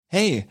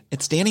Hey,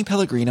 it's Danny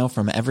Pellegrino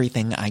from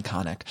Everything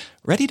Iconic.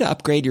 Ready to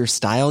upgrade your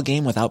style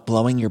game without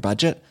blowing your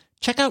budget?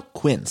 Check out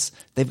Quince.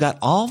 They've got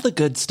all the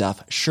good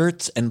stuff,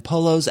 shirts and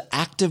polos,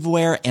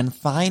 activewear, and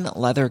fine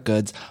leather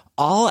goods,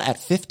 all at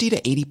 50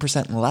 to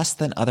 80% less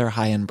than other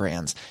high-end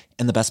brands.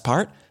 And the best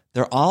part?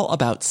 They're all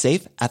about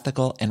safe,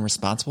 ethical, and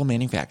responsible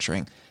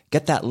manufacturing.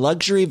 Get that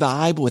luxury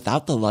vibe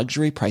without the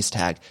luxury price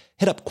tag.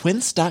 Hit up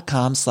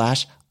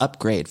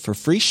quince.com/upgrade for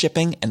free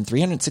shipping and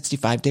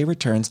 365-day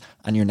returns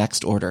on your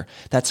next order.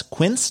 That's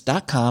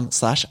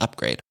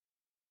quince.com/upgrade.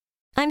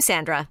 I'm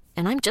Sandra,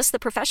 and I'm just the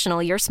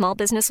professional your small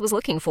business was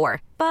looking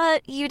for.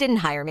 But you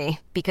didn't hire me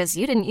because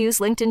you didn't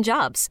use LinkedIn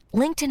Jobs.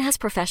 LinkedIn has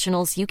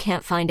professionals you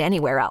can't find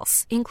anywhere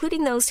else,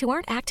 including those who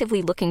aren't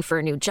actively looking for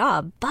a new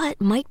job, but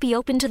might be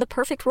open to the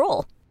perfect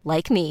role,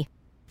 like me.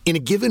 In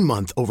a given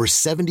month, over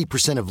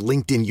 70% of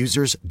LinkedIn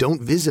users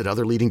don't visit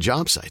other leading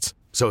job sites.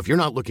 So if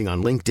you're not looking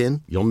on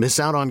LinkedIn, you'll miss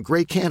out on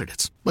great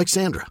candidates like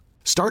Sandra.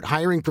 Start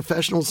hiring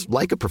professionals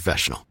like a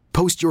professional.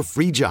 Post your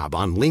free job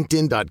on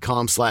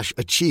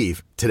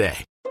linkedin.com/achieve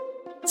today.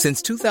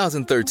 Since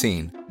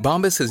 2013,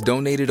 Bombas has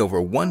donated over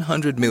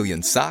 100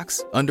 million socks,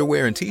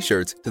 underwear, and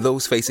T-shirts to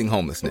those facing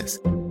homelessness.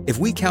 If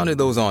we counted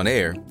those on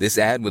air, this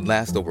ad would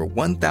last over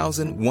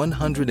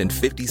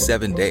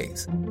 1,157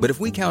 days. But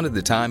if we counted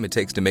the time it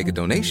takes to make a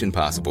donation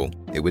possible,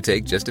 it would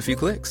take just a few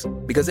clicks.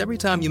 Because every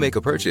time you make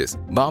a purchase,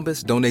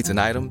 Bombas donates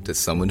an item to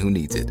someone who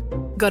needs it.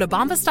 Go to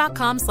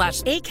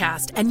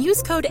bombas.com/ACAST and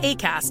use code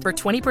ACAST for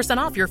 20%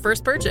 off your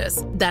first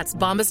purchase. That's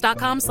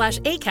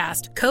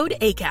bombas.com/ACAST, code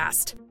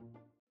ACAST.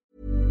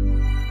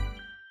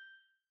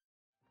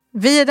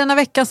 Vi är denna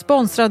vecka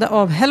sponsrade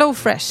av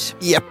HelloFresh.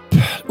 Japp,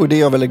 och det är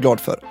jag väldigt glad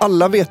för.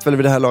 Alla vet väl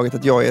vid det här laget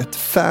att jag är ett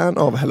fan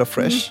av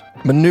HelloFresh.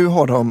 Men nu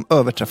har de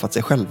överträffat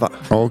sig själva.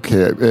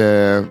 Okej,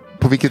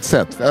 på vilket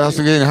sätt?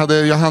 Alltså, hade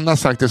Johanna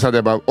sagt det så hade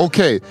jag bara,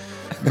 okej.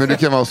 Men det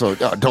kan vara så,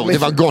 ja, det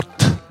var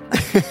gott.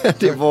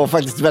 Det var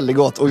faktiskt väldigt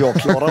gott och jag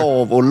klarade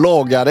av att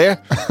laga det.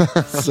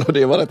 Så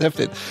det var rätt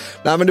häftigt.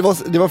 Nej, men det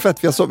var fett,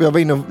 för jag var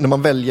inne, när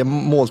man väljer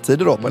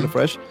måltider då på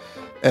HelloFresh,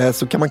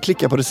 så kan man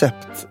klicka på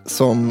recept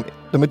som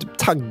de är typ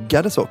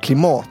taggade så,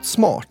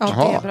 klimatsmart. Ja,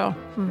 det är bra.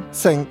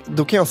 Sen,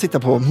 då kan jag sitta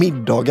på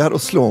middagar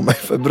och slå mig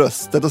för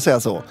bröstet och säga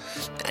så,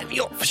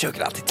 jag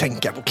försöker alltid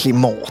tänka på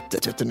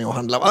klimatet, vet du, när jag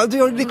handlar.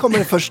 Det kommer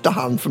i första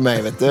hand för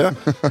mig, vet du.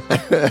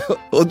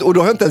 och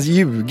då har jag inte ens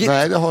ljugit.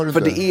 Nej, det har du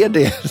för inte. Det är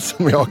det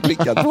som jag har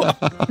klickat på.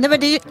 Nej, men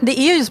det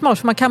är ju smart,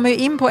 för man kan ju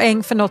in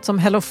poäng för något som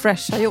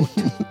HelloFresh har gjort.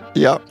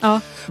 Ja,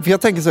 för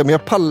jag tänker så, men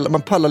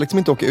man pallar liksom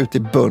inte åka ut i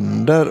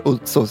bönder och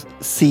så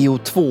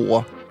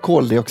CO2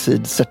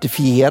 koldioxid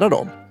certifiera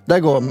dem. Där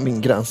går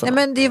min gräns. Nej,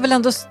 men det är väl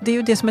ändå det är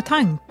ju det som är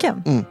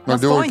tanken. Man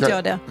får inte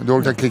göra det. Du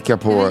orkar klicka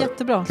på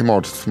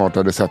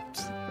klimatsmarta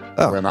recept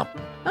på en app.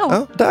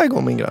 Ja, där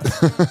går min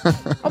gräns.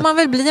 Om man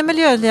vill bli en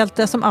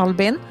miljöhjälte som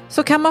Albin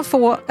så kan man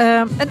få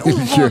en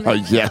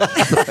ovanlig...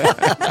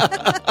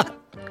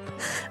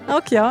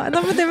 Och ja,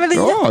 men det är väl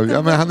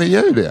ja, men han är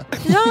ju det.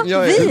 Ja,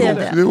 vi är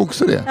det. Du är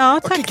också det. Ja,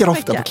 jag klickar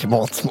ofta på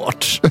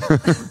klimatsmart.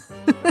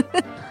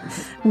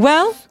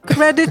 Well,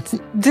 credit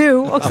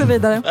due och så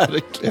vidare.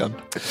 Verkligen.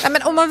 Ja,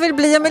 men om man vill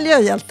bli en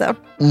miljöhjälte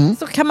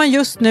så kan man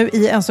just nu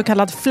i en så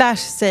kallad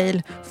flash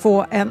sale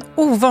få en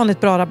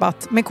ovanligt bra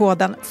rabatt med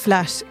koden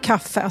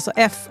FLASHKAFFE, alltså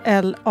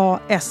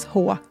FLASH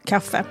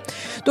kaffe.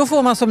 Då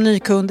får man som ny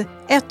kund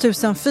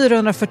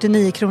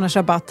 1449 kronors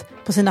rabatt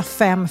på sina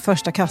 5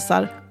 första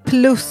kassar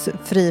plus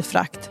fri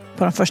frakt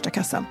på den första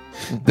kassan.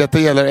 Detta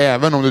gäller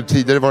även om du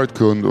tidigare varit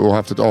kund och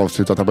haft ett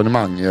avslutat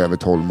abonnemang i över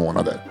 12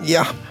 månader.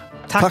 Ja.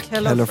 Tack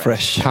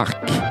HelloFresh.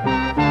 Tack.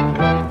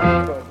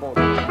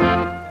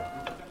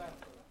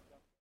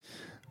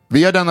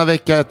 Vi har denna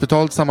vecka ett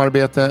betalt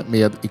samarbete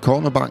med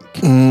Ikano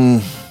Bank.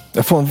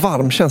 Jag får en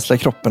varm känsla i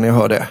kroppen när jag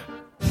hör det.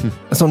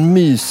 En sån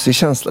mysig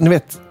känsla. Ni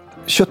vet,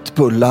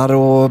 köttbullar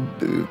och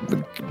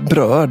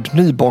bröd,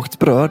 nybakt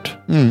bröd.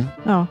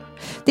 Ja.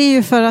 Det är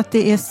ju för att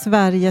det är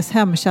Sveriges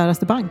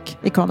hemkäraste bank,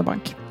 Ikano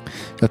Bank.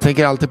 Jag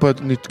tänker alltid på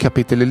ett nytt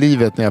kapitel i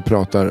livet när jag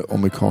pratar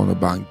om Ikano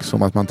Bank.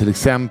 Som att man till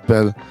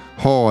exempel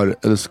har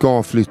eller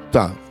ska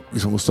flytta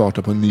liksom, och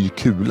starta på en ny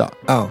kula.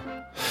 Ja.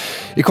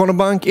 Ikano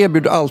Bank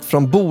erbjuder allt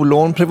från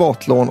bolån,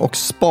 privatlån och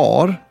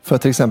spar för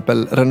till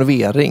exempel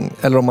renovering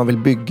eller om man vill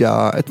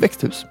bygga ett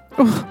växthus.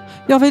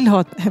 Jag vill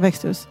ha ett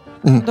växthus.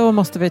 Då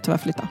måste vi tyvärr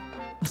flytta.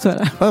 Så är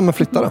det. Ja, men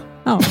flytta då.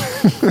 Ja,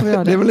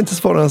 det är väl inte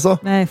svårare än så?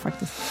 Nej,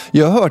 faktiskt.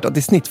 Jag har hört att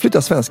i snitt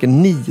flyttar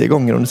svensken 9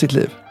 gånger under sitt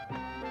liv.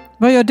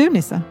 Vad gör du,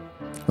 Nisse?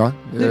 Va?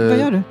 Vad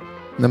gör du?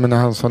 Nej, men när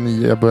han sa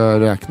 9, jag börjar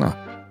räkna.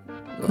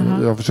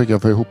 Jag försöker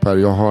få ihop här.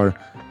 Jag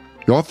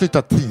har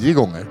flyttat 10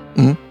 gånger.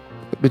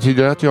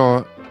 Betyder det att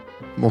jag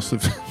måste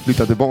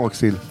flytta tillbaka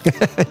till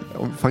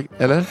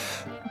eller?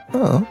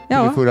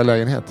 Ja. Min förra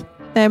lägenhet.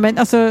 Nej, men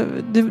alltså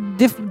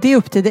det är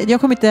upp till det.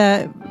 Jag kommer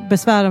inte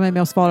besvära mig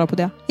med att svara på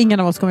det. Ingen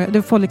av oss kommer.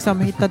 Du får liksom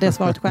hitta det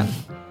svaret själv.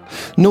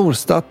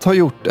 Norstat har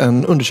gjort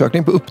en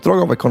undersökning på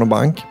uppdrag av Ikano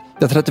Bank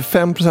där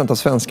 35% av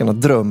svenskarna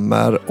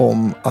drömmer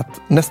om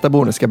att nästa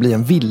boende ska bli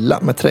en villa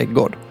med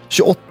trädgård.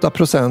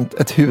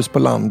 28% ett hus på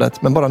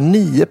landet, men bara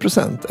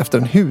 9% efter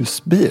en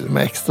husbil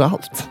med extra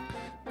allt.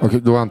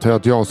 Okej, då antar jag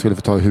att jag skulle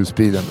få ta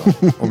husbilen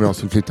då, om jag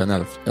skulle flytta en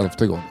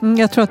 11:e gång.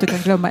 Jag tror att du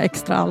kan glömma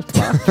extra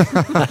allt.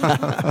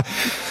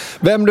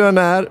 Vem du än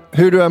är,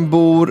 hur du än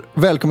bor,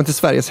 välkommen till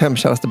Sveriges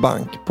hemkäraste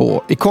bank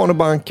på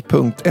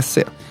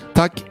ikanobank.se.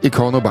 Tack,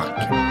 Ikano Bank.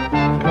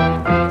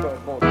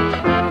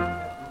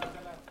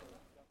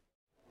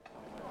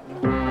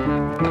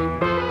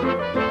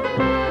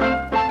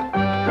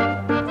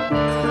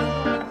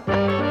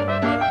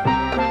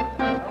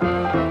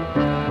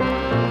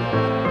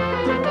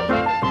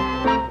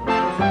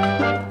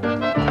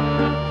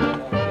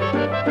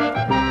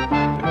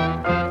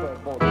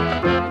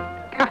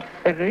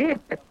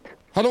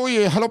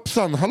 Halloj,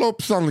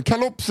 hallopsan,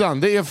 kalopsan.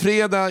 Det är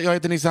fredag, jag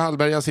heter Nisse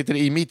Hallberg. Jag sitter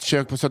i mitt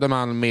kök på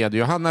Södermalm med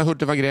Johanna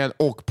Hurtig Wagrell,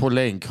 och på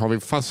länk har vi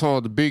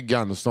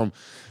fasadbyggan som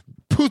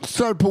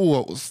putsar på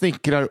och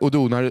snickrar och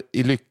donar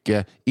i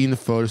lycke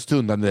inför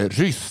stundande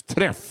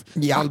ryssträff.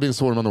 Ja. Albin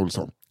Sårman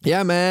Olsson.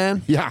 Yeah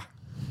man. Ja.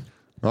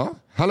 Ja,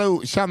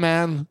 hallå, tja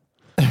man.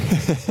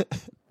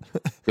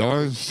 Jag har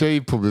en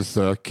tjej på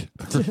besök.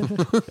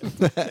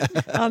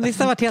 Ja,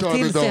 Nissa har varit helt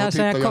till sig här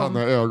så jag kom.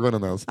 Johanna i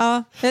ögonen ens.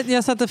 Ja,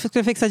 jag satt och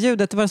skulle fixa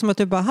ljudet. Det var som att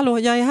du bara, hallå,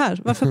 jag är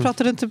här. Varför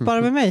pratar du inte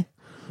bara med mig?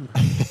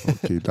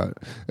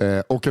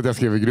 Och att jag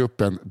skrev i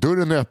gruppen,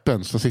 dörren är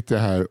öppen, så sitter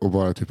jag här och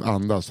bara typ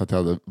andas så att jag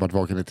hade varit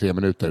vaken i 3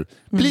 minuter.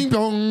 Bling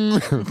blong!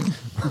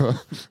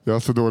 Jag har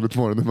så dåligt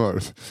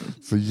morgonhumör.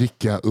 Så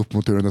gick jag upp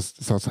mot dörren och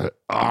sa så här,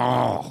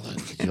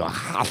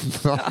 Johanna!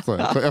 Så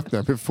öppnade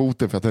jag med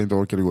foten för att jag inte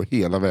orkade gå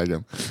hela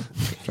vägen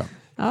fram.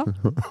 Ja.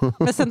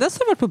 Men sen dess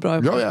har du varit på bra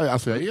humör. Ja,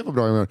 alltså jag är på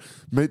bra humör.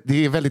 Men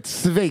det är väldigt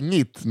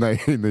svängigt när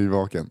jag är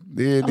nyvaken.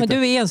 Det är lite... Men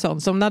du är en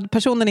sån, som när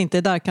personen inte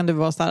är där kan du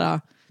vara så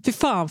här, fy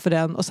fan för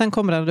den, och sen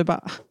kommer den och du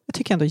bara, jag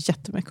tycker ändå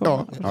jättemycket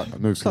om den. Ja,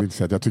 nu ska vi inte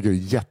säga att jag tycker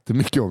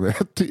jättemycket om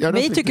det.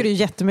 Mig tycker du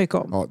jättemycket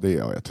om. Ja, det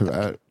gör jag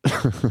tyvärr.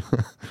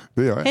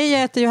 Det gör jag. Hej, jag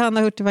heter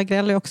Johanna Hurtig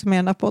Wagrell och är också med i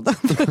den här podden.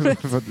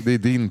 För det är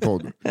din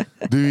podd.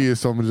 Du är ju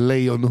som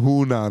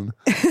lejonhonan.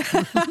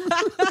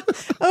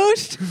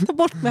 Usch, ta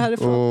bort mig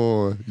härifrån.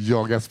 Och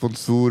jaga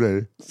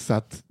sponsorer så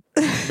att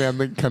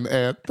männen kan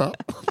äta.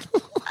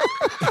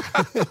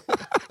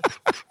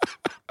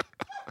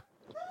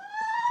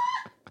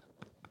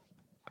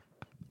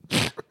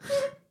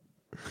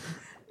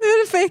 Nu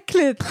är det för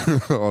äckligt.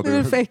 Ja, Nu är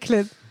det för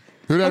äckligt.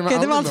 Okej,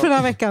 det var allt för den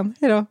här veckan.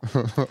 Hejdå.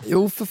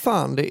 Jo, för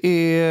fan, det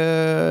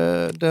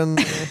är den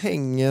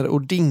hänger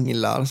och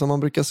dinglar som man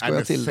brukar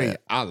skoja till säg det.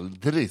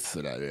 aldrig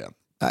sådär igen.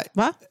 Nej.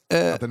 Va?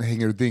 Att den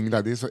hänger och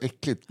dinglar, det är så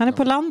äckligt. Han är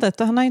på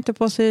landet och han har inte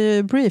på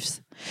sig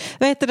briefs.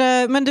 Vad heter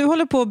det? Men du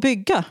håller på att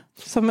bygga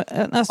som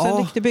alltså en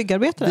riktig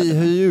byggarbetare? Vi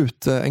hyr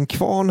ut en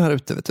kvarn här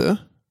ute, vet du.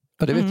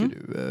 Ja, det vet ju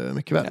du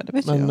mycket väl. Ja, det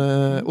vet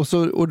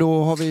men, och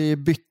då har vi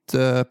bytt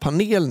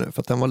panel nu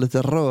för att den var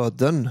lite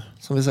röden,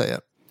 som vi säger.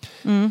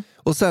 Mm.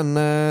 Och sen,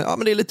 ja,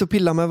 men det är lite att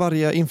pilla med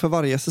inför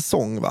varje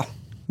säsong, va.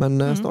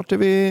 Men snart är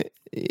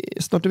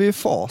vi i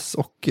fas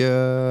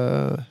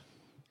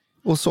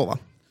och så, va.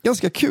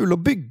 Ganska kul att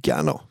bygga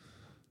ändå.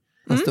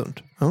 En stund.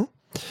 Ja.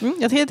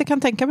 Jag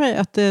kan tänka mig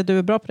att du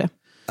är bra på det.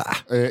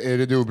 Är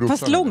det du och brorsan?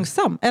 Fast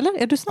långsam, eller?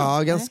 Är du snabb?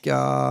 Ja,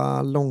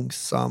 ganska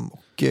långsam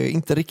och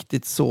inte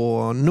riktigt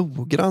så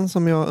noggrann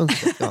som jag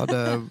önskat jag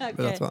hade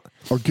velat vara.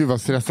 Gud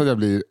vad stressad jag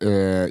blir.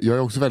 Jag är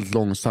också väldigt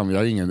långsam.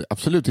 Jag är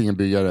absolut ingen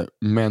byggare.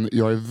 Men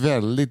jag är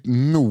väldigt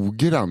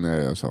noggrann när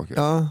jag gör saker.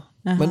 Ja,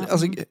 men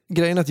alltså,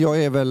 grejen är att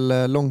jag är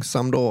väl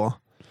långsam då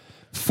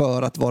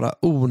för att vara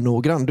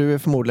onoggrann. Du är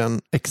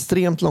förmodligen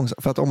extremt långsam.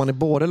 För att om man är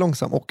både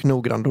långsam och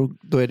noggrann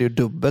då är det ju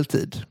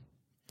dubbeltid.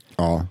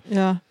 Ja.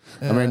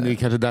 Men det är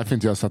kanske därför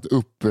inte jag har satt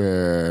upp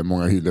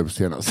många hyllor på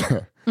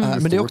senaste.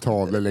 Men det är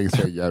tavlor längs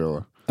väggar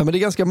och... Ja, men det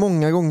är ganska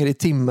många gånger i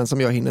timmen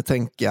som jag hinner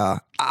tänka,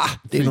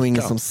 det är nog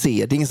ingen som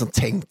ser, det är ingen som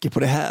tänker på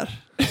det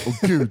här. Åh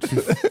gud, fy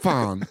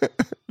fan.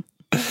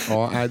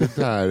 Ja, det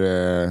där...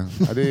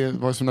 det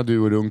var som när du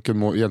och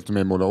Runken hjälpte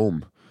mig att måla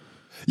om.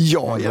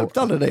 Jag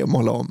hjälpte aldrig dig att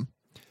måla om.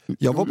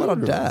 Jag var bara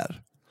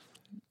där.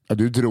 Ja,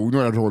 du drog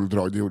några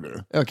rolldrag, det gjorde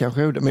du. Jag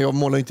kanske gjorde, men jag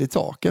målade inte i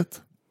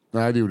taket.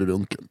 Nej, det gjorde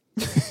Runken.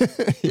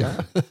 Ja.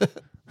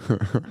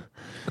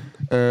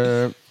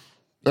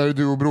 Är det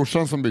du och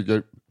brorsan som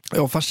bygger?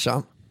 Ja,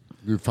 farsan.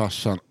 Du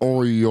farsan.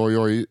 Oj.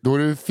 Då är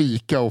det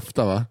fika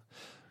ofta, va?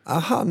 Ja,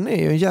 han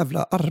är ju en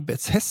jävla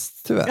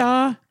arbetshäst, tyvärr.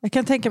 Ja, jag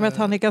kan tänka mig att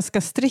han är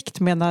ganska strikt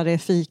med när det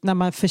är när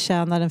man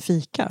förtjänar en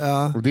fika.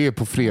 Ja. Och det är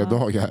på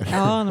fredagar.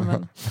 Ja,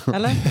 men,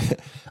 eller?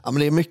 Ja, men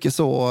det är mycket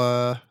så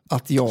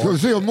att jag... Så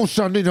se om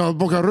morsan din har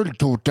bakat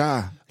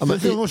rulltårta. Ja, men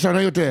se om morsan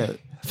har gjort det.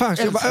 Fan,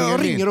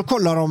 jag ringer och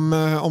kollar om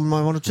man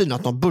har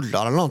tvinat någon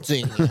bullar eller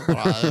någonting.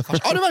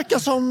 Ja, det verkar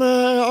som...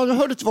 jag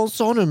hörde inte vad hon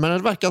sa nu, men det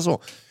verkar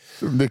så.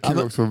 Det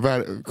kan också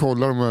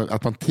kolla om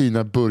att man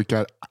tinar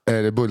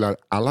bullar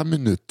alla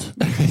minut.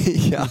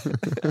 Ja.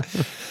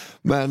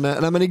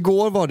 Men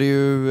igår var det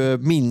ju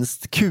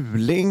minst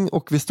kuling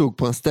och vi stod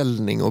på en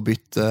ställning och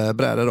bytte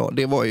brädor då.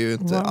 Det var ju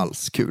inte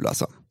alls kul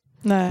alltså.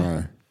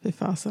 Nej. Fy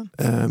fasen.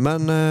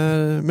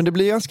 Men det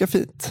blir ganska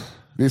fint.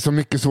 Det är så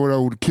mycket svåra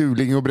ord.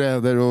 Kuling och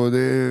bräder och det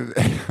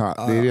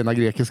är rena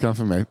grekiskan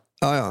för mig.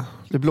 Ja.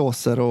 Det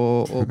blåser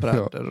och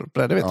bräder.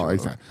 Bräder vet jag.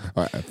 Exakt.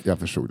 Ja, jag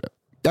förstod det.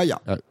 Ja.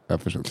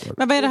 Jag förstod det.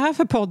 Men vad är det här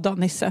för podd då,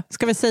 Nisse?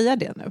 Ska vi säga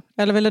det nu?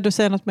 Eller vill du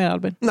säga något mer,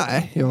 Albin?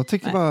 Nej, jag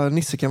tycker bara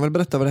Nisse kan väl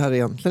berätta vad det här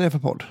egentligen är för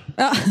podd.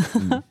 Ja.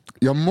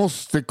 Jag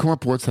måste komma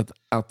på ett sätt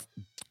att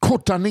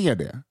korta ner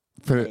det.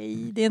 För Nej,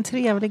 det är en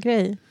trevlig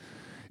grej.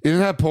 i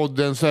den här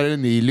podden så är det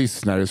ni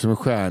lyssnare som är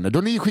stjärnor.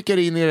 Då ni skickar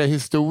in era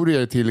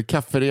historier till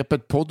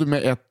kafferepetpodd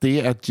med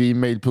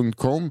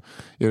 1d@gmail.com.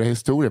 Era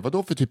historier, vad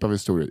då för typ av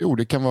historier? Jo,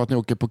 det kan vara att ni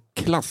åker på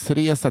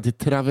klassresa till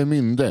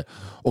Travemünde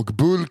och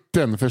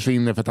Bulten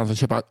försvinner för att han ska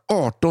köpa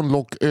 18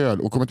 lock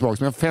öl och kommer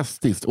tillbaka med en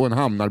festis och en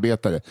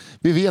hamnarbetare.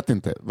 Vi vet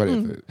inte vad det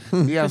är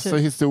för. Det är alltså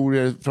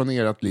historier från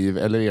ert liv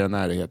eller er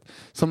närhet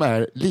som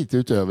är lite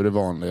utöver det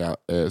vanliga,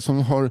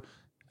 som har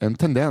en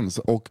tendens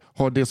och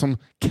har det som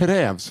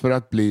krävs för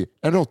att bli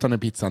en råttan i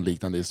pizzan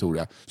liknande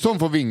historia som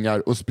får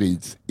vingar och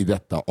sprids i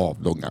detta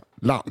avlånga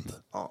land.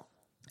 Ja.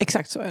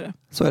 Exakt så är det.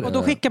 Så är det. Och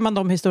då skickar man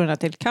de historierna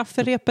till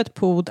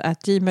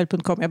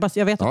kafferepetpodd@gmail.com. Jag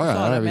vet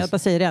inte men jag bara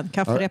säger det igen.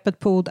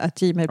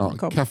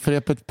 Kafferepetpodd@gmail.com.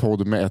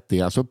 Kafferepetpodd med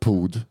 1d, alltså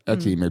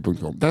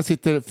podd@gmail.com. Där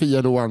sitter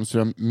Fia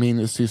Loanström,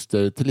 min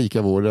syster,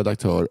 tillika vår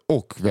redaktör,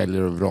 och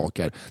väljer och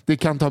vrakar. Det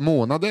kan ta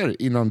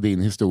månader innan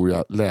din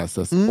historia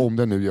läses, om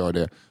den nu gör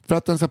det, för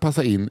att den ska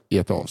passa in i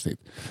ett avsnitt.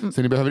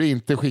 Så ni behöver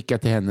inte skicka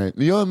till henne,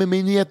 ja men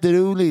min är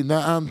jätterolig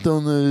när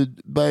Anton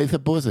bajsar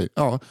på sig.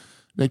 Ja,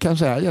 det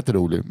kanske är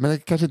jätteroligt, men det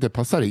kanske inte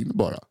passar in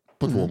bara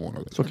på 2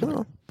 månader. Så kan det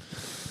vara.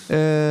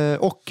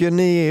 Och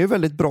ni är ju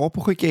väldigt bra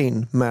på att skicka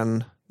in,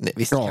 men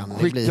visst kan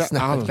ni bli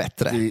snäppet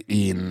bättre.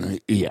 In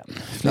igen.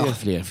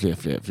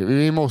 Fler.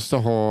 Vi måste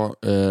ha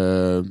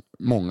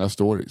många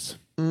stories.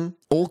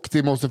 Och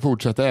det måste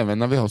fortsätta även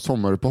när vi har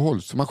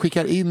sommaruppehåll. Så man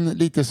skickar in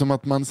lite som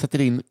att man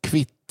sätter in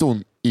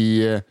kvitton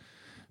i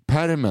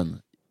permen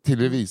till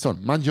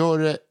revisorn. Man gör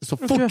det så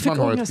fort man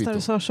har ett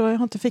kvitto. Så jag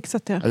har inte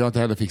fixat det. Jag har inte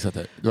heller fixat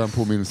det. Det var en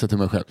påminnelse till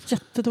mig själv.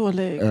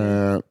 Jättedålig.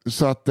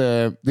 Så att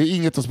det är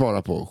inget att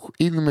spara på.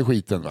 In med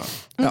skiten, va?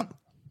 Ja.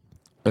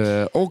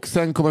 Och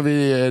sen kommer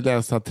vi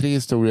läsa 3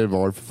 historier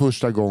var för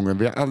första gången.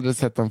 Vi har aldrig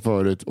sett dem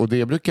förut. Och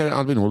det brukar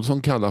Albin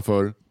Olsson kalla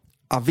för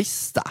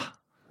Avista.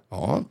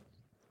 Ja.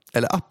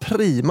 Eller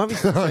aprima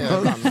vissa säger jag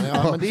ibland.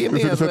 Ja, men det är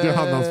mer... Så att det är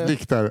Hannas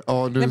blick där.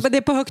 Ja, Nej, men det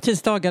är på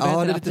högtidsdagar.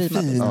 Ja, det är lite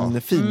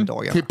fin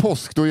dagar. Till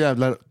påsk, då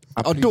jävlar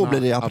aprima, då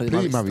blir det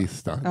aprima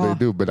vista. Det är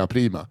dubbel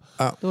aprima.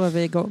 Ja. Då är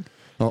vi igång.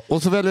 Ja,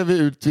 och så väljer vi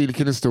ut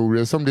vilken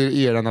historia som blir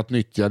eran att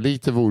nyttja.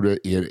 Lite vore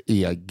er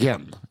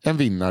egen. En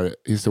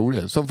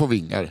vinnarhistoria som får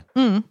vingar.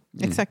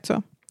 Exakt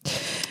så.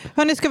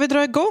 Hörrni, ska vi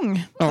dra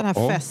igång den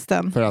här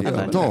festen? För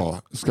att idag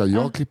ska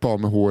jag klippa av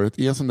med håret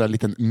i en sån där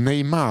liten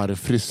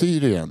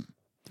Neymar-frisyr igen.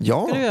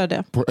 Ja. Ska du göra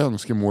det? På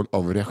önskemål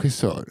av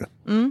regissör.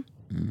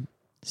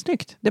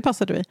 Snyggt, det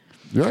passar du i.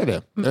 Gör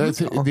det.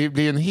 Det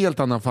blir en helt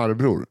annan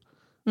farbror.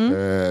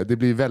 Det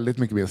blir väldigt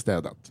mycket mer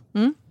städat.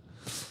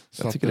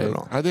 Så jag tycker det är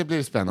bra. Ja, det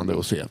blir spännande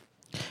att se.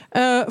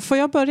 Får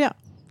jag börja?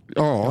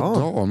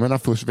 Ja, damerna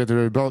först. Vet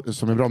du vad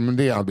som är bra med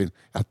det, Albin?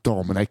 Att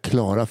damerna är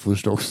klara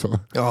först också.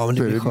 Ja, men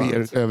det blir så är det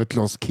mer över till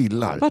oss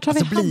killar. Vart har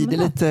vi blir det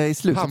lite i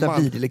slutet Hammar. där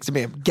blir det liksom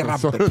en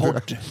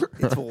grabbpodd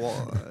i 2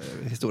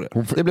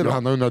 historier. Det blir bra.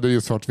 Hanna undrade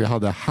just vart vi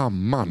hade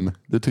Hamman.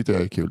 Det tyckte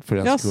jag är kul. För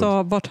jag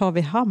sa, vart har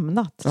vi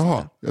hamnat?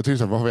 Jaha, jag tyckte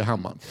så, var har vi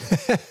Hamman?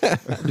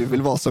 Du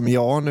vill vara som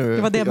jag nu.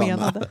 Det var det jag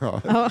menade.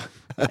 Ja,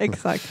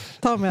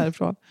 exakt. Ta mig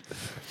härifrån.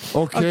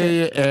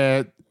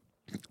 Okej.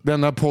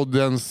 Denna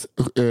poddens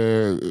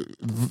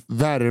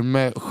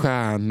värme,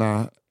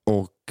 stjärna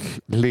och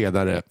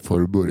ledare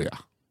får börja.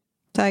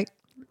 Tack.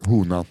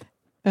 Honan.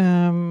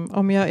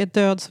 Om jag är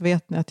död så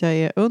vet ni att jag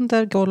är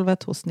under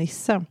golvet hos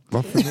Nisse.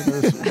 Varför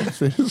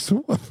är det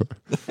så?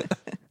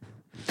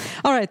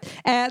 All right.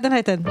 Den här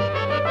heter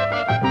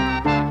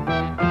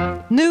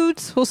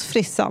Nudes hos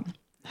frissan.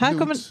 Här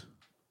kommer...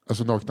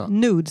 Alltså nakna?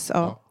 Nudes,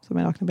 ja. Som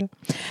är nakna bilder.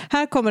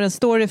 Här kommer en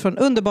story från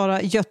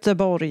underbara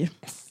Göteborg.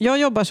 Jag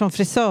jobbar som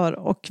frisör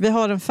och vi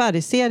har en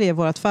färgserie i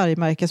vårt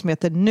färgmärke som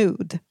heter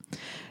Nude.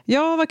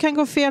 Ja, vad kan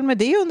gå fel med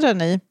det undrar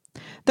ni?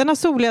 Denna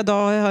soliga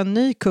dag har jag en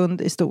ny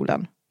kund i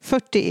stolen.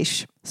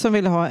 40-ish. Som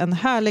vill ha en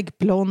härlig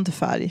blond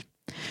färg.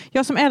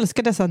 Jag som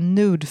älskar dessa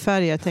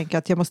nude-färger tänker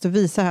att jag måste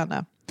visa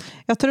henne.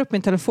 Jag tar upp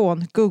min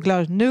telefon,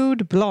 googlar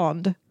nude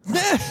blond.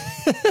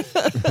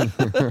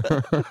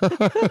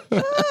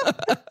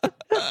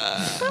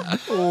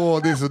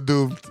 Det är så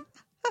dumt.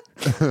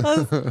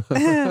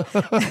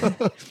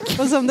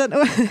 Och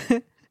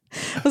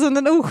som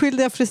den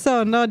oskyldiga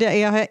frisörnörd jag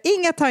är har jag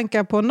inga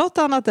tankar på något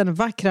annat än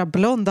vackra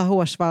blonda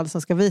hårsvall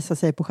som ska visa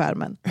sig på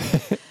skärmen.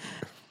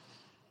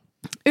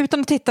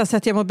 Utan att titta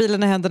sätter jag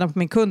mobilen i händerna på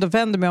min kund och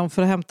vänder mig om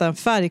för att hämta en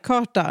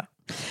färgkarta.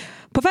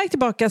 På väg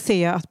tillbaka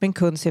ser jag att min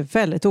kund ser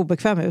väldigt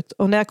obekväm ut.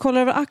 Och när jag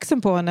kollar över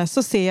axeln på henne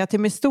så ser jag till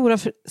min stora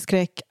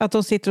skräck att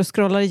hon sitter och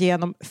scrollar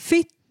igenom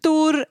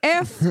fittor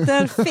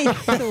efter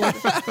fittor.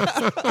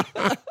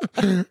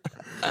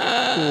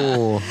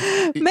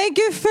 Men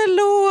gud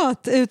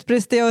förlåt,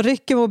 utbrister jag och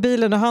rycker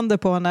mobilen och handen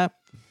på henne.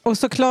 Och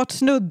såklart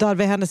snuddar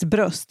vid hennes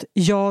bröst.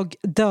 Jag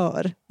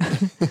dör.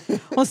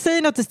 Hon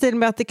säger något i stil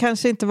med att det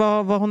kanske inte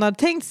var vad hon hade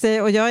tänkt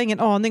sig. Och jag har ingen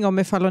aning om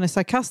ifall hon är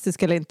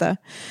sarkastisk eller inte.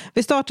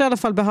 Vi startar i alla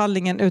fall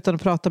behandlingen utan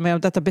att prata mer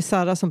om detta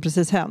bizarra som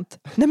precis hänt.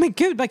 Nej men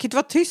gud, man kan inte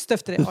vara tyst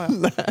efter det.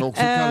 Man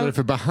också kallar det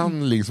för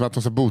behandling, som att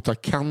de ska bota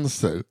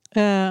cancer.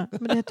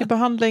 Men det heter ju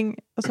behandling,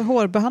 alltså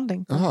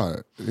hårbehandling. Jaha,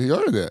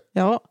 gör det?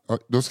 Ja.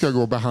 Då ska jag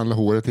gå och behandla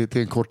håret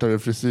till en kortare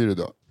frisyr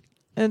idag.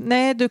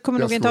 Nej, du kommer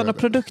nog inte ha några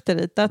produkter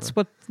i. That's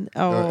what...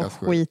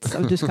 skit.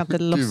 Du ska inte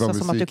låtsas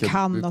som att du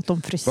kan något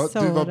om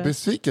frisörer. Du var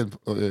besviken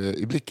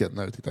i blicken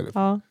när du tittade.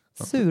 Ja,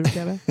 sur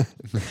blev jag.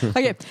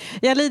 Okay.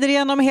 Jag lider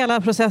igenom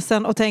hela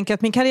processen och tänker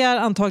att min karriär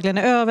antagligen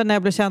är över när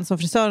jag blir känd som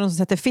frisören som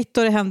sätter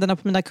fittor i händerna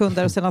på mina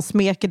kunder och sedan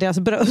smeker deras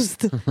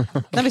bröst.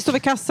 När vi står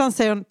vid kassan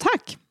säger hon,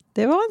 tack,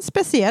 det var en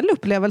speciell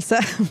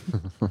upplevelse.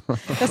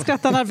 Jag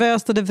skrattar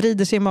nervöst och det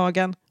vrider sig i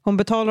magen. Hon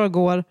betalar och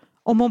går.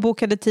 Om hon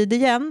bokade tid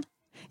igen...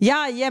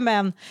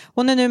 Jajamän,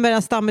 hon är numera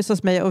en stammis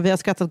hos mig och vi har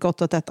skrattat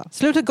gott åt detta.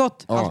 Slutet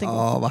gott, allting gott.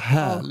 Ja, vad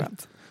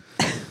härligt.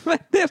 Men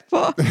det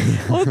var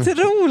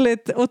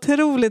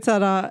otroligt så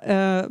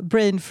här,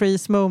 brain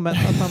freeze moment.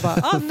 Att man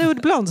bara,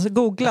 nude blonde, så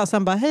googla,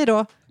 sen bara, hej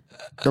då.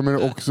 Ja,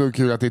 men också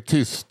kul att det är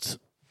tyst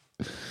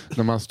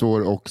när man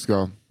står och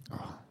ska...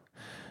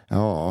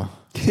 Ja.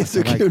 Det är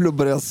så kul att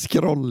börja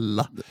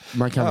scrolla.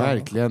 Man kan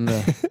verkligen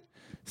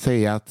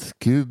säga att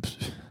gud...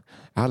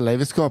 Alla är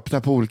väl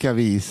skapta på olika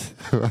vis.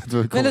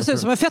 Men det ser ut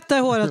som en fetta i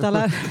håret,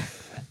 eller?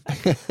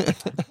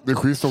 Det är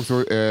schysst också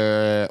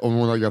om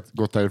hon har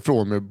gått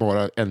därifrån med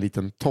bara en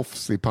liten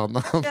tofs i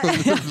pannan.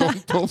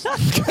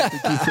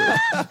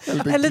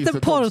 En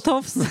liten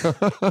porrtofs.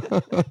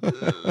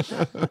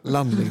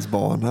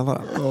 Landningsbana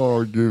bara.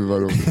 Gud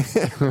vad roligt.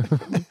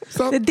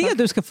 Det är det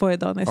du ska få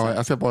idag, Nisse. Ja,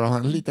 jag ska bara ha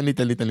en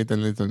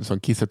liten sån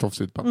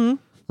kissetofs ut på pannan.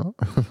 Ja.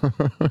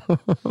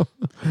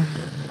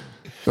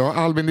 Ja,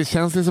 Albin, det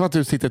känns som att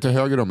du sitter till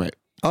höger om mig.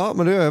 Ja,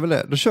 men då gör jag väl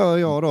det. Då kör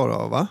jag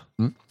då va?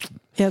 Mm.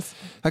 Yes.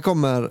 Här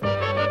kommer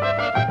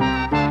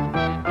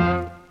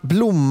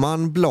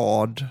Blomman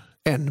blad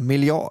 1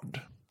 miljard.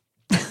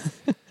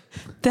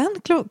 Den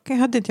klockan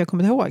hade inte jag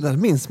kommit ihåg.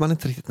 Den minns man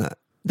inte riktigt. Nej.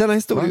 Denna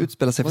historia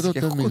utspelar sig för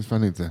cirka... Vadå, den minns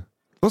man inte?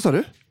 Vad sa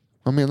du?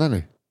 Vad menar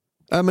ni?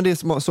 Men det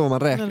är så man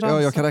räknar.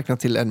 Ja, jag kan räkna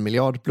till 1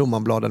 miljard.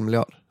 Blommanblad 1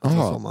 miljard.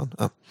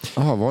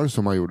 Jaha, var det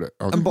så man gjorde?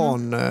 Okay. En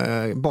barn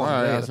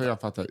ja, alltså,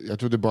 jag fattar. Jag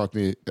trodde bara att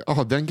ni...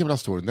 Jaha, den gamla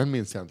storyn, den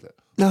minns jag inte.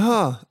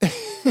 Jaha.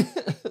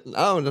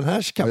 No, den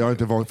här ska... Jag har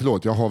inte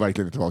förlåt, jag har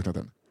verkligen inte vaknat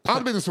än.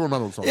 Albin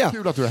Sårman Olsson,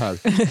 kul att du är här.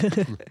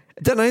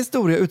 Denna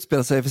historia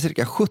utspelar sig för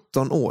cirka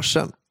 17 år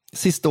sedan.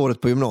 Sista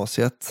året på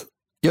gymnasiet.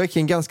 Jag gick i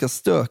en ganska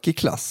stökig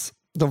klass.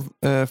 De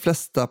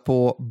flesta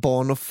på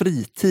barn och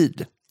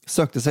fritid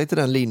sökte sig till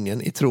den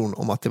linjen i tron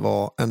om att det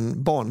var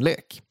en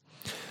barnlek.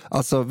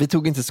 Alltså, vi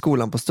tog inte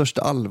skolan på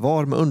största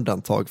allvar med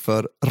undantag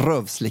för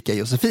rövslicka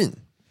Josefin.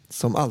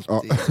 Som alltid.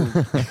 Ja.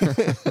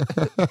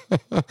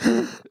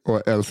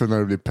 Och Elsa när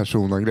det blir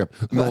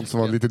personangrepp. Någon som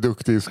var lite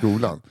duktig i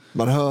skolan.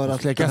 Man hör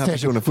att den här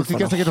personen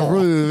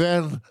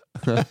fortfarande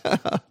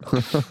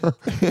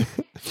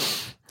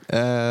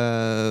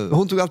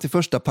hon tog alltid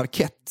första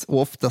parkett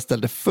och ofta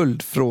ställde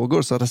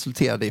följdfrågor som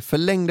resulterade i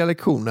förlängda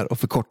lektioner och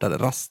förkortade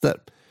raster.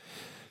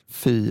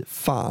 Fy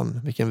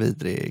fan, vilken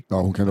vidrig...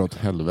 Ja, hon kan dra åt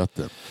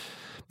helvete.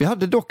 Vi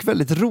hade dock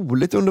väldigt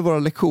roligt under våra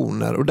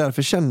lektioner och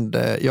därför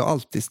kände jag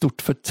alltid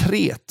stort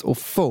förtret och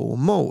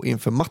FOMO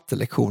inför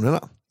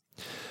mattelektionerna.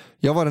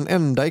 Jag var den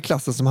enda i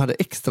klassen som hade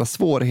extra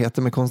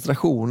svårigheter med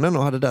koncentrationen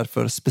och hade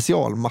därför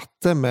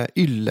specialmatte med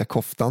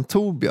yllekoftan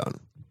Torbjörn.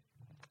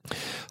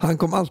 Han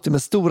kom alltid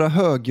med stora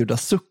högljudda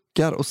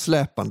suckar och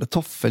släpande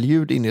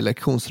toffelljud in i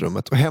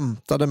lektionsrummet och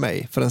hämtade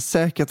mig för en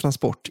säker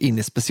transport in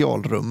i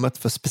specialrummet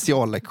för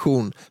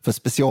speciallektion för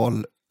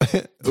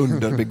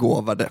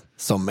underbegåvade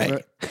som mig.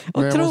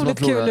 Otroligt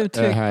kul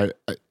uttryck.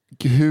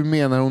 Hur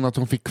menar hon att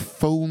hon fick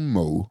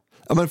FOMO?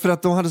 Ja, men för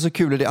att de hade så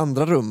kul i det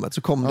andra rummet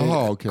så kom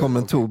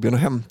en Torbjörn och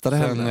hämtade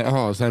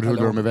henne. Sen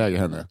rullade de iväg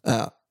henne.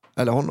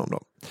 Eller honom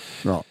då.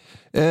 Ja.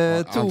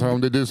 Antar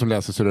om det är du som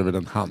läser så är det väl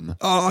en han.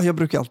 Ja, jag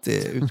brukar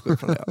alltid utgå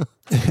från det.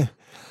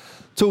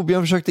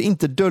 Torbjörn försökte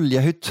inte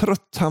dölja hur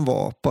trött han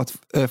var på att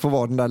få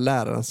vara den där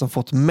läraren som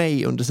fått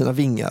mig under sina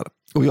vingar.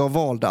 Och jag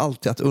valde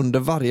alltid att under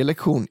varje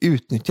lektion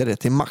utnyttja det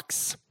till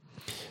max.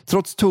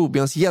 Trots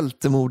Torbjörns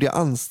hjältemodiga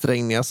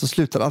ansträngningar så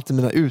slutade alltid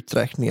mina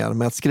uträkningar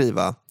med att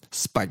skriva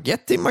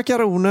spaghetti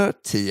makaroner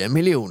 10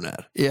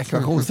 miljoner i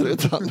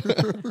ekvationsrutan.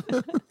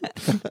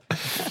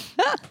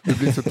 Det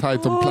blir så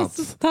tajt om plats.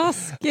 Så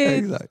taskigt.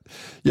 Exakt.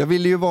 Jag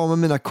ville ju vara med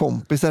mina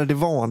kompisar i det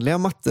vanliga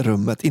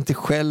matterummet, inte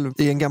själv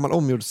i en gammal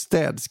omgjord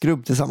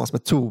städskrubb tillsammans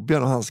med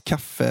Torbjörn och hans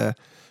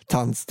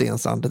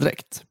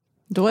kaffe-tandstensandedräkt.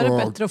 Då är det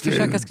bättre att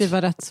försöka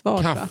skriva rätt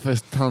svar.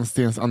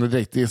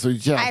 Kaffe-tandstensandedräkt, det är så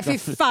jävla... Nej,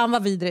 fy fan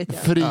vad vidrigt.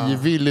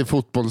 Frivillig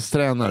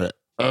fotbollstränare.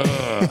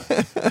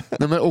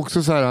 Nej, men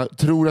också så här,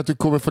 tror att du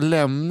kommer få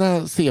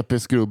lämna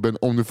CP-skrubben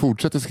om du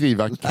fortsätter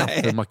skriva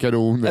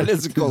kaffemakaroner. Det är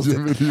så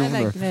konstigt.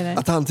 Nej.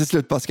 Att han till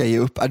slut bara ska ge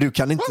upp. Du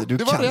kan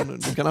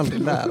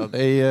aldrig lära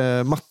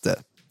dig matte.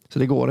 Så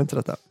det går inte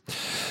detta.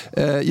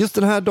 Just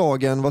den här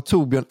dagen var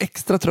Torbjörn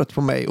extra trött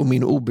på mig och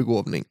min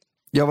obegåvning.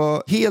 Jag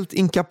var helt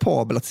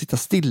inkapabel att sitta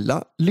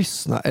stilla,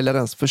 lyssna eller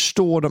ens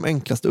förstå de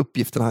enklaste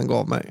uppgifterna han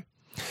gav mig.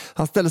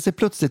 Han ställer sig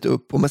plötsligt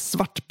upp och med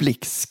svart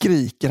blick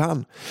skriker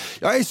han: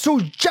 jag är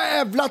så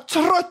jävla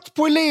trött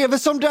på elever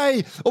som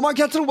dig och man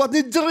kan tro att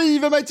ni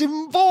driver mig till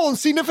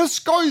vansinne för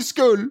skojs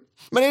skull.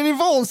 Men är det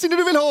vansinne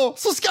du vill ha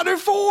så ska du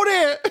få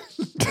det!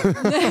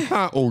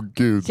 Åh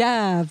gud.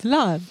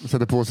 Jävlar.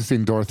 Sätter på sig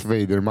sin Darth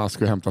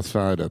Vader-mask och hämtar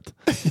svärdet.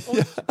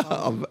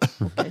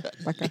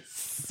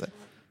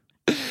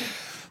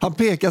 Han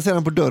pekar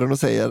sedan på dörren och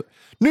säger: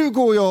 nu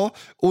går jag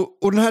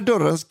och den här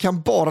dörren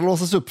kan bara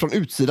låsas upp från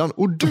utsidan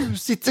och du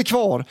sitter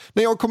kvar.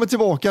 När jag kommer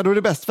tillbaka då är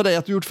det bäst för dig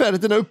att du gjort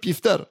färdigt dina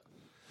uppgifter.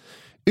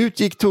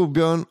 Utgick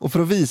Torbjörn och för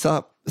att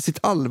visa sitt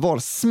allvar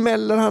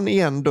smäller han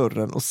igen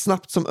dörren och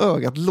snabbt som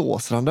ögat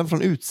låser han den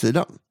från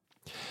utsidan.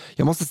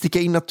 Jag måste sticka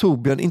in att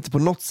Torbjörn inte på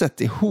något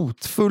sätt är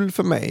hotfull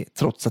för mig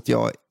trots att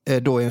jag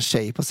då är en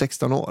tjej på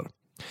 16 år.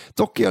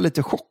 Dock är jag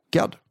lite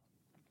chockad.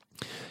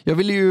 Jag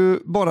vill ju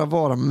bara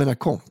vara med mina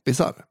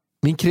kompisar.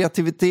 Min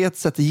kreativitet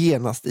sätter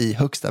genast i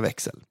högsta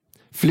växel.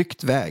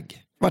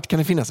 Flyktväg. Vart kan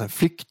det finnas en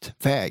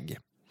flyktväg?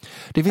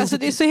 Det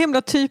är så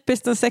himla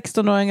typiskt en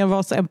 16-åring att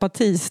vara så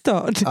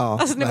empatistörd. Ja,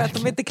 alltså ni vet,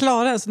 de är inte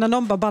klara. Så när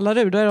någon bara ballar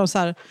ur, då är de så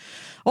här: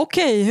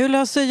 okej, hur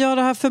löser jag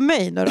det här för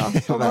mig nu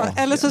då?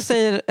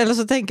 eller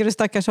så tänker du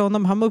stackars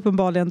honom, han var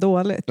uppenbarligen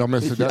dåligt. Ja,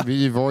 men så där,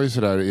 vi var ju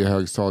sådär i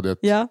högstadiet.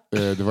 Ja.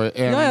 Det var ju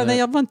nej,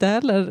 jag var inte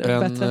heller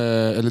bättre.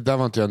 Eller där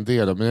var inte jag en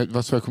del av, men det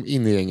var så jag kom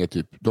in i gänget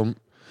typ.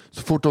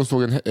 Så fort de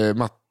såg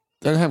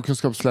en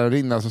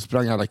hemkunskapslärarinna så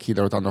sprang alla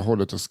killar åt andra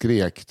hållet och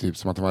skrek typ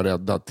som att de var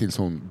rädda tills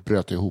hon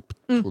bröt ihop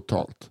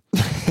totalt.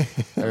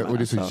 Och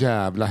det är så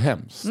jävla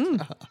hemskt.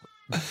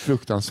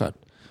 Fruktansvärt.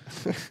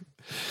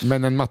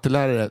 Men en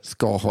mattelärare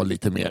ska ha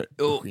lite mer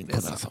skinn på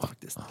näsan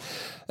faktiskt.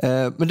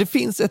 Men det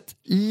finns ett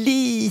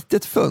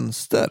litet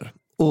fönster.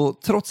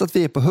 Och trots att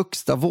vi är på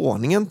högsta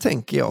våningen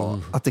tänker jag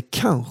att det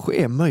kanske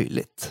är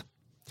möjligt.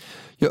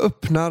 Jag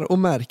öppnar och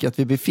märker att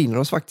vi befinner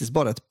oss faktiskt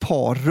bara ett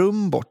par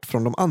rum bort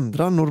från de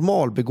andra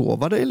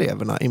normalbegåvade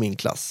eleverna i min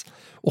klass.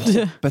 Och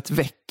hoppet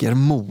väcker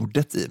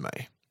modet i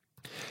mig.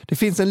 Det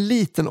finns en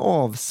liten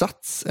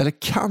avsats eller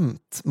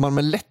kant man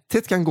med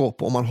lätthet kan gå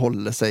på om man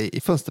håller sig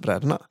i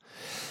fönsterbrädorna.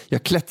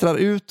 Jag klättrar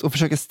ut och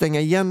försöker stänga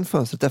igen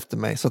fönstret efter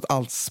mig så att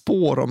allt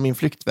spår om min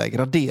flyktväg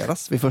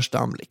raderas vid första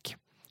anblick.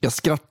 Jag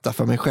skrattar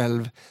för mig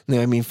själv när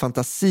jag i min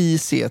fantasi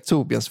ser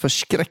Torbjörns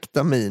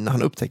förskräckta min när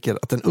han upptäcker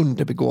att den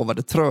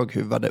underbegåvade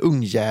tröghuvade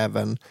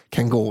ungjäveln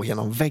kan gå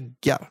genom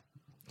väggar.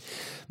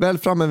 Väl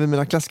framme vid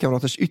mina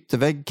klasskamraters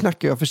yttervägg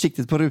knackar jag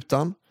försiktigt på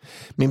rutan.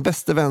 Min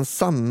bästa vän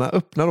Sanna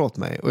öppnar åt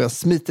mig och jag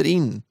smiter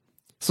in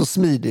så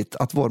smidigt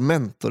att vår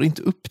mentor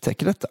inte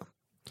upptäcker detta.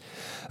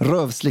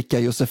 Rövslicka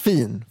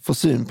Josefin får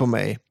syn på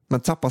mig men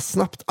tappar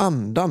snabbt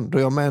andan då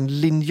jag med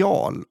en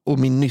linjal och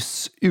min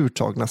nyss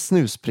urtagna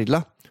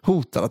snusprilla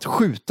hotar att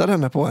skjuta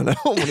henne på henne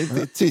om hon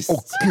inte är tyst.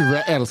 Åh gud,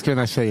 jag älskar den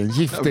här tjejen.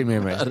 Gift dig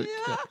med mig.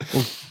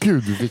 Åh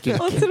gud,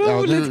 vilken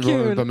otroligt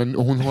kul. Men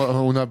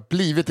hon har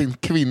blivit en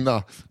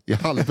kvinna i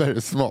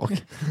Hallbergs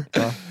smak.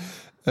 Ja.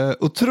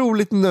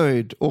 Otroligt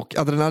nöjd och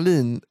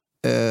adrenalin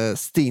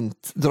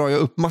stint drar jag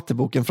upp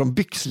matteboken från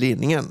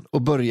byxlinningen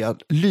och börjar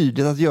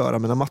lydigt att göra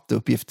mina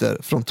matteuppgifter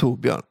från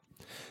Torbjörn.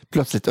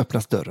 Plötsligt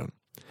öppnas dörren.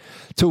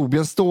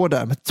 Torbjörn står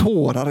där med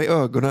tårar i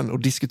ögonen och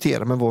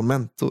diskuterar med vår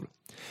mentor.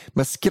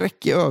 Med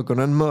skräck i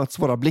ögonen möts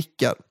våra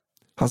blickar.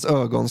 Hans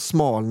ögon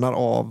smalnar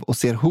av och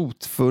ser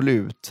hotfull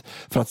ut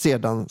för att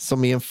sedan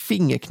som i en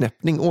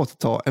fingerknäppning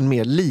återta en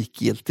mer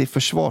likgiltig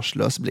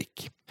försvarslös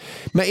blick.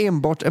 Med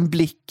enbart en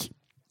blick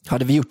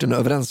hade vi gjort en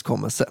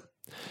överenskommelse.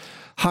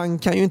 Han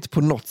kan ju inte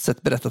på något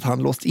sätt berätta att han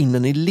låst in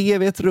en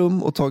elev i ett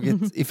rum och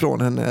tagit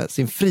ifrån henne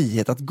sin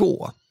frihet att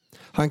gå.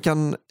 Han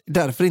kan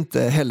därför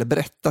inte heller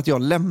berätta att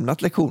jag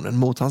lämnat lektionen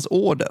mot hans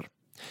order.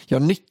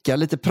 Jag nickar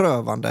lite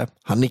prövande.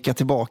 Han nickar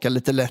tillbaka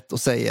lite lätt och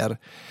säger: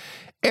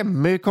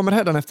 Emmy kommer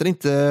hädanefter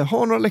inte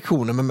ha några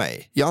lektioner med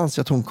mig. Jag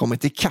anser att hon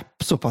kommit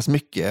ikapp så pass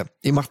mycket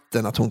i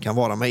matten att hon kan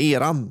vara med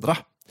er andra.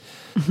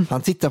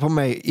 Han tittar på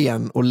mig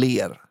igen och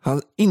ler.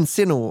 Han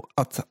inser nog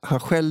att han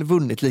själv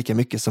vunnit lika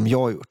mycket som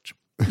jag gjort.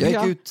 Jag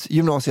gick ut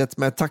gymnasiet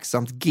med ett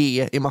tacksamt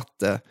G i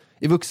matte.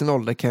 I vuxen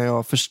ålder kan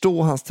jag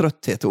förstå hans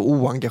trötthet och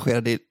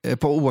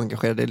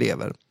oengagerade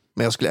elever.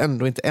 Men jag skulle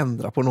ändå inte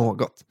ändra på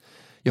något.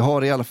 Jag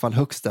har i alla fall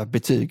högsta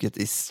betyget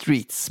i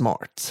street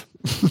smart.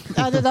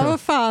 Ja, det där var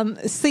fan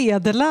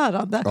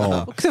sedelärande.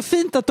 Ja. Och så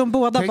fint att de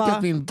båda tack,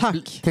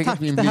 att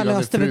min det här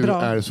löste vi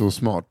bra. Är så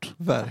smart.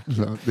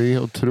 Verkligen. Det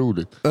är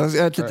otroligt.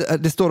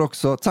 Det står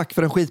också: tack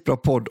för en skitbra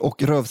podd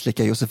och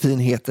rövslicka Josefin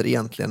heter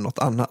egentligen något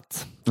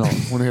annat. Ja,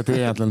 hon heter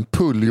egentligen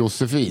Pull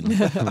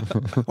Josefin.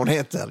 Hon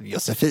heter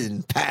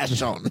Josefin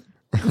Persson.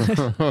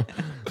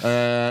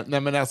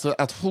 Nej, men alltså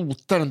att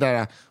hota den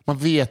där, man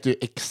vet ju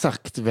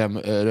exakt vem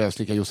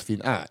rövslicka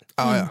Josefin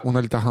är. Hon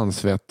har lite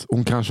handsvett.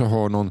 Hon kanske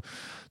har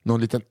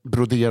någon liten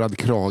broderad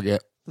krage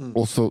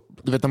Och så,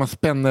 du vet när man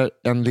spänner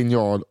en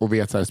linjal och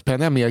vet så här,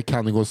 spänner jag mer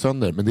kan det gå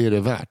sönder, men det är det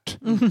värt.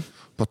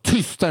 Bara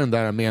tysta den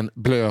där med en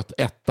blöt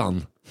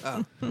ettan.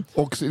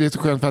 Och det är så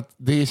skönt för att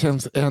det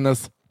känns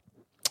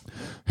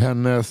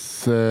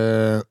hennes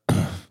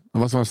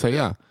vad ska man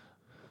säga?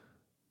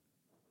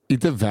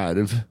 Inte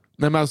värv.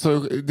 Nej, men alltså,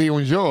 det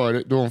hon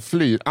gör då hon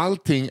flyr,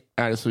 allting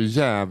är så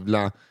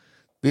jävla,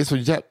 det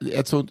är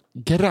ett så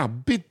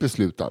grabbigt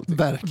beslut allting.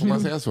 Verkligen. Får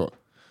man säga så?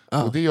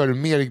 Ja. Och det gör det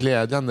mer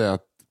glädjande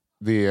att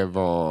det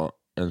var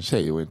en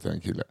tjej och inte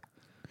en kille.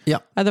 Ja,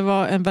 det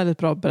var en väldigt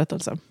bra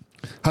berättelse.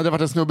 Hade det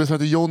varit en snubbe som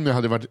hette Johnny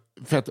hade det varit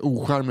fett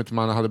ocharmigt,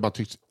 man hade bara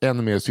tyckt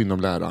ännu mer synd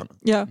om läraren.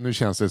 Ja. Nu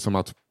känns det som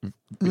att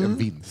en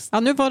vinst. Ja,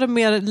 nu var det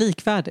mer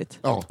likvärdigt.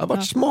 Ja. Det har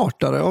varit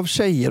smartare av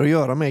tjejer att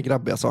göra mer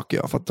grabbiga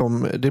saker. För att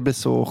det blir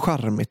så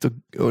charmigt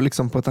och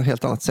liksom på ett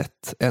helt annat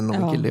sätt än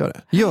om en kille gör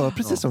det. Gör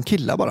precis som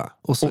killar bara.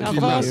 Och så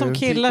vad som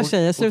killar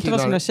tjejer, sluta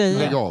vara som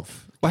tjejer.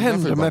 Vad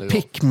händer med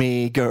pick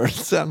me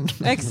girlsen?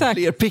 Exakt.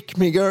 Fler pick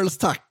me girls,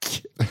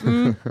 tack.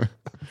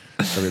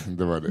 Jag vet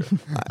inte vad det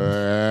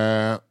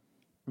är.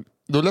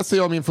 Då läser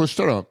jag min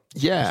första då.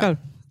 Yeah.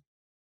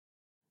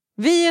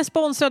 Vi är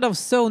sponsrade av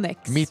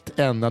Zonex. Mitt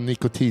enda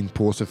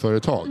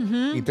nikotinpåseföretag.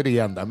 Inte det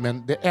enda,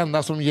 men det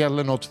enda som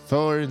gäller något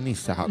för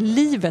Nissehallen.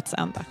 Livets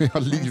enda. Ja,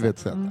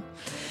 livets enda.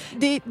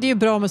 Det är ju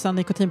bra med sådana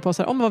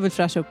nikotinpåsar om man vill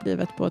fräscha upp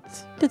livet på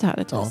ett lite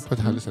härligt vis. Ja, på ett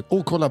härligt sätt.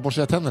 Och kolla,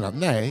 borsta tänderna.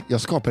 Nej,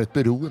 jag skapar ett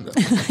beroende.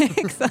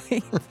 Exakt.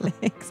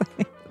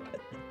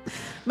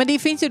 Men det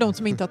finns ju de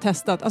som inte har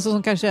testat, alltså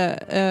som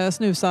kanske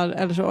snusar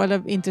eller så,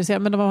 eller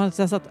intresserade, men de har inte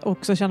testat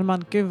och så känner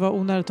man, gud vad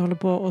onödigt att hålla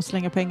på och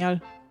slänga pengar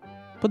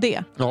på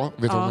det. Ja,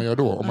 vet du vad man gör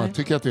då? Om man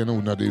tycker att det är en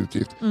onödig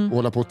utgift och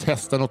hålla på och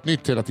testa något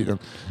nytt hela tiden.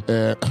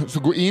 Så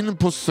gå in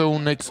på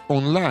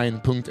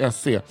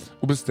zonexonline.se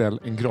och beställ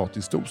en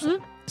gratis dos.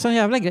 Sån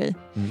jävla grej.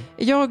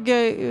 Jag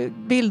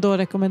vill då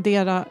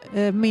rekommendera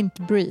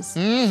Mint Breeze.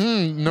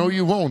 No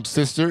you won't,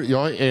 sister.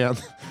 Jag är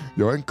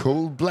en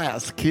cold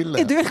blast kille.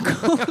 Är du en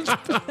cold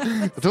blast?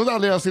 Jag trodde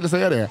aldrig jag skulle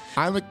säga det.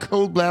 I'm a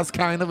cold blast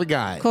kind of a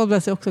guy. Cold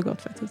blast är också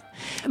gott faktiskt.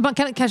 Man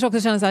kan kanske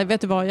också känna så här,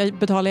 vet du vad, jag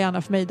betalar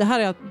gärna för mig. Det här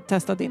har jag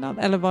testat innan.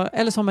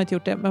 Eller så har man inte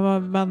gjort det.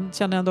 Men man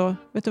känner ändå,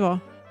 vet du vad,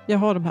 jag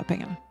har de här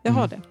pengarna. Jag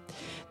har det.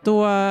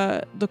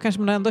 Då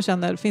kanske man ändå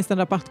känner, finns det en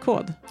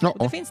rabattkod? Ja.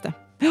 Det finns det.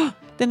 Ja,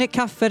 den är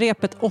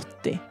kafferepet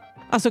 80.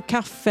 Alltså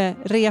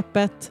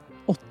kafferepet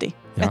 80.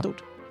 Ett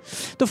ord.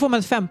 Då får man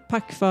ett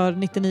 5-pack för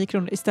 99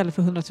 kronor istället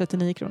för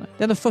 139 kronor.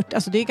 Det är ändå 40,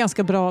 alltså det är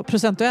ganska bra,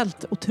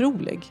 procentuellt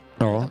otrolig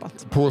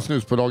rabatt. På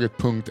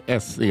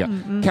snusbolaget.se.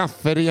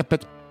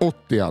 Kafferepet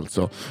 80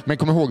 alltså. Men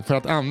kom ihåg, för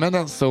att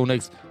använda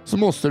Zonex så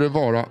måste det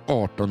vara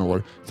 18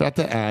 år för att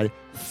det är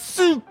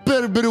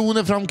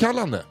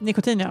superberoendeframkallande.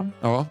 Nikotin,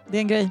 ja. Det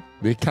är en grej.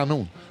 Det är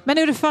kanon. Men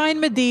är du fine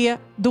med det,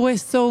 då är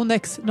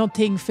Zonex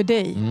någonting för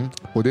dig.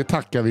 Och det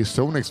tackar vi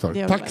Zonex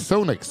för. Tack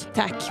Zonex.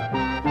 Tack.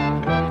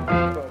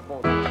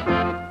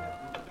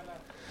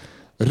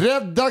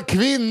 Rädda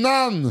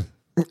kvinnan!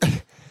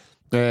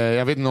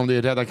 Jag vet inte om det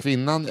är rädda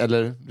kvinnan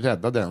eller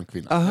rädda den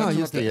kvinnan. Aha,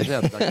 just det är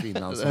rädda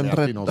kvinnan som är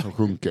alltid någon som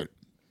sjunker.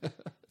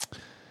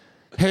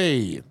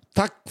 Hej!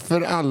 Tack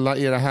för alla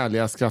era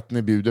härliga skratt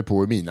ni bjuder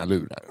på i mina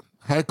lurar.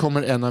 Här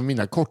kommer en av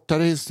mina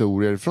kortare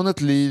historier från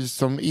ett liv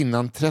som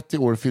innan 30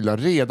 år fyllda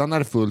redan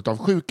är fullt av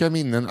sjuka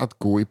minnen att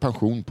gå i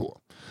pension på.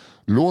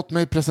 Låt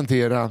mig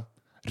presentera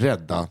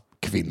Rädda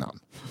kvinnan.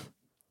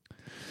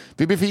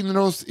 Vi befinner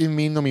oss i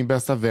min och min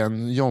bästa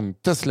vän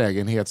Jontes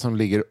lägenhet som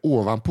ligger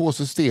ovanpå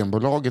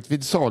Systembolaget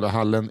vid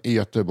Salahallen i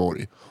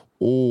Göteborg.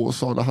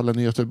 Salahallen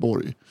i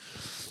Göteborg.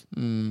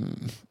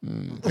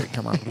 Det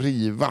kan man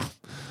riva.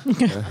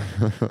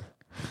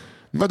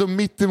 Vadå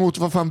mitt emot,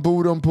 vad fan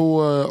bor de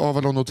på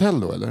Avalon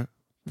Hotel då eller?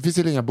 Det finns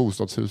ju inga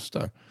bostadshus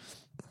där.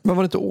 Men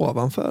var det inte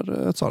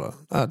ovanför ett Sala?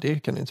 Nej, det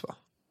kan det inte vara.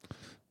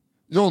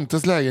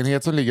 Jontes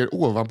lägenhet som ligger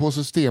ovanpå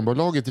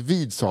Systembolaget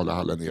vid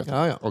Salahallen i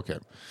Göteborg. Ja. Okej.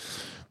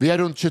 Vi är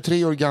runt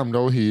 23 år gamla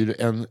och hyr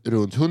en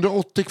runt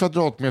 180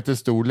 kvadratmeter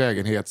stor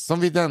lägenhet som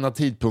vid denna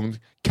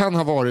tidpunkt kan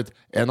ha varit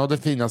en av de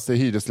finaste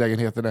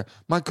hyreslägenheterna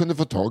man kunde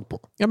få tag på.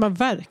 Ja men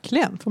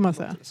verkligen får man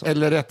säga.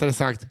 Eller rättare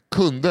sagt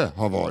kunde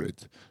ha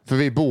varit. För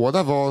vi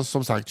båda var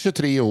som sagt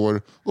 23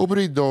 år och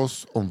brydde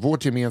oss om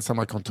vårt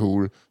gemensamma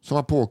kontor som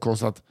var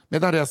påkostat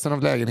medan resten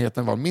av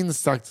lägenheten var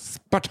minst sagt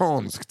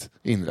spartanskt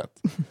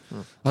inrätt.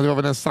 Ja, det var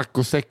väl en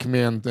saccosäck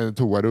med en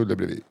toarulle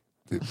bredvid.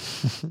 Typ.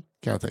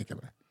 Kan jag tänka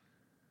mig.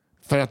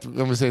 För att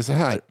om vi säger så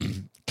här,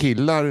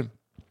 killar,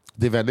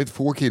 det är väldigt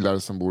få killar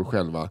som bor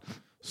själva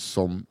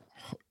som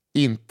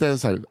inte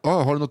så här,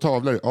 har du några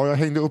tavlor? Ja, jag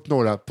hängde upp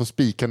några på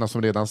spikarna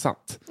som redan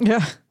satt.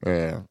 Ja.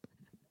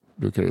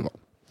 Brukar det vara.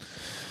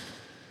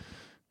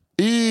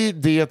 I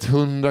det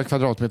 100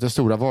 kvadratmeter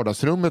stora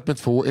vardagsrummet med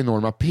 2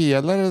 enorma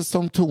pelare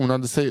som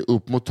tonade sig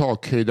upp mot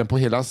takhöjden på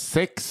hela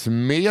 6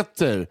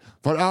 meter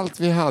var allt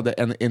vi hade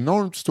en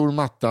enormt stor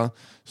matta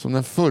som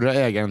den förra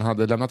ägaren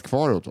hade lämnat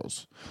kvar åt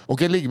oss.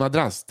 Och en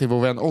liggmadrass till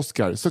vår vän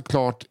Oscar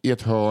såklart i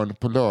ett hörn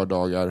på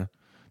lördagar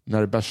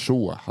när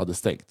Berså hade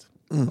stängt.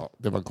 Ja,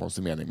 det var en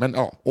konstig mening. Men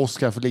ja,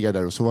 Oscar får ligga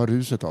där och så var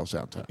ruset av sig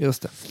antar jag.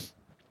 Just det.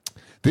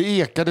 Det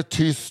ekade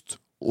tyst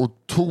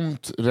och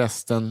tomt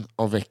resten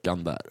av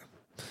veckan där.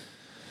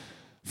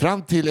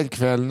 Fram till en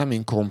kväll när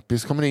min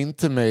kompis kommer in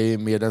till mig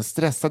med en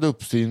stressad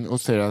uppsyn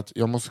och säger att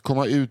jag måste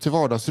komma ut till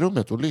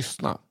vardagsrummet och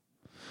lyssna.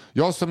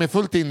 Jag som är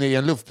fullt inne i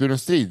en luftburen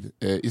strid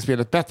i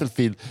spelet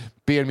Battlefield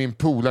ber min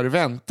polare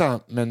vänta,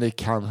 men det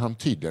kan han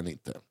tydligen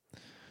inte.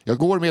 Jag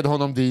går med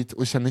honom dit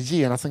och känner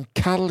genast en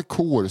kall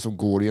kår som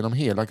går genom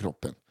hela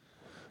kroppen.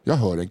 Jag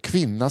hör en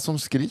kvinna som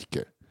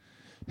skriker.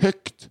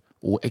 Högt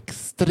och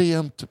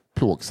extremt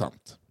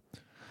plågsamt.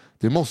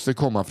 Det måste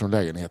komma från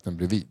lägenheten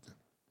bredvid.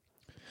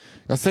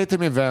 Jag säger till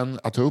min vän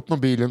att ta upp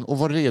mobilen och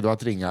vara redo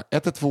att ringa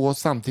 112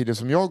 samtidigt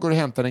som jag går och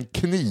hämtar en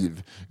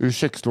kniv ur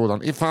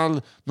kökslådan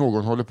ifall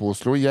någon håller på att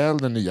slå ihjäl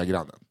den nya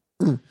grannen.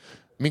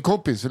 Min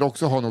kompis vill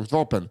också ha något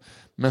vapen,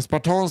 men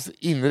spartans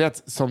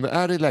inrätt som det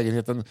är i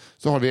lägenheten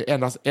så har vi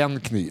endast en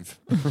kniv.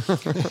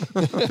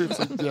 Det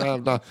är så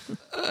jävla...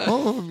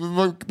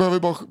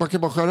 man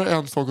kan bara skära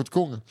en sak åt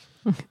gången.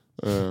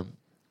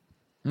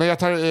 Men jag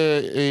tar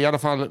i alla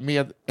fall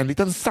med en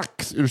liten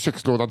sax ur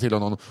kökslådan till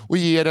honom och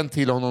ger den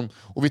till honom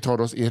och vi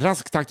tar oss i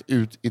rask takt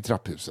ut i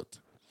trapphuset.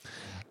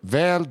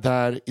 Väl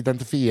där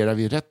identifierar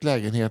vi rätt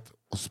lägenhet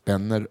och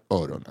spänner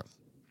öronen.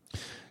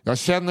 Jag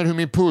känner hur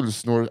min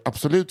puls når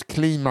absolut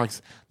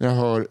klimax när jag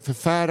hör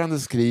förfärande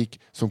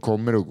skrik som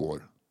kommer och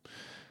går.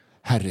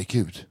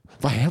 Herregud,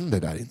 vad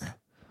händer där inne?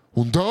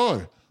 Hon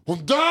dör!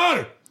 Hon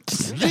dör!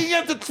 Ring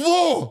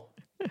 112!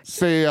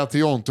 Säger jag till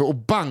Jonte och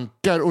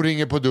bankar och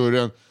ringer på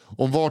dörren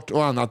om vart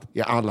och annat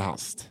i all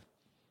hast.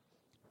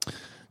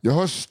 Jag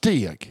hör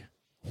steg.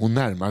 Hon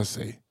närmar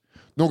sig.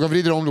 Någon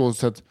vrider om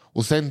låset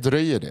och sen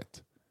dröjer det.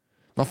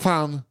 Vad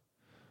fan?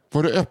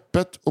 Var det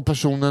öppet och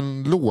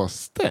personen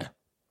låste?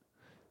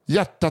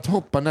 Hjärtat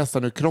hoppar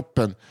nästan ur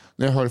kroppen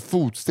när jag hör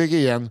fotsteg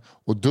igen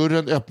och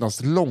dörren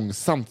öppnas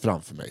långsamt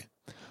framför mig.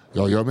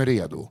 Jag gör mig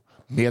redo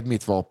med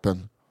mitt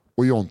vapen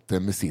och Jonte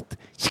med sitt.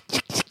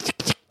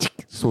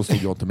 Så stod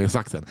Jonte med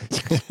saxen.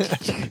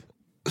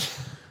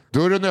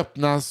 Dörren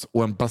öppnas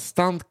och en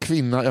bastant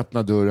kvinna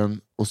öppnar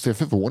dörren och ser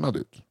förvånad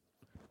ut.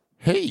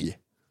 Hej!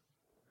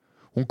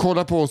 Hon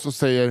kollar på oss och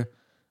säger: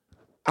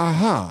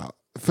 aha,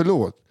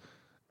 förlåt.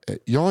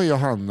 Jag är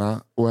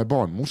Johanna och är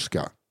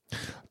barnmorska.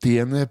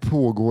 Det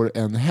pågår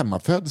en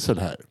hemmafödsel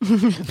här.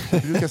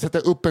 Jag brukar sätta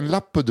upp en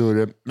lapp på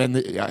dörren,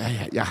 men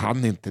jag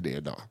hann inte det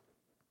idag.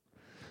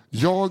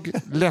 Jag,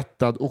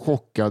 lättad och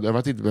chockad över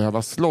att inte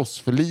behöva slåss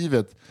för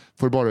livet,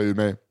 får bara ur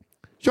mig: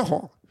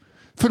 jaha,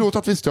 förlåt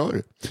att vi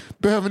stör.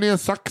 Behöver ni en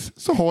sax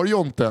så har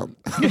Jonte en.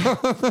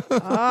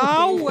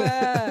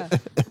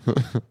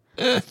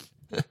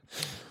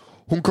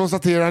 Hon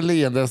konstaterar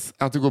leendes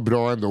att det går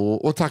bra ändå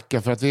och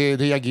tackar för att vi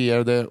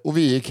reagerade och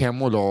vi gick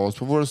hem och la oss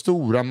på vår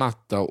stora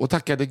matta och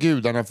tackade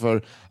gudarna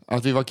för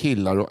att vi var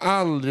killar och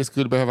aldrig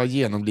skulle behöva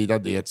genomlida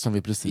det som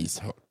vi precis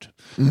hört.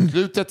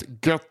 Slutet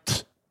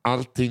gött,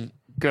 allting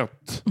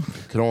gött.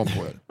 Kram på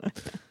er.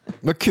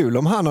 Vad kul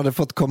om han hade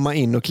fått komma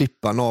in och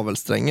klippa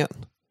navelsträngen.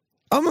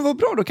 Ja, men vad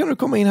bra, då kan du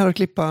komma in här och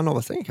klippa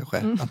navelsträngen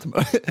kanske.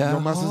 Ja,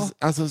 men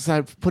alltså så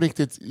här, på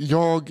riktigt,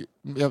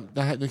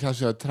 det här, nu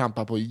kanske jag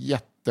trampar på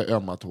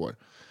jätteömma tår.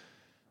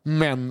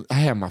 Men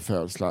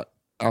hemmafödslar,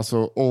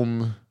 alltså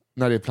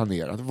när det är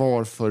planerat,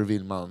 varför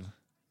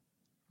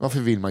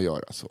vill man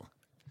göra så?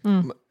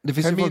 Det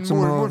finns ju min folk som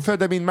mormor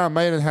födde min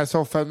mamma i den här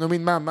soffan och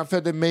min mamma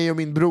födde mig och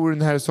min bror i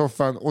den här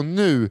soffan och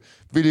nu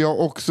vill jag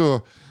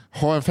också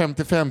ha en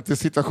 50-50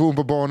 situation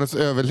på barnets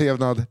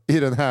överlevnad i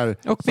den här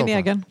och soffan. min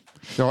egen.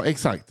 Ja,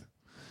 exakt.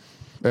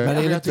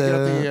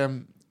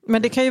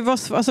 Men det kan ju vara,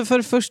 alltså för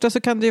det första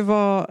så kan det ju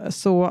vara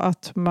så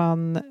att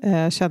man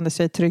känner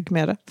sig trygg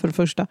med det, för det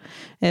första.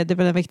 Det är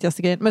väl den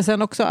viktigaste grejen. Men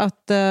sen också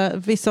att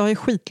vissa har ju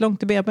skitlångt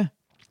till BB.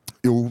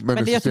 Jo,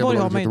 men i Göteborg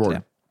har man ju inte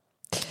det.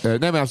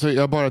 Nej, men alltså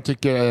jag bara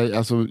tycker,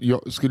 alltså,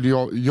 jag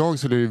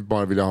skulle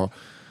bara vilja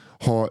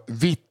ha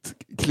vitt,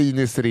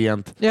 kliniskt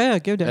rent. Ja,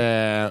 gud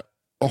ja.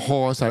 Och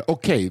ha så här,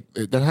 okej,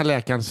 den här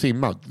läkaren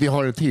svimmar. Vi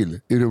har en till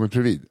i rummet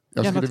bredvid.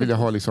 Jag skulle vilja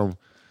ha liksom...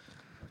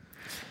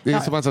 Det är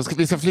som att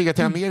vi ska flyga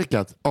till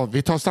Amerika. Ja,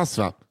 vi tar SAS,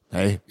 va?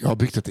 Nej, jag har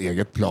byggt ett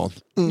eget plan.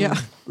 Ja.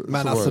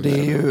 Men alltså det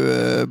är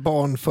ju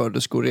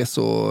barnföderskor är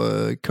så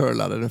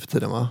curlade nu för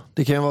tiden, va?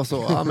 Det kan ju vara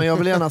så. Ja, men jag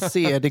vill gärna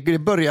se, det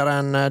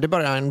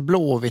börjar en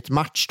Blåvitt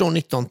match då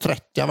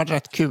 1930. Det har varit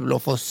rätt kul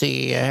att få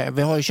se.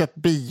 Vi har ju köpt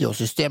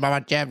biosystem. Det har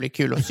varit jävligt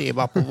kul att se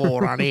bara på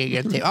våran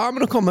egen TV. Ja,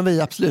 men då kommer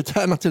vi absolut.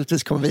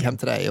 Naturligtvis kommer vi hem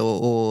till dig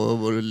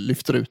och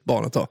lyfter ut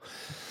barnet då.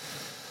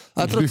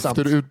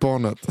 Lyfter ut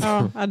barnet.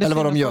 Ja, eller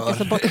vad de gör.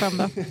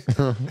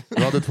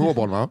 Du hade 2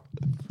 barn, va?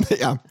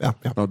 Ja.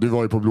 Du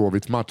var ju på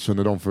Blåvitt match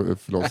under de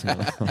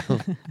förlossningarna.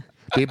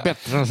 Det är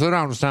bättre än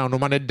surround sound om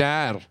man är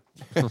där.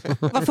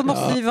 Varför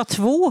måste vi vara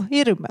 2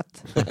 i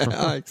rummet?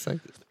 Ja,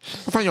 exakt.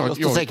 Fan, jag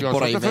ska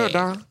inte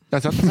föda.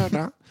 Jag ska inte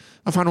föda.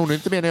 Vad fan, hon är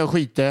inte med när jag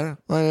skiter.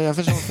 Jag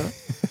förstår inte.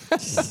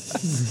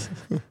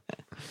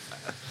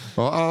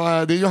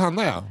 Ja, det är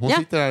Johanna, ja. Hon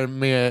sitter där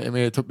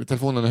med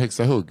telefonen i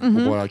högsta hugg och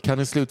bara, kan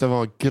ni sluta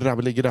vara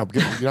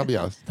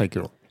grabbiga, tänker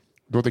hon.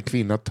 Låt en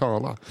kvinna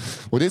tala.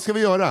 Och det ska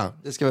vi göra.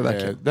 Det ska vi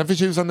verkligen. Den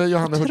förtjusande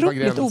Johanna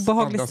Hurtig-Wagrens otroligt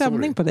obehaglig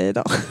stämning på dig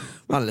idag.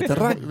 Man är lite Det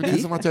är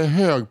raggig. som att jag är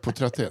hög på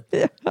trötthet.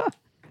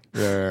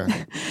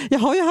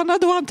 Jaha Johanna,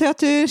 då antar jag att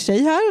du är en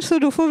tjej här, så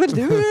då får väl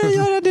du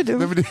göra det du.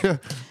 Nej, men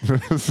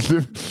det...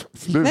 Sluta.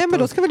 Nej, men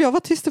då ska väl jag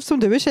vara tyst eftersom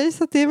du är tjej,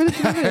 så att det är väl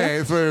inte det.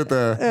 Nej, så är det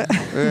inte.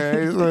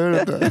 Nej, så är det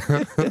inte.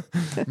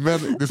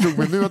 Men det slog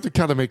mig nu att du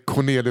kallar mig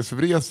Cornelis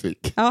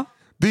Vreeswijk. Ja,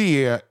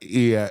 Det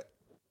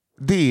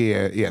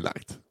är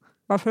elakt.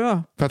 varför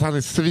då? För att han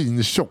är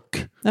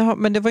svintjock. Jaha,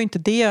 men det var ju inte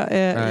det.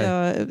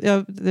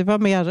 Det var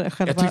mer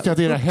själva... Jag tyckte att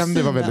era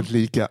händer var väldigt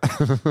lika.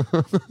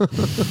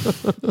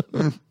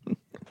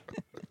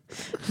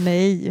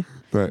 Nej,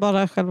 Nej.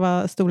 bara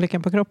själva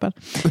storleken på kroppen.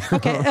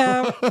 Okej.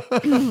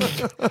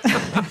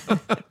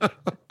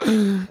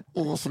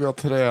 Som jag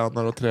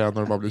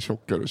tränar och bara blir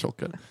tjockare och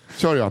tjockare.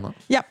 Kör Johanna.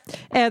 Ja,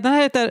 den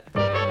här heter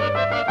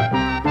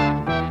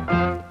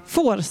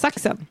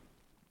Fårsaxen.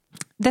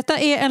 Detta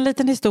är en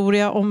liten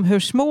historia om hur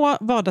små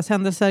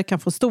vardagshändelser kan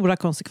få stora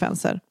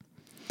konsekvenser.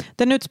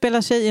 Den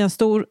utspelar sig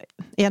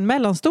i en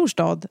mellanstor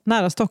stad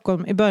nära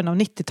Stockholm i början av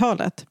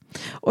 90-talet.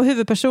 Och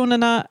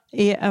huvudpersonerna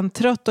är en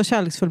trött och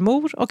kärleksfull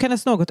mor och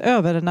hennes något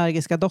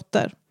överenergiska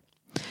dotter.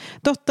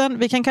 Dottern,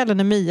 vi kan kalla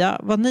henne Mia,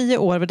 var 9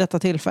 år vid detta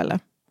tillfälle.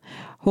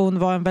 Hon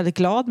var en väldigt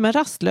glad men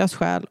rastlös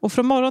själ och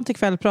från morgon till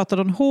kväll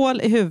pratade hon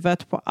hål i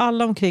huvudet på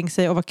alla omkring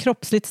sig och var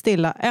kroppsligt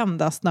stilla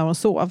endast när hon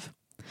sov.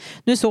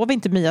 Nu sov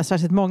inte Mia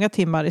särskilt många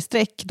timmar i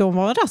sträck då hon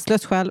var en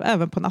rastlös själ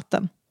även på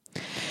natten.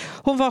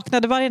 Hon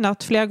vaknade varje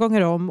natt flera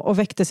gånger om och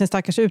väckte sin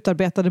stackars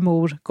utarbetade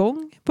mor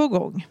gång på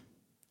gång.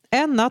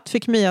 En natt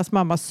fick Mias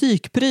mamma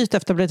psykbryt efter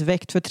att ha blivit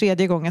väckt för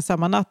 3:e gången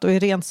samma natt och i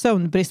ren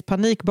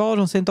sömnbristpanik bar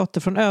hon sin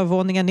dotter från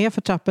övervåningen ner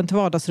för trappen till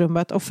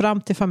vardagsrummet och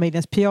fram till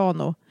familjens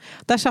piano.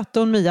 Där satte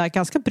hon Mia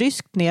ganska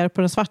bryskt ner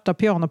på den svarta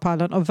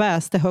pianopallen och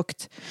väste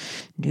högt.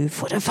 Nu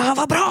får det fan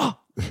vara bra!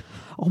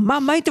 Om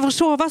mamma inte får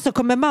sova så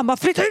kommer mamma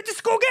flytta ut i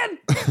skogen!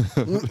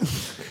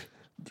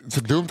 Så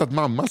dumt att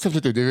mamma ska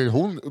flytta ut. Det är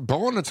väl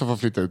barnet som får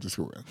flytta ut i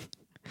skogen.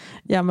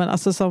 Ja, men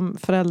alltså som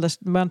förälder,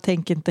 man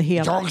tänker inte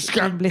helt...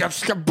 Jag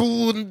ska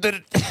bo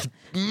under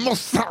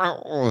mossa.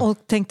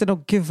 Och tänkte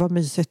nog, gud vad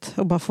mysigt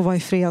och bara få vara i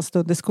fred en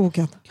stund i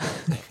skogen.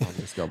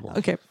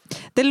 Okay.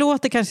 Det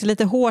låter kanske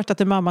lite hårt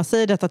att en mamma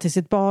säger detta till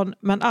sitt barn,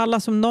 men alla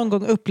som någon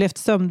gång upplevt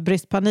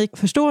sömnbristpanik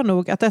förstår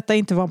nog att detta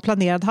inte var en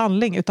planerad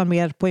handling utan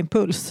mer på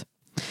impuls.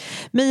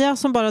 Mia,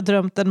 som bara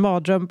drömt en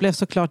mardröm, blev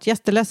såklart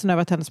jätteledsen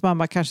över att hennes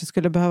mamma kanske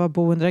skulle behöva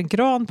bo under en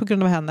gran på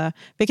grund av henne,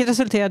 vilket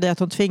resulterade i att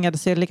hon tvingade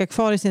sig att ligga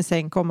kvar i sin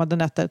säng kommande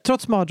nätter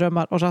trots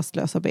mardrömmar och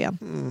rastlösa ben.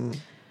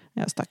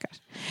 Ja,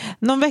 stackars.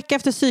 Någon vecka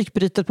efter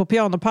psykbrytet på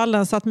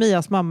pianopallen satt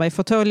Mias mamma i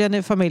fåtöljen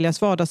i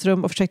familjens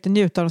vardagsrum och försökte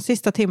njuta av de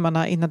sista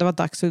timmarna innan det var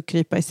dags att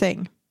krypa i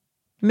säng.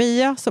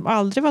 Mia, som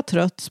aldrig var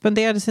trött,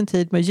 spenderade sin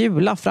tid med att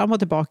hjula fram och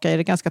tillbaka i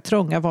det ganska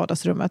trånga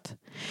vardagsrummet.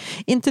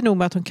 Inte nog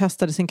med att hon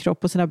kastade sin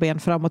kropp och sina ben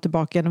fram och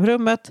tillbaka genom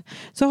rummet,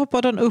 så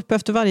hoppade hon upp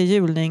efter varje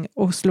hjulning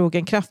och slog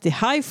en kraftig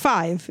high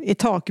five i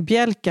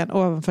takbjälken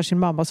ovanför sin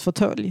mammas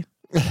fåtölj.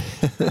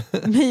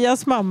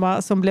 Mias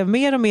mamma, som blev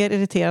mer och mer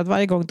irriterad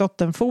varje gång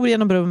dottern for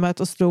genom rummet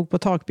och slog på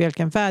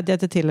takbjälken,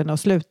 vädjade till henne att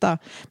sluta.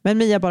 Men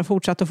Mia bara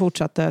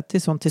fortsatte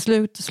tills hon till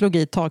slut slog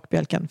i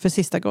takbjälken för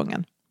sista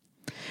gången.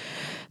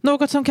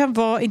 Något som kan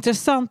vara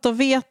intressant att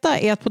veta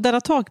är att på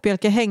denna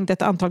takbjälke hängde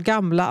ett antal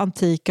gamla,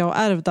 antika och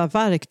ärvda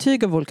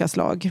verktyg av olika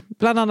slag.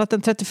 Bland annat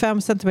en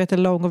 35 cm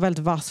lång och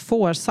väldigt vass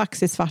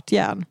fårsax i svart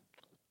järn.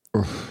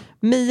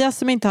 Mia,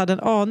 som inte hade en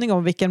aning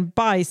om vilken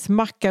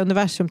bajsmacka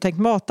universum tänkt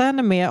mata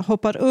henne med,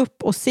 hoppar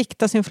upp och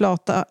siktar sin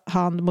flata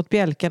hand mot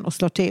bjälken och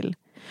slår till.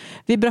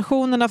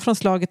 Vibrationerna från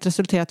slaget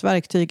resulterar att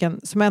verktygen,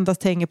 som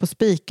endast hänger på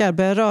spikar,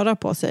 börjar röra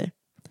på sig.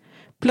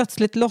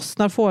 Plötsligt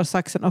lossnar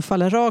fårsaxen och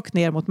faller rakt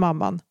ner mot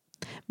mamman.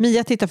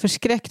 Mia tittar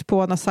förskräckt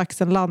på när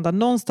saxen landar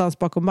någonstans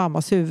bakom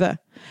mammas huvud.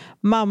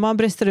 Mamman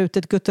brister ut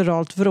ett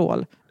gutturalt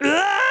vrål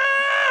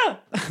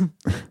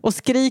och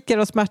skriker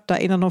av smärta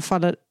innan hon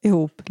faller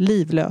ihop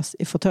livlös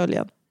i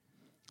fåtöljen.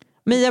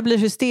 Mia blir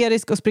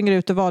hysterisk och springer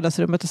ut ur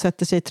vardagsrummet och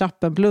sätter sig i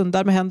trappen,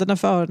 blundar med händerna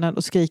för öronen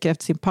och skriker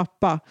efter sin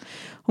pappa.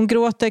 Hon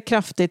gråter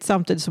kraftigt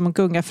samtidigt som hon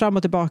gungar fram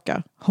och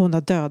tillbaka. Hon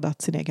har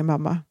dödat sin egen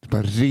mamma. Det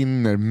bara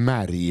rinner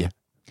märg.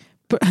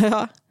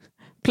 Ja.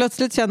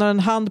 Plötsligt känner hon en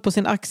hand på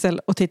sin axel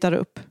och tittar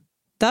upp.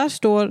 Där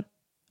står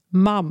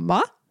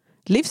mamma,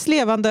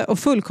 livslevande och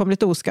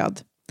fullkomligt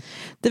oskadd.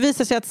 Det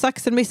visar sig att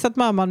saxen missat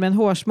mamman med en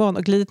hårsmån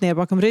och glidit ner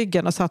bakom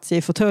ryggen och satt sig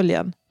i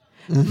fåtöljen.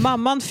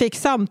 Mamman fick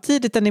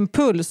samtidigt en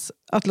impuls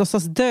att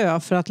låtsas dö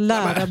för att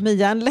lära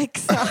Mia en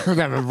läxa.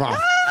 Nej men vad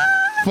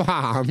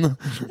fan.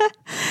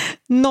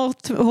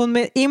 Något hon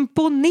med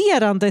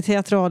imponerande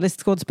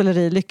teatraliskt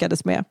skådespeleri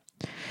lyckades med.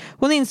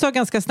 Hon insåg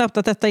ganska snabbt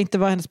att detta inte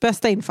var hennes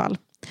bästa infall.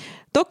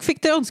 Dock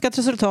fick det önskat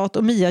resultat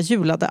och Mia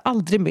hjulade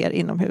aldrig mer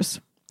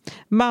inomhus.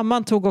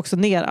 Mamman tog också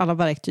ner alla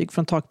verktyg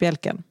från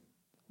takbjälken.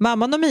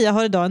 Mamman och Mia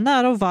har idag en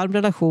nära och varm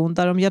relation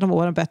där de genom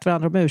åren bett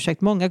varandra om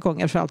ursäkt många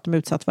gånger för allt de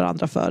utsatt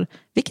varandra för.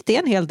 Vilket är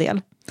en hel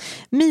del.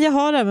 Mia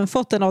har även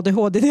fått en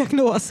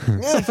ADHD-diagnos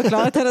som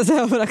förklarat hennes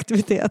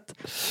överaktivitet.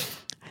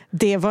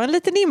 Det var en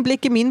liten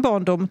inblick i min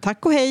barndom.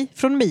 Tack och hej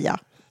från Mia.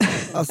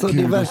 Alltså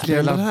det är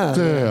verkligen den här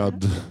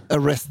död.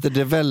 Arrested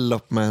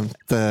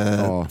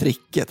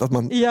Development-tricket. Att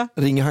man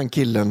ringer han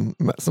killen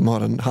som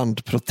har en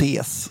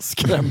handprotes,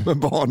 skrämmer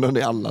barnen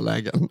i alla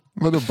lägen.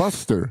 Vadå,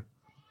 Buster?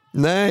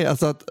 Nej,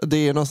 alltså att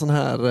det är någon sån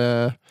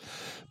här...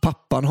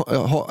 pappan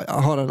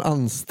har en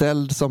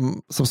anställd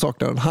som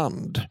saknar en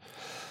hand.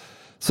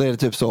 Så är det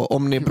typ så,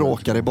 om ni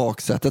bråkar i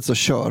baksätet så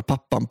kör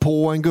pappan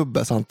på en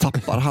gubbe så han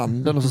tappar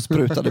handen och så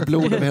sprutar det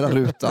blod över hela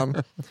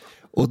rutan.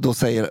 Och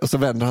så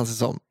vänder han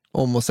sig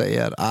om och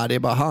säger, det är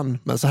bara han,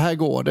 men så här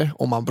går det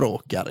om man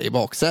bråkar i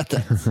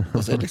baksätet.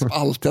 Och så är det liksom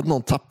alltid att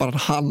någon tappar en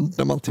hand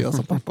när man inte gör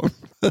som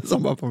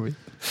pappan vill.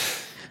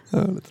 Det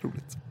är lite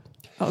roligt.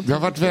 Det har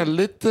varit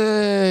väldigt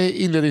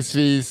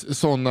inledningsvis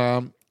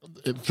sådana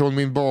från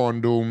min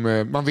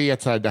barndom. Man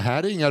vet så här, det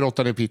här är inga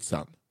råttan i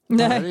pizzan.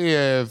 Nej. Det här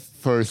är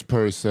first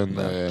person.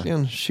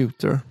 Verkligen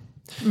shooter.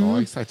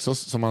 Ja, exakt så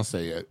som man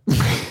säger.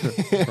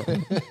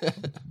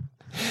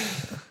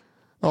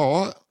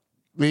 Ja,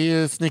 vi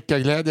är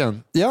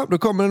snickarglädjen. Ja, då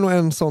kommer det nog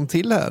en sån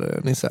till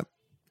här, Nisse.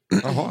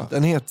 Jaha.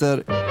 Den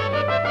heter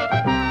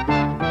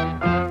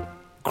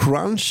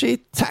Crunchy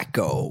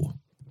Taco.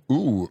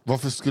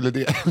 Varför skulle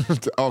det...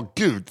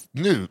 gud,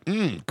 nu.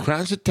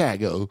 Crunchy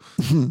Taco.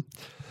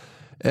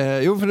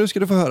 Jo, för nu ska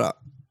du få höra.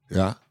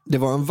 Ja. Det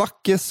var en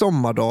vacker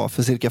sommardag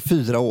för cirka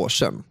 4 år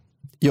sedan.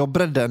 Jag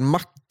bredde en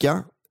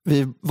macka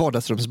vid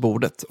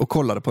vardagsrumsbordet och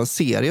kollade på en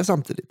serie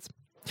samtidigt.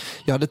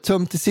 Jag hade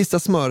tömt det sista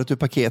smöret ur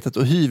paketet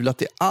och hyvlat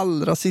det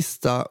allra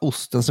sista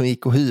osten som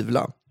gick att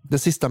hyvla. Den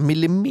sista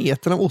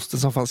millimetern av osten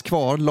som fanns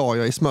kvar la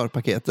jag i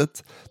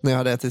smörpaketet. När jag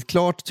hade ätit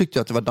klart tyckte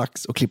jag att det var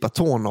dags att klippa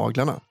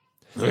tånaglarna.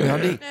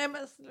 Men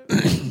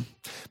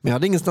jag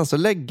hade ingenstans att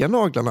lägga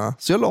naglarna,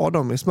 så jag la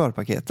dem i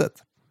smörpaketet.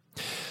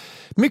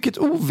 Mycket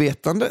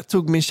ovetande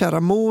tog min kära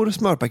mor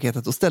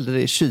smörpaketet och ställde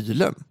det i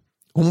kylen.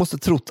 Hon måste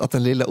trott att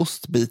den lilla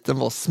ostbiten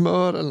var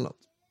smör eller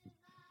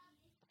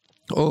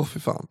något. Fy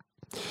fan.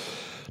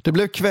 Det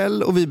blev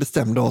kväll och vi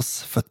bestämde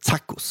oss för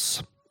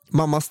tacos.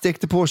 Mamma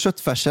stekte på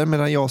köttfärsen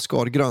medan jag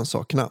skar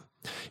grönsakerna.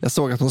 Jag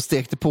såg att hon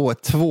stekte på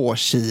ett 2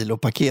 kilo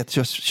paket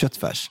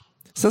köttfärs.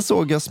 Sen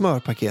såg jag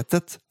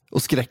smörpaketet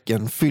och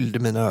skräcken fyllde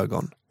mina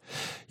ögon.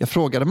 Jag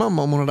frågade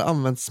mamma om hon hade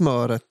använt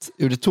smöret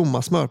ur det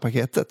tomma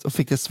smörpaketet och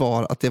fick det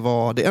svar att det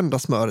var det enda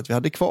smöret vi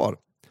hade kvar.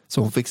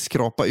 Så hon fick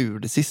skrapa ur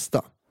det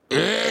sista.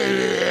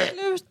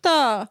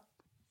 Sluta!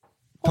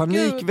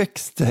 Panik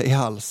växte i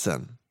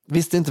halsen.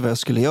 Visste inte vad jag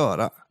skulle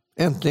göra.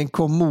 Äntligen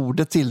kom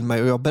modet till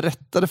mig och jag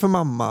berättade för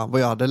mamma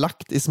vad jag hade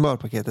lagt i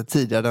smörpaketet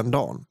tidigare den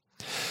dagen.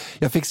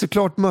 Jag fick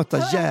såklart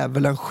möta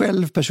djävulen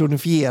själv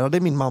personifierade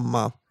min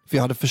mamma, för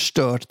jag hade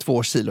förstört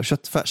 2 kilo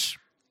köttfärs.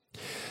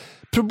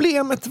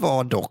 Problemet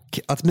var dock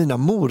att mina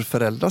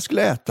morföräldrar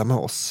skulle äta med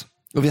oss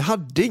och vi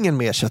hade ingen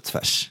mer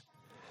köttfärs.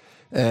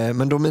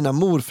 Men då mina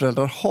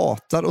morföräldrar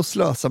hatar och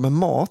slösar med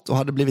mat och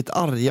hade blivit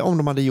arga om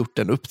de hade gjort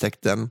den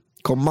upptäckten,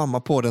 kom mamma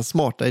på den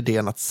smarta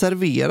idén att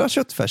servera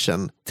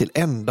köttfärsen till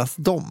endast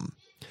dem.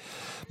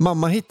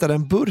 Mamma hittade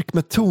en burk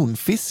med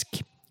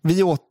tonfisk.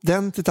 Vi åt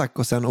den till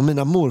tacosen och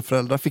mina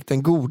morföräldrar fick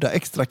den goda,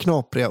 extra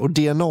knapriga och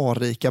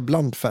DNA-rika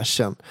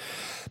blandfärsen.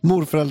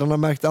 Morföräldrarna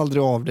märkte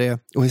aldrig av det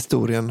och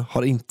historien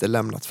har inte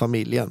lämnat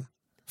familjen.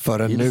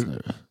 Förrän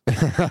nu.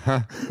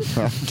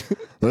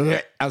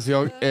 Alltså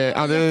jag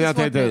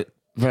tänkte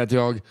för att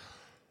jag...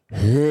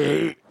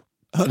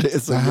 Ja, det är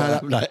så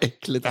jävla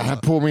äckligt. Det här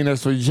påminner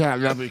så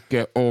jävla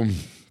mycket om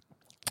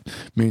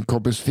min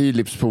kompis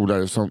Philips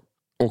polare som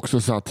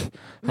också satt.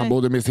 Han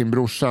bodde med sin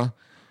brorsa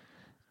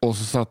och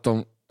så satt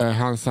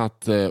han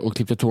satt och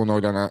klippte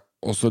tånaglarna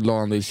och så la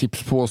han det i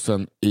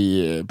chipspåsen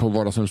på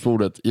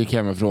vardagsrumsbordet, gick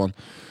hemifrån.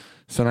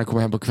 Sen när han kom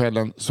hem på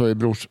kvällen så är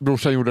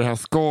brorsan gjorde det här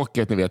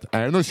skaket, ni vet,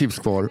 är det någon chips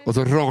kvar? Och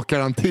så rakar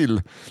han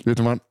till, vet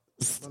man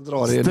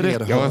drar det i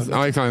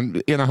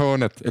hörnet. Ena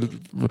hörnet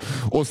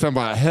och sen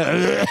bara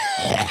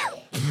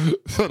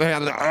så det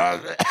händer.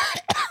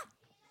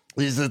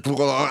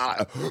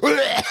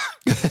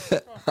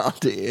 Ja,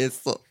 det är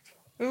så.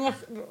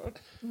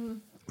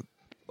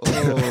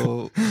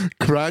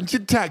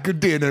 Crunchy taco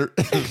dinner.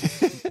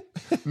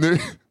 nu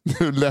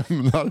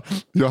lämnar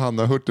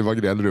Johanna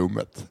Hurtig-Wagrell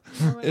rummet.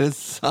 Är det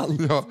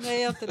sant? Ja.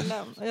 Nej, jag har inte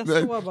lämnat. Jag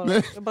står bara.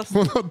 Nej.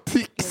 Hon har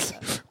tics.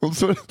 Hon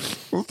står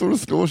och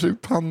slår sig i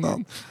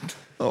pannan.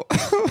 Ja. Det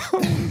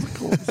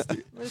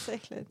är så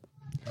äckligt.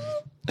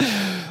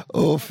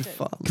 Fy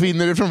fan.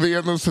 Kvinnor är från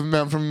Venus och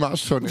män från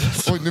Mars, hörni.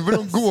 Oj, nu börjar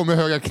de gå med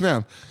höga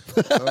knän.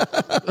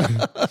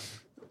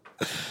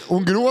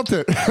 Hon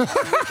gråter.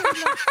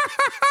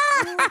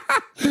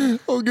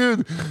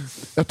 Gud.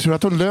 Jag tror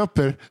att hon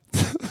löper.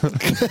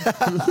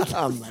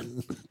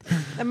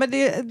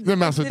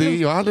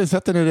 Jag har aldrig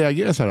sett henne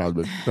reagera så här,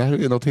 Albert. Det här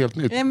är något helt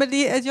nytt. Nej, men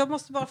jag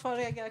måste bara få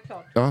reagera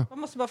klart. Ja. Jag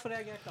måste bara få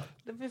reagera klart.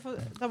 Vi får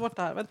ta bort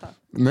det här, vänta.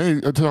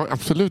 Nej, jag tar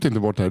absolut inte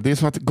bort det här. Det är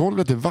som att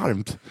golvet är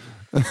varmt.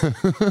 Jag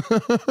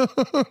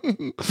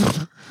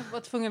var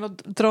tvungen att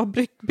dra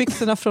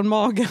byxorna från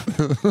magen.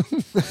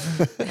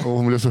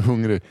 Hon blev så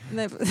hungrig.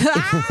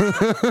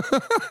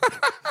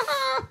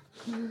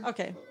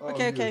 Okej.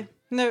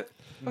 Nu,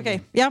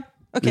 okej. Ja,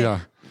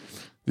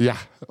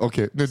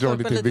 okej. Nu drar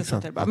vi till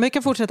byxan. Men vi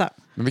kan fortsätta.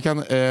 Men vi kan...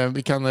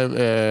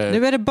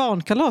 Nu är det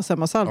barnkalas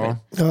hemma hos Albin.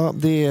 Ja,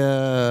 det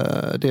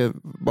är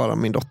bara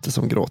min dotter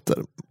som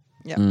gråter.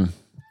 Ja.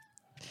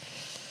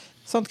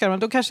 Sånt kan man.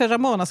 Då kanske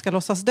Ramona ska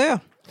låtsas dö.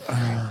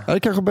 Ja, det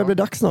kanske börjar bli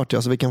dags snart,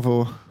 så vi kan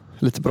få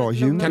lite bra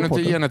ljud. Kan du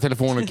inte ge henne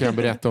telefonen, kan jag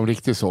berätta om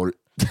riktig sorg.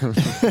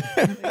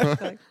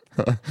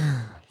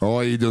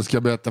 Ja, Idun ska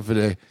jag berätta för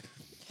dig.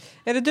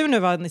 Är det du nu,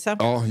 va, Nissa?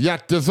 Ja,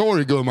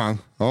 hjärtesorg, gumman.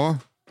 Ja.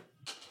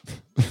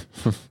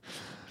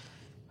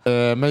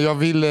 Men jag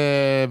vill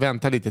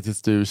vänta lite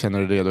tills du känner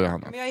dig redo,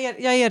 Johanna. Men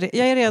jag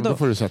är redo. Då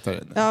får du sätta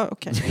dig. Ja,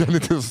 okej. Du kan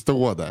inte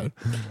stå där.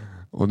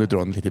 Och nu drar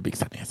hon lite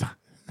byxan ner.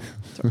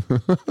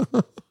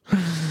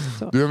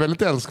 Du är en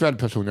väldigt älskvärd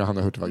person,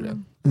 Johanna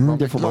Hurtig-Wagrell. Man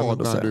blir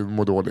glad när du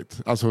mår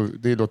dåligt. Alltså,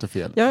 det låter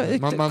fel.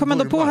 Jag kom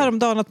ändå på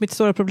häromdagen att mitt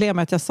stora problem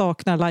är att jag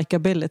saknar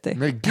likability.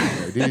 Nej,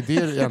 gud, det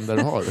är det enda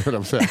du har.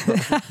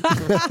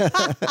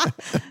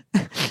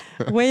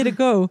 Way to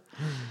go.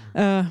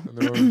 Det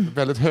var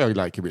väldigt hög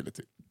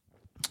likability.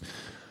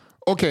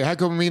 Okej, här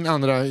kommer min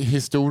andra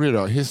historia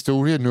då.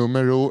 Historia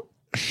nummer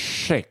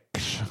 6.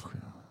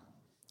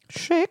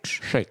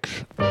 6.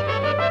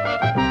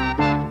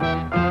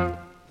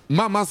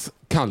 Mammas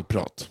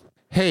kallprat.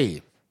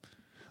 Hej.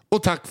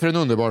 Och tack för en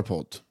underbar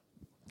podd.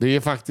 Det är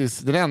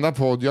faktiskt den enda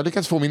podd jag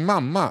lyckats få min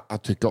mamma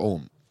att tycka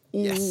om.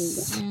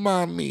 Yes.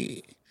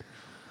 Mami.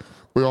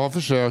 Och jag har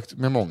försökt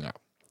med många.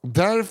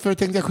 Därför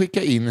tänkte jag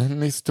skicka in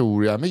en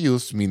historia med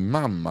just min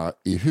mamma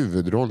i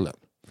huvudrollen.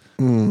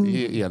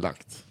 Det är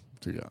elakt,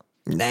 tycker jag.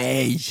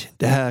 Nej,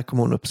 det här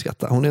kommer hon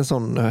uppskatta. Hon är en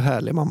sån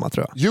härlig mamma,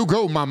 tror jag. You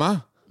go, mamma!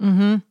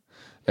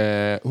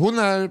 Hon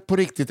är på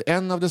riktigt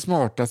en av de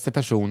smartaste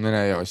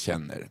personerna jag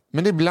känner.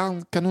 Men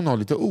ibland kan hon ha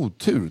lite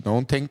otur när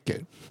hon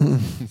tänker.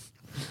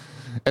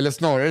 Eller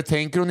snarare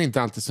tänker hon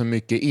inte alltid så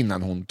mycket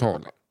innan hon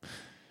talar.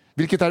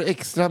 Vilket är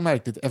extra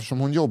märkligt eftersom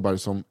hon jobbar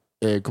som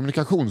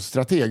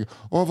kommunikationsstrateg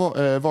och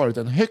har varit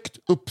en högt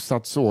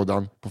uppsatt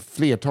sådan på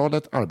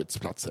flertalet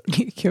arbetsplatser.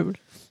 Kul.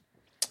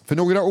 För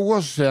några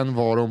år sedan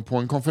var hon på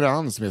en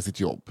konferens med sitt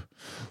jobb.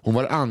 Hon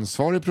var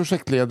ansvarig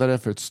projektledare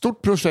för ett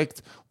stort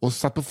projekt och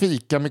satt på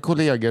fika med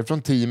kollegor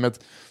från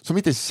teamet som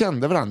inte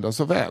kände varandra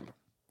så väl.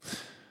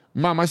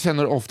 Mamma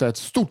känner ofta ett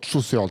stort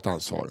socialt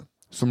ansvar,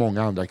 som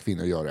många andra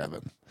kvinnor gör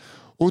även,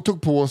 och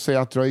tog på sig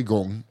att dra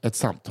igång ett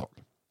samtal.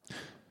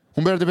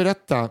 Hon började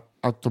berätta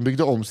att de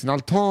byggde om sin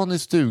altan i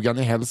stugan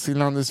i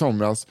Hälsingland i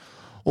somras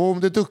och om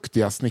de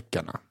duktiga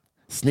snickarna.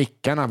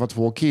 Snickarna var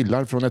 2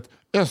 killar från ett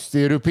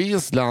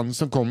östeuropeiskt land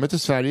som kommer till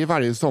Sverige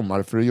varje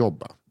sommar för att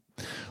jobba.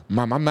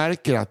 Mamma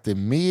märker att det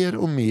mer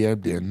och mer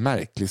blir en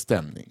märklig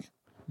stämning.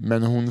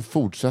 Men hon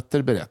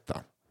fortsätter berätta.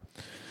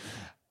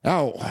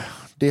 Ja,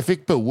 det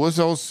fick bo hos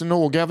oss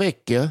några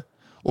veckor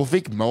och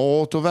fick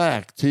mat och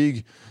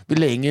verktyg vi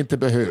länge inte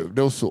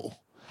behövde och så.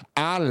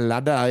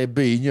 Alla där i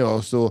byn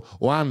gör så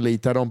och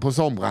anlitar dem på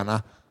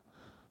somrarna.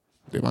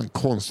 Det var en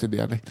konstig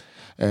dialekt.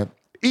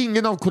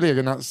 Ingen av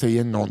kollegorna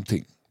säger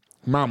någonting.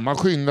 Mamma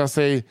skyndar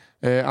sig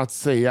att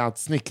säga att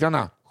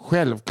snickrarna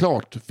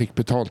självklart fick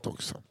betalt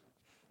också.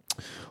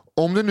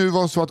 Om det nu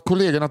var så att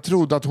kollegorna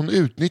trodde att hon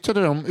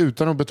utnyttjade dem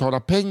utan att betala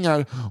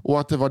pengar och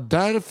att det var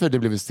därför det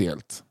blev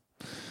stelt.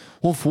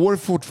 Hon får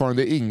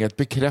fortfarande inget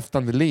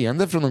bekräftande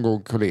leende från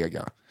någon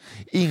kollega.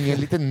 Ingen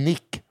liten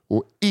nick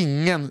och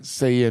ingen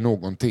säger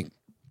någonting.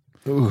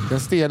 Den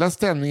stela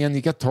stämningen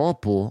gick att ta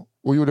på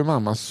och gjorde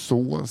mamma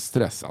så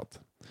stressad.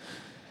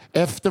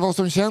 Efter vad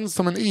som känns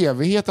som en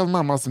evighet av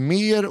mammas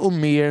mer och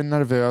mer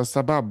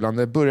nervösa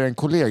babblande börjar en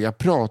kollega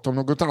prata om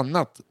något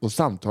annat och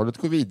samtalet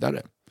går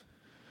vidare.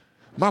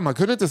 Mamma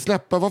kunde inte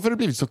släppa varför det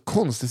blivit så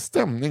konstig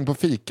stämning på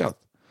fikat.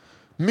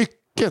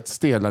 Mycket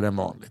stelare än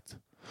vanligt.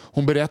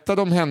 Hon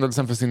berättade om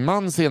händelsen för sin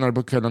man senare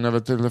på kvällen över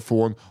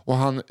telefon och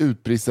han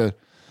utbrister: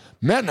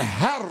 men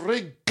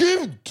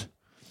herregud!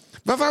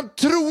 Vad fan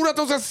tror du att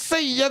de ska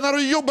säga när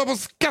du jobbar på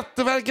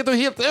Skatteverket och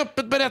helt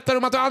öppet berättar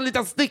om att du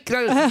anlitar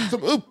snickrare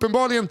som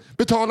uppenbarligen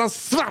betalar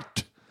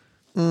svart?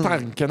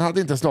 Tanken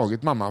hade inte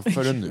slagit mamma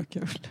förrän nu.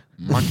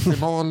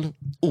 Maximal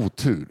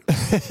otur.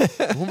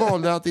 Hon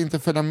valde att inte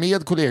följa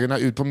med kollegorna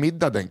ut på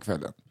middag den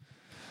kvällen.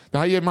 Det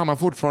här ger mamma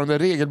fortfarande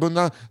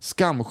regelbundna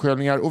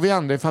skamsköljningar och vi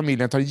andra i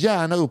familjen tar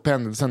gärna upp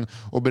händelsen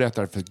och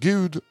berättar för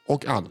Gud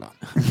och alla.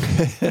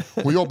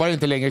 Hon jobbar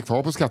inte längre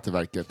kvar på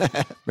Skatteverket,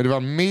 men det var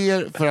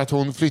mer för att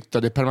hon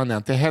flyttade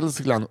permanent till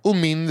Hälsingland och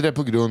mindre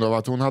på grund av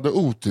att hon hade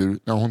otur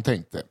när hon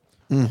tänkte.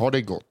 Har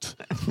det gått.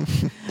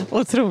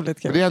 Otroligt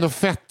kul. Det är ändå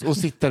fett att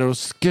sitta där och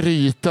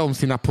skryta om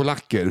sina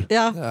polacker.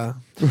 Ja.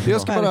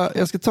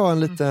 Jag ska ta en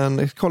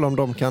liten, kolla om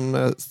de kan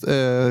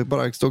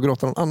bara stå och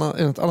gråta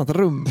i ett annat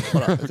rum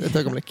bara, ett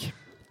ögonblick.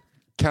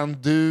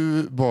 Kan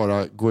du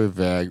bara gå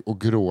iväg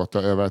och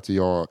gråta över att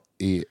jag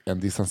är en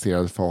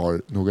distanserad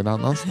far någon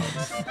annanstans?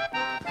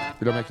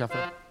 Vill du ha mer kaffe?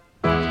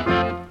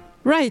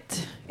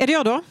 Right. Är det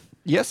jag då?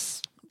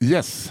 Yes.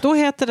 Då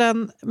heter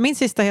min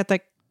sista heter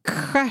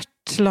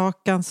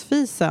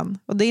Stjärtlakansfisen.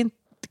 Och det är inte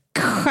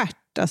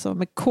stjärt, alltså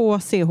med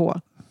KCH.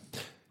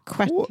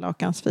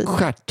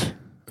 Stjärtlakansfisen.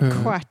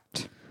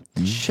 kvart.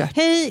 Chat.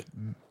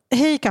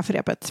 Hej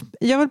kafferepet.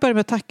 Jag vill börja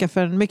med att tacka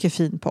för en mycket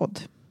fin podd.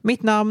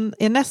 Mitt namn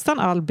är nästan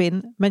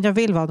Albin, men jag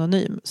vill vara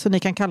anonym, så ni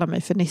kan kalla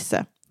mig för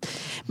Nisse.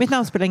 Mitt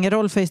namn spelar ingen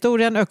roll för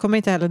historien och jag kommer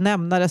inte heller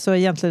nämna det, så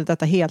egentligen är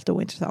detta helt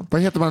ointressant.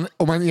 Vad heter man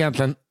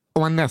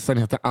om man nästan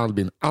heter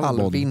Albin?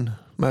 Albin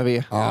med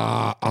V.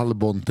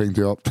 Albon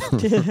tänkte jag.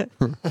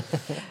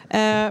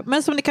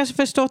 Men som ni kanske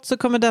förstått så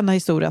kommer denna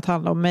historia att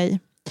handla om mig.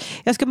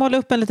 Jag ska måla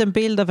upp en liten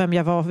bild av vem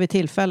jag var vid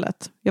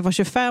tillfället. Jag var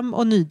 25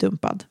 och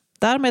nydumpad.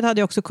 Därmed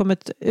hade jag också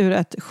kommit ur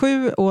ett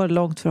 7 år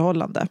långt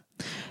förhållande.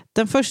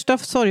 Den första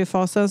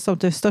sorgefasen, som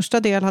till största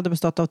del hade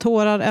bestått av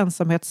tårar,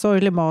 ensamhet,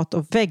 sorglig mat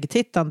och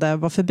väggtittande,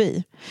 var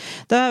förbi.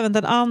 Det var även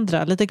den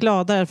andra, lite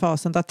gladare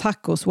fasen där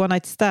tacos, one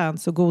night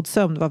stands och god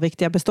sömn var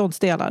viktiga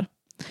beståndsdelar.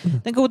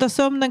 Den goda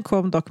sömnen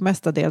kom dock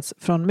mestadels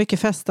från mycket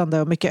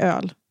festande och mycket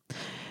öl.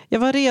 Jag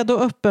var redo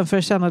och öppen för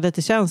att känna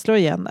lite känslor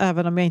igen,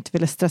 även om jag inte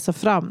ville stressa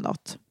fram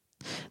något.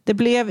 Det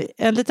blev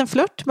en liten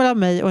flört mellan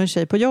mig och en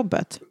tjej på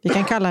jobbet. Vi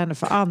kan kalla henne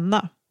för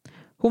Anna.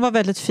 Hon var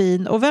väldigt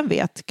fin och vem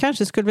vet,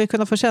 kanske skulle vi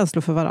kunna få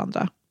känslor för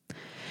varandra.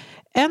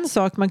 En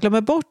sak man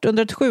glömmer bort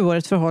under ett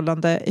 7-årigt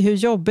förhållande är hur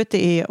jobbigt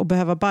det är att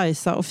behöva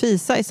bajsa och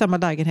fisa i samma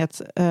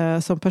lägenhet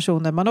som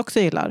personer man också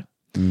gillar.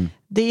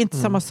 Det är inte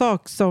samma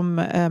sak som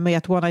med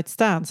ett one night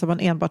stand som man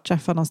enbart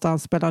träffar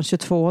någonstans mellan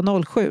 22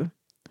 och 07.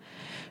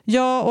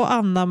 Jag och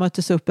Anna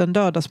möttes upp en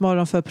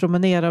lördagsmorgon för att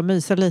promenera och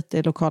mysa lite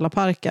i lokala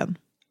parken.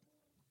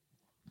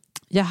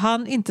 Jag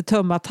hann inte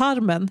tömma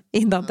tarmen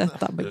innan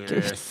detta, men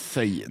gud.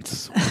 Säg inte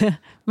så.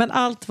 Men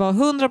allt var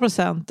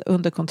 100%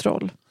 under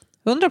kontroll.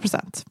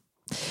 100%.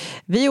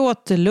 Vi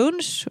åt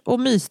lunch och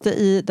myste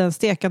i den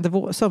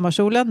stekande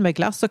sommarsolen med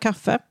glass och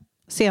kaffe.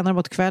 Senare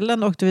mot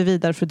kvällen åkte vi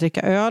vidare för att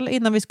dricka öl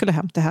innan vi skulle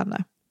hem till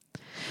henne.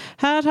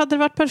 Här hade det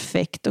varit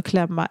perfekt att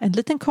klämma en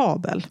liten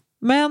kabel.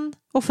 Men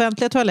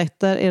offentliga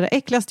toaletter är det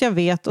äckligaste jag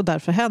vet och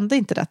därför hände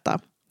inte detta.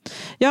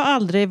 Jag har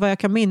aldrig vad jag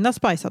kan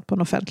minnas bajsat på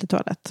en offentlig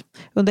toalett.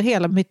 Under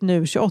hela mitt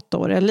nu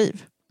 28-åriga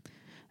liv.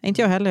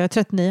 Inte jag heller, jag är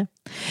 39.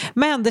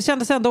 Men det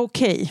kändes ändå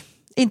okej.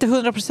 Inte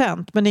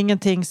 100%, men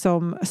ingenting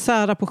som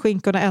sära på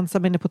skinkorna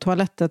ensam inne på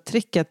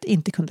toalettet-tricket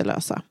inte kunde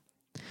lösa.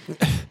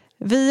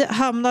 Vi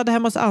hamnade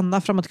hemma hos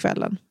Anna framåt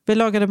kvällen. Vi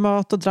lagade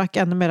mat och drack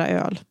ännu mera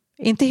öl.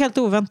 Inte helt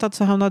oväntat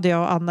så hamnade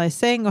jag och Anna i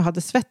säng och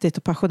hade svettigt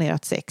och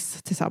passionerat sex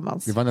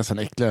tillsammans. Det var nästan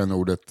äckligare än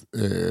ordet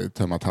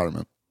tömma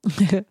tarmen.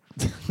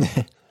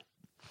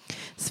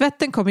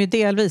 Svetten kom ju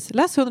delvis,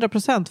 läs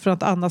 100%, för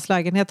att Annas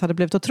lägenhet hade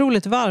blivit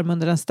otroligt varm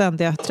under den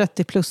ständiga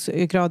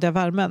 30+-gradiga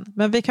värmen.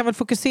 Men vi kan väl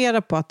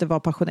fokusera på att det var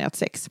passionerat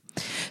sex.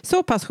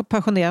 Så pass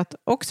passionerat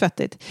och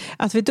svettigt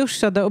att vi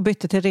duschade och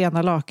bytte till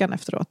rena lakan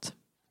efteråt.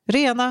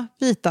 Rena,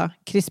 vita,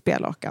 krispiga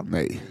lakan.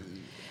 Nej.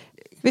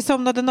 Vi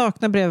somnade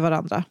nakna bredvid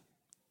varandra.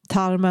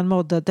 Tarmen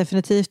mådde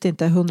definitivt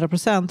inte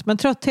 100%, men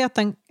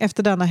tröttheten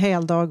efter denna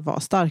heldag var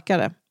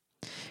starkare.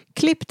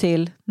 Klipp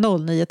till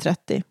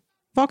 09.30.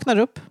 Vaknar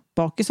upp,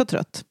 bakis och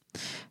trött.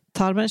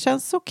 Tarmen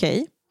känns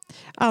okej.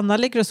 Anna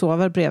ligger och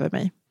sover bredvid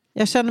mig.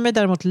 Jag känner mig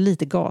däremot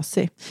lite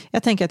gasig.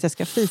 Jag tänker att jag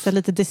ska fisa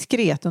lite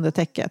diskret under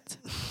täcket.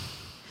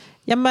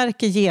 Jag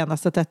märker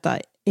genast att detta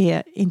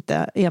är inte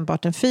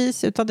enbart en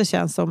fis, utan det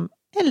känns som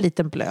en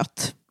liten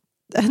blöt.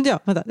 Ja,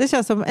 vänta. Det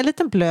känns som en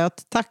liten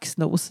blöt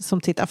taxnos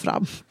som tittar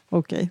fram.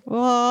 Okej.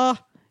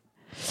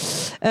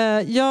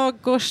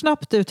 Jag går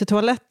snabbt ut till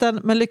toaletten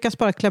men lyckas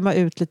bara klämma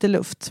ut lite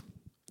luft.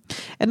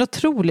 En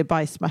otrolig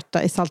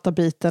bajsmärta i salta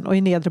biten och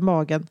i nedre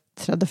magen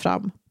trädde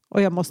fram.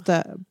 Och jag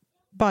måste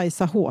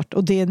bajsa hårt.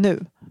 Och det är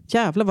nu.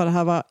 Jävlar vad det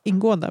här var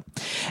ingående.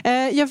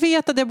 Jag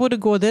vet att jag borde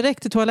gå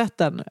direkt till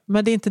toaletten.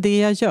 Men det är inte det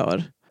jag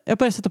gör. Jag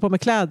börjar sätta på mig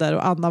kläder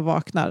och Anna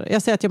vaknar.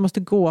 Jag säger att jag måste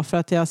gå för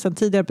att jag sedan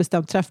tidigare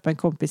bestämt träff med en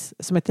kompis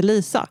som heter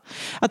Lisa.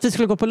 Att vi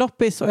skulle gå på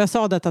loppis och jag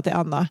sa detta till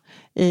Anna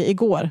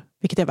igår.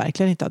 Vilket jag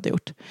verkligen inte hade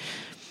gjort.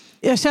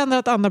 Jag känner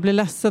att Anna blir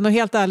ledsen och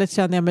helt ärligt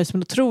känner jag mig som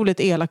en otroligt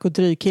elak och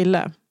dryg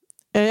kille.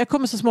 Jag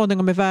kommer så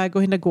småningom iväg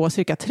och hinner gå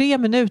cirka 3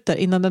 minuter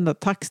innan den där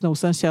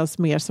taxnosen känns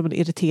mer som en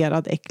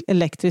irriterad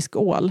elektrisk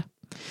ål.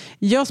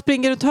 Jag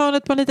springer runt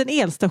hörnet på en liten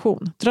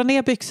elstation, drar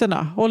ner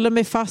byxorna, håller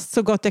mig fast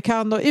så gott jag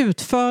kan och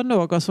utför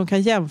något som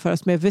kan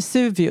jämföras med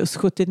Vesuvius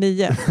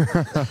 79.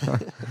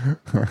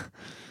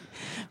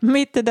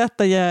 Mitt i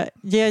detta ger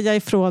jag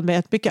ifrån mig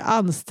ett mycket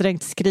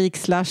ansträngt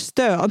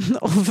skrik/stön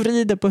och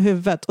vrider på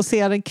huvudet och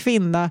ser en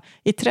kvinna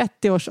i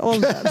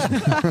 30-årsåldern.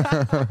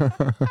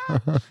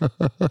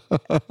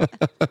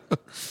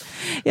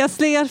 Jag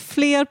ser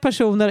fler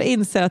personer och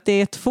inser att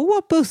det är 2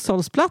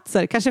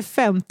 busshållsplatser, kanske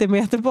 50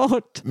 meter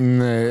bort.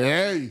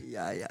 Nej.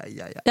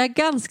 Jag är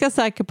ganska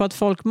säker på att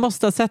folk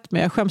måste ha sett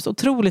mig. Jag skäms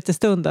otroligt i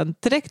stunden,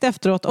 direkt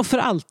efteråt och för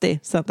alltid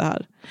sen det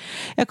här.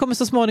 Jag kommer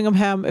så småningom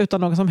hem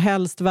utan någon som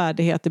helst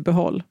värdighet i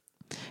behåll.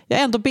 Jag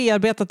har ändå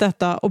bearbetat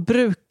detta och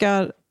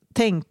brukar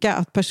tänka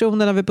att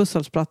personerna vid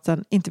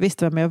busshållsplatsen inte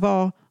visste vem jag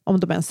var om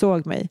de ens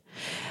såg mig.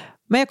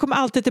 Men jag kommer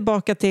alltid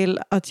tillbaka till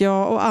att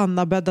jag och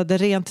Anna bäddade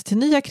rent till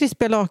nya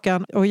krispiga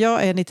lakan och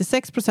jag är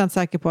 96%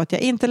 säker på att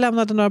jag inte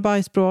lämnade några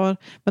bajsbrår,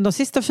 men de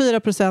sista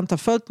 4% har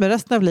följt med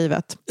resten av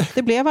livet.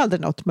 Det blev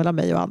aldrig något mellan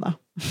mig och Anna.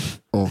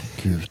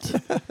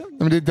 Gud.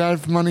 Men det är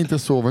därför man inte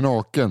sover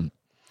naken.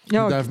 Det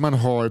är därför man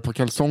har ett par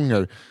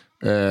kalsonger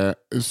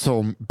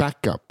som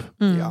backup.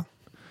 Ja.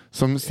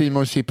 Som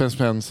Simon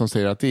Chippen som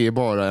säger att det är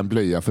bara en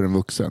blöja för en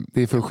vuxen.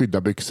 Det är för att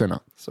skydda byxorna.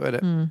 Så är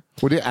det.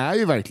 Och det är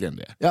ju verkligen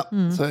det. Ja,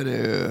 så är det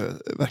ju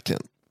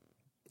verkligen.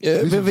 Det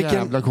är så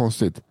jävla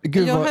konstigt.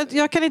 Gud,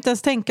 Jag kan inte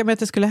ens tänka mig att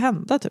det skulle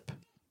hända typ.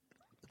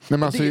 Nej,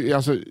 men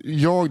alltså,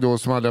 jag då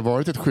som hade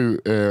varit ett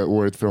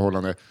 7-årigt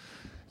förhållande.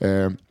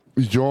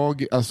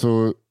 Jag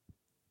alltså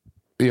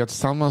är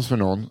tillsammans med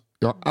någon.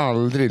 Jag har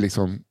aldrig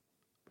liksom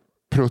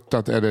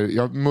pruttat eller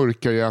jag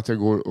mörkar ju att jag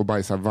går och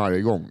bajsar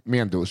varje gång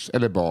med en dusch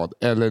eller bad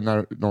eller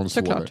när någon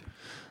sover.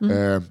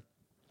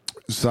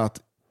 Så att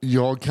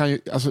jag kan ju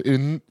alltså,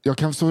 jag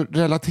kan så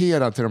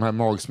relatera till de här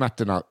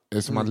magsmärtorna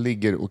som man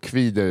ligger och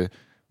kvider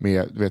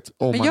med, du vet,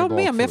 om men man jag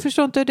men jag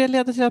förstår inte hur det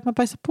leder till att man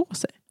bajsar på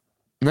sig.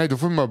 Nej, då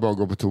får man bara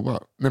gå på toa.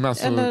 Nej, men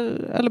alltså,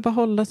 eller bara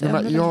hålla sig.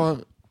 Nej, men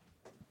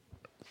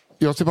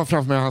jag ser bara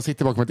framför mig att han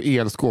sitter bakom ett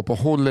elskåp och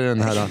håller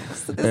den här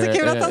det är så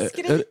kul att han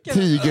skriker.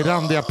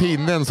 tigerrandiga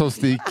pinnen som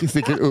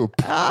sticker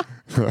upp.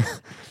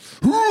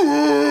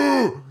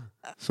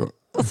 Så.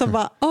 Och så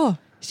bara,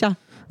 tja.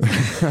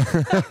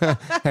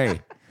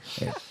 Hej.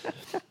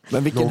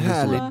 Men vilken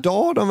härlig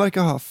dag de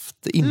verkar ha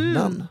haft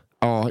innan.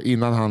 Ja,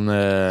 innan han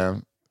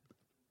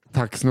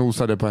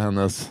tacksnosade på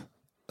hennes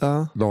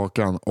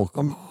lakan.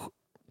 Och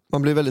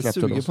man blir väldigt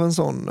sugen på en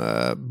sån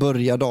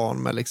börja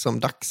dagen med liksom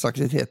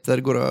dagsaktiviteter,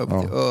 går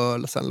över till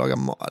öl, sen laga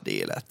mat.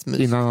 Det är lätt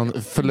mysigt. Innan han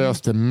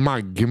förlöste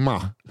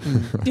magma.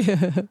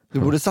 Du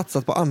borde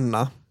satsat på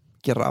Anna,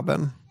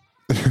 grabben.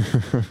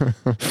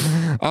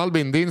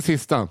 Albin, din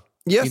sista.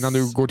 Yes. Innan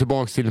du går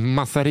tillbaka till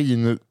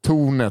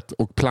Massarintornet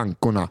och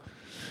plankorna.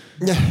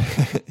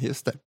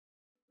 Just det.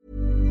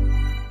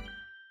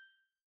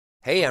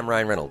 Hey, I'm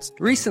Ryan Reynolds.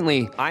 Recently,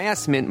 I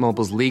asked Mint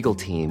Mobile's legal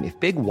team if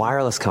big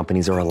wireless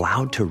companies are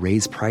allowed to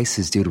raise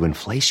prices due to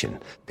inflation.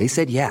 They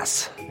said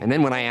yes. And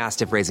then when I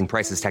asked if raising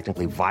prices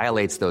technically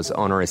violates those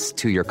onerous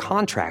 2-year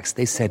contracts,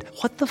 they said,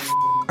 "What the f***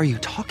 are you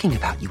talking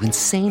about, you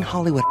insane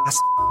Hollywood ass?"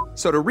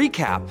 So to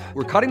recap,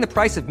 we're cutting the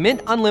price of Mint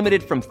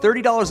Unlimited from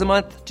 $30 a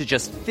month to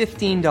just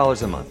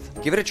 $15 a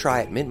month. Give it a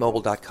try at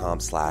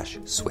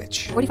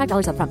mintmobile.com/switch.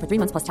 $45 up front for 3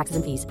 months plus taxes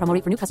and fees. Promo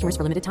rate for new customers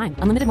for limited time.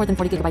 Unlimited more than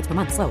 40 gigabytes per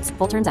month. Slows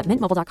full terms at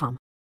mintmobile.com.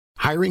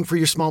 Hiring for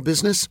your small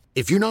business?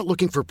 If you're not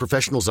looking for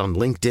professionals on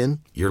LinkedIn,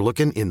 you're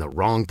looking in the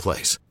wrong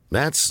place.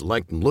 That's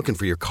like looking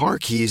for your car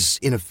keys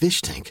in a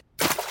fish tank.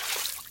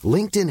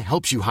 LinkedIn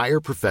helps you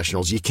hire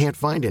professionals you can't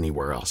find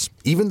anywhere else,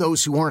 even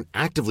those who aren't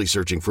actively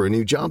searching for a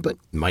new job but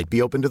might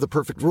be open to the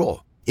perfect role.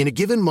 In a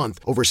given month,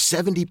 over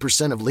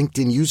 70% of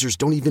LinkedIn users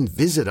don't even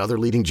visit other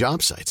leading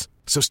job sites.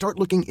 So start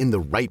looking in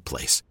the right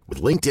place.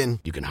 With LinkedIn,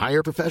 you can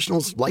hire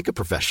professionals like a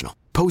professional.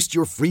 Post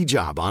your free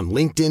job on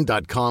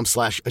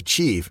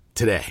linkedin.com/achieve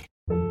today.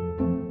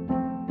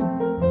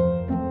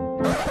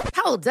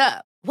 Hold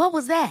up. What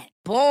was that?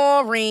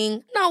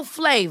 Boring. No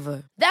flavor.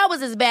 That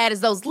was as bad as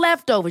those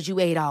leftovers you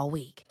ate all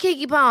week.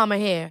 Keke Palmer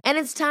here, and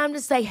it's time to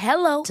say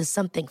hello to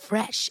something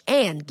fresh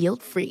and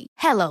guilt-free.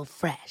 Hello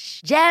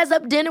Fresh. Jazz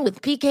up dinner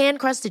with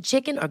pecan-crusted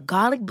chicken or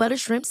garlic butter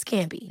shrimp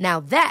scampi.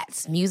 Now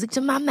that's music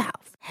to my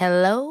mouth.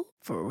 Hello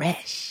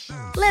Fresh.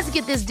 Let's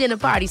get this dinner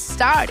party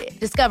started.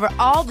 Discover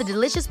all the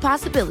delicious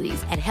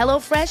possibilities at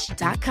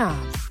hellofresh.com.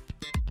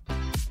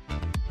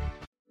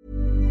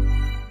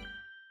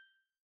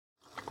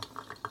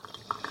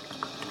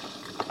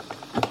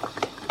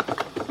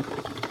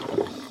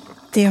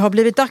 Det har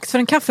blivit dags för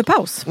en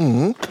kaffepaus.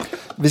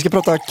 Vi ska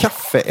prata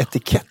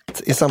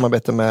kaffeetikett i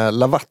samarbete med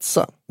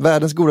Lavazza.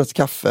 Världens godaste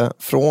kaffe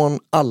från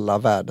alla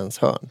världens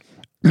hörn.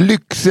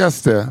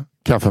 Lyxigaste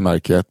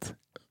kaffemärket.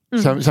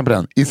 Känn på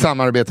den. I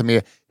samarbete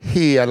med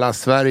hela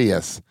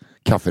Sveriges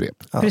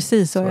kafferep. Ja,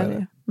 precis så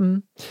är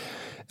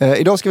det.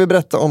 Idag ska vi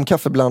berätta om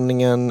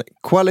kaffeblandningen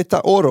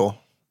Qualita Oro.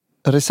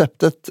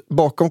 Receptet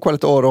bakom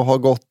Qualita Oro har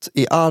gått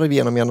i arv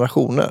genom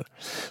generationer.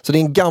 Så det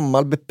är en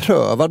gammal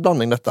beprövad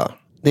blandning detta.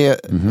 Det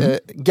är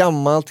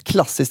gammalt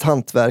klassiskt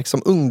hantverk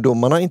som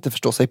ungdomarna inte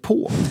förstår sig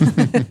på.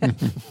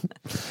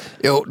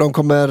 Jo, de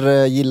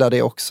kommer gilla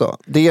det också.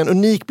 Det är en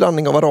unik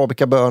blandning av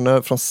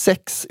arabikabönor från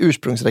 6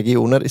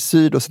 ursprungsregioner i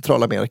Syd- och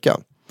Centralamerika.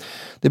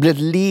 Det blir ett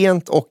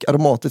lent och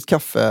aromatiskt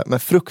kaffe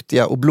med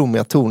fruktiga och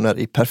blommiga toner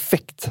i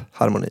perfekt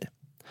harmoni.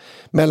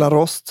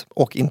 Mellanrost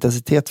och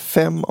intensitet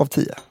 5 av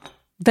 10.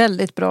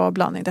 Väldigt bra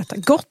blandning detta.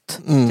 Gott,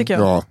 tycker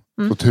jag. Ja,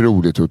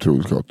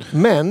 otroligt gott.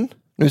 Men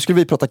nu skulle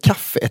vi prata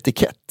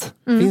kaffeetikett.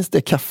 Finns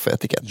det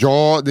kaffeetikett?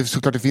 Ja, det är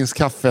såklart det finns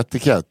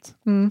kaffeetikett.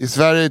 I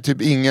Sverige är det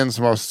typ ingen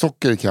som har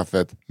socker i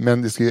kaffet.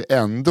 Men det ska ju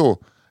ändå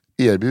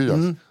erbjudas.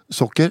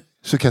 Socker,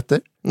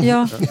 suketter.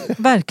 Ja,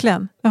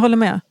 verkligen. Jag håller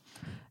med.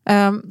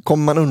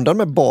 Kommer man undan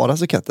med bara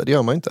zucchetter? Det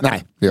gör man inte.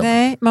 Nej, det gör man.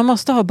 Nej, man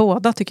måste ha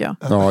båda tycker jag.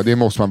 Ja, det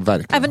måste man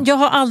verkligen. Även jag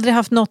har aldrig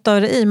haft något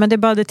av det i, men det är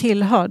bara det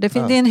tillhör. Det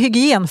är en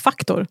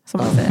hygienfaktor, som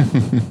man säger.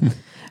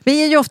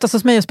 Vi är ju ofta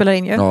hos mig och spelar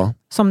in ju,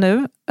 som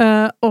nu.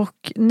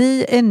 Och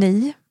ni är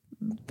ni.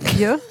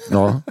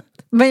 Ja.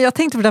 Men jag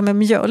tänkte på det där med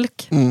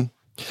mjölk.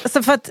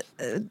 Alltså för att...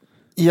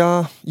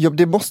 Ja,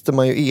 det måste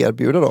man ju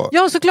erbjuda då.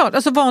 Ja, såklart.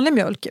 Alltså vanlig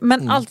mjölk.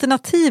 Men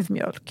alternativ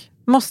mjölk.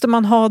 Måste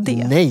man ha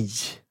det? Nej.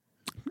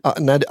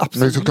 Nej, det är absolut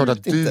men det är såklart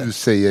att inte. Du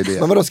säger det.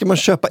 Men vadå, ska man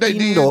köpa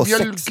in då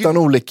 16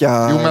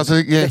 olika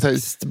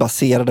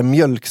växtbaserade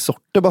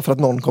mjölksorter bara för att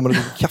någon kommer att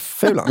dricka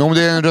kaffe ibland? Om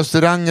det är en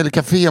restaurang eller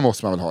café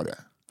måste man väl ha det?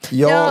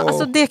 Ja,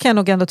 alltså det kan jag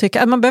nog ändå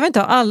tycka. Man behöver inte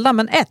ha alla,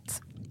 men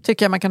ett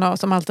tycker jag man kan ha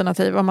som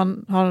alternativ om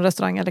man har en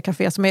restaurang eller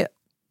café som är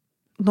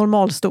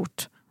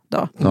normalstort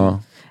då.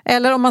 Ja.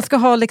 Eller om man ska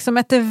ha liksom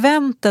ett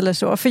event eller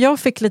så. För jag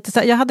fick lite så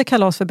här, jag hade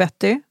kalas för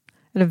Betty.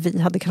 Eller vi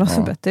hade kalas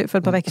för Betty för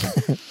ett par veckor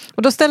sedan.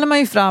 Och då ställer man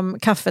ju fram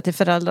kaffe till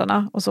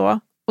föräldrarna och så.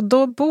 Och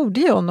då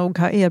borde jag nog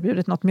ha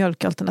erbjudit något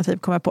mjölkalternativ.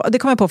 Det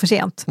kom jag på för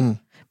sent. Men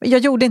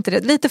jag gjorde inte det.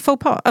 Lite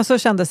faux pas. Alltså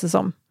kändes det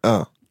som.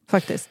 Ja.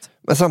 Faktiskt.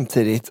 Men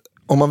samtidigt,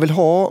 om man vill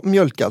ha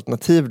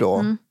mjölkalternativ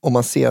då, om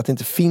man ser att det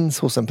inte finns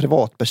hos en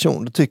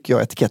privatperson, då tycker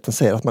jag etiketten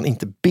säger att man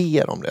inte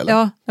ber om det. Eller?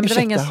 Ja, men det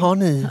var ursäkta, har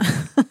ni...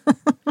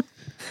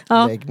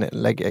 Ja.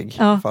 Lägg ägg,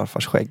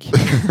 farfars skägg.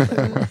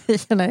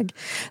 ägg.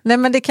 Nej,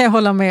 men det kan jag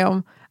hålla med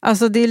om.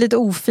 Alltså det är lite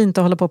ofint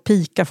att hålla på och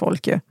pika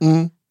folk ju.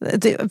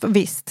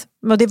 Visst.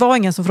 Men det var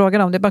ingen som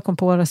frågade om det, bara kom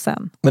på det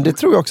sen. Men det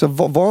tror jag också,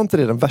 var inte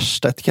det den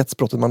värsta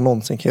etikettsbrottet man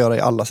någonsin kan göra i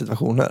alla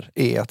situationer?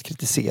 Är att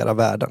kritisera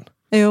världen.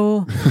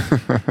 Jo,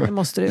 det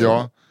måste du ju.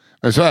 Ja,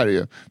 men så är det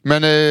ju.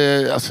 Men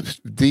alltså,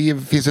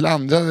 det finns väl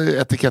andra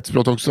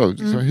etikettsbrott också.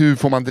 Så hur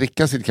får man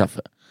dricka sitt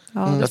kaffe?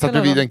 Ja, jag satt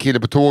bredvid en kille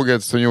på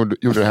tåget som gjorde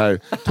det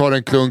här. Tar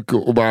en klunk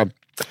och bara...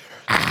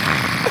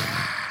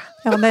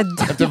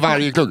 Efter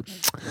varje klunk.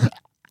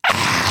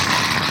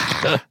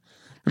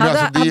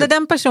 Hade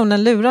den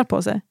personen lurar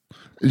på sig?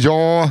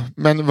 Ja,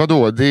 men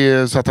vadå? Det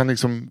är så att han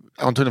liksom,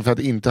 antagligen för att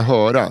inte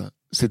höra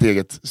sitt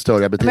eget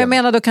störiga beteende. Men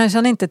jag menar, då kanske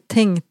han inte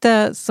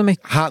tänkte så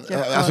mycket.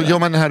 Alltså gör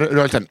man den här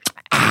rörelsen,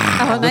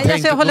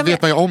 då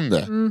vet man ju om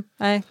det.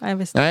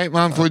 Nej,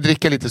 man får ju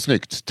dricka lite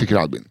snyggt, tycker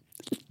Albin.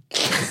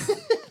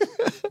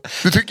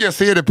 Du tycker jag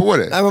ser det på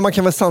dig. Nej, men man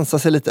kan väl sansa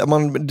sig lite.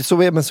 Men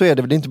så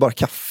är det inte bara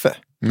kaffe.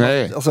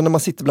 Nej. Alltså när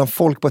man sitter bland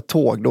folk på ett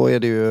tåg, då är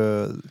det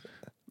ju...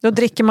 Då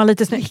dricker man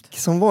lite snyggt.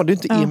 Som var det ju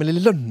inte Emil i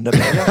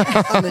Lönneberg.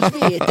 Annars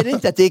vet det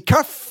inte att det är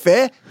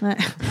kaffe.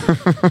 Nej.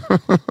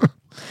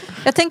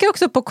 Jag tänker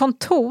också på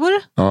kontor.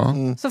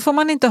 Så får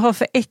man inte ha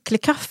för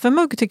äcklig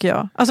kaffemugg, tycker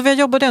jag. Alltså för jag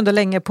jobbade ändå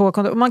länge på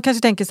kontor. Man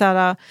kanske tänker så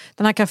här,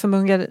 den här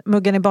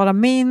kaffemuggen är bara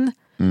min.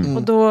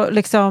 Och då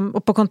liksom,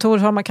 och på kontor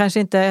har man kanske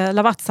inte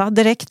Lavazza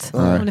direkt,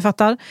 om ni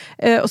fattar.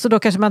 Och så då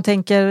kanske man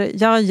tänker,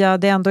 ja,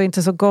 det är ändå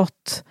inte så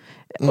gott.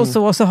 Och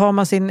så har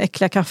man sin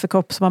äckliga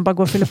kaffekopp som man bara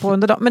går och fyller på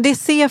under dagen. Men det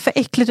ser för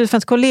äckligt ut för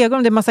ens kollegor.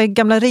 Om det är massa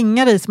gamla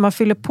ringar i som man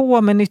fyller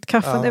på med nytt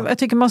kaffe. Jag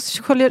tycker man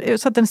sköljer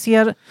ut så att den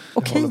ser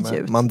okej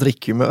ut. Man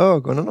dricker ju med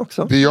ögonen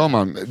också. Det gör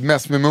man,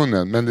 mest med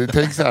munnen. Men det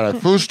tänk så här,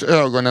 först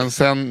ögonen,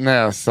 sen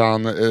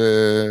näsan,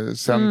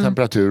 sen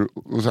temperatur.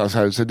 Och så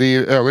här. Så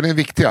ögonen är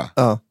viktiga.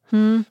 Ja.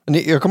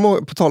 Jag kommer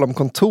ihåg, på tal om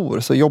kontor,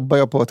 så jobbar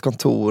jag på ett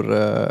kontor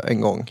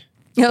en gång.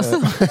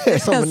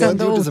 Men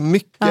jag gjorde så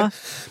mycket.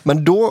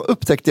 Men då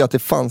upptäckte jag att det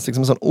fanns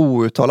liksom en sån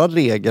outtalad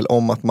regel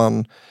om att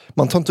man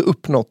tar inte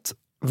upp något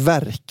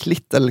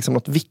verkligt eller liksom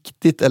något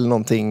viktigt eller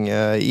någonting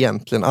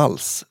egentligen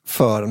alls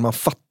förrän man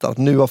fattar att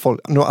nu har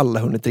alla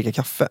hunnit dricka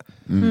kaffe.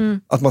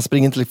 Att man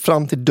springer inte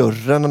fram till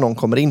dörren när någon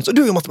kommer in. Så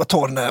jag måste bara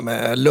ta den här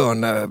med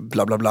lön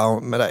bla bla bla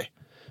med dig.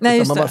 Nej,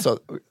 just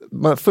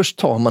först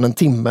tar man en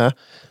timme,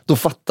 då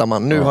fattar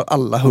man, nu har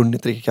alla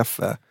hunnit dricka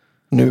kaffe.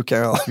 Nu kan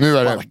jag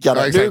sparka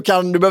dig. Du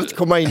behöver inte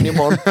komma in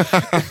imorgon.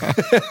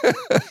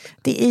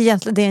 Det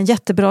är en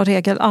jättebra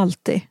regel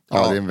alltid.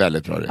 Ja, det är en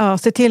väldigt bra regel. Ja,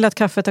 se till att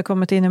kaffet har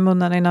kommit in i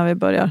munnen innan vi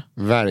börjar.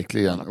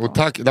 Verkligen. Och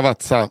tack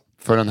Lavazza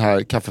för den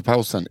här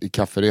kaffepausen i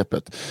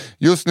kafferepet.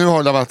 Just nu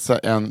har Lavazza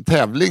en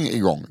tävling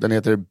igång. Den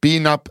heter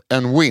Bean Up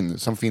and Win,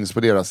 som finns på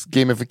deras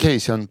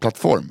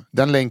gamification-plattform.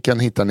 Den länken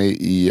hittar ni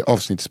i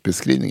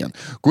avsnittsbeskrivningen.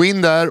 Gå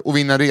in där och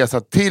vinna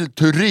resa till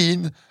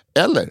Turin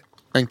eller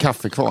en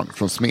kaffekvarn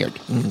från Smeg.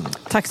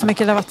 Tack så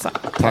mycket Lavazza.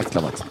 Tack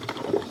Lavazza.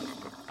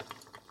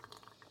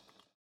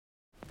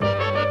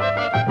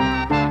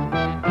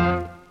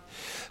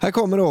 Här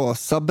kommer då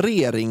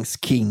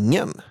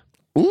sabreringskingen.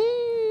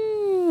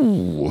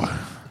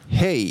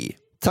 Hej,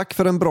 tack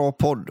för en bra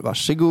podd,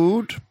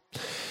 varsågod.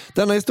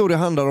 Denna historia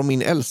handlar om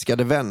min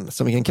älskade vän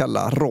som vi kan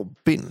kalla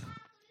Robin.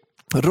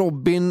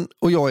 Robin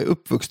och jag är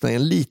uppvuxna i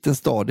en liten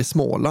stad i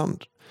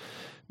Småland.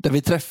 Där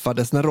vi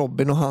träffades när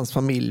Robin och hans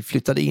familj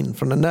flyttade in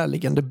från en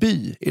närliggande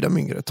by i de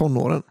yngre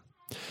tonåren.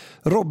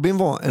 Robin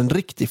var en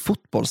riktig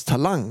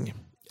fotbollstalang,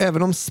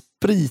 även om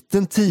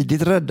spriten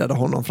tidigt räddade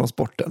honom från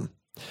sporten.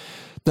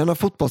 Denna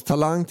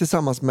fotbollstalang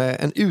tillsammans med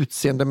en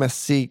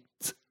utseendemässigt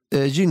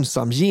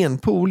gynnsam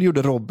genpool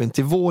gjorde Robin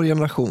till vår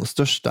generations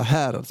största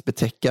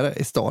häradsbetäckare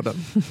i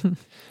staden.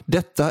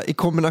 Detta i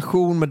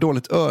kombination med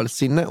dåligt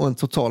ölsinne och en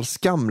total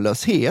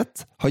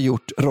skamlöshet har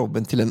gjort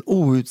Robin till en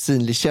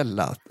outsinlig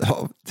källa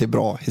till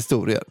bra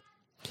historier.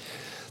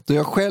 Då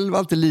jag själv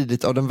alltid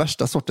lidit av den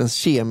värsta sortens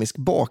kemisk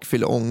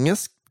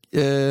bakfylleångest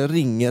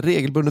ringer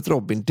regelbundet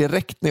Robin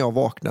direkt när jag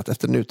vaknat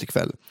efter en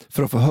utekväll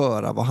för att få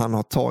höra vad han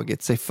har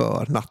tagit sig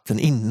för natten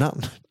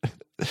innan.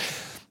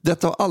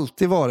 Detta har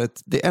alltid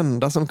varit det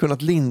enda som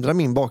kunnat lindra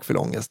min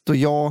bakfylleångest, då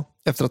jag,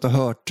 efter att ha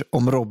hört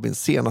om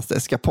Robins senaste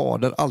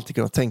eskapader, alltid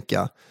kunnat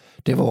tänka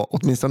det var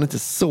åtminstone inte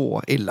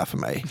så illa för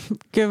mig.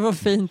 Gud vad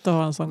fint att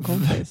ha en sån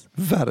kompis.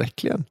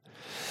 Verkligen.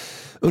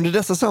 Under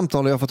dessa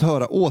samtal har jag fått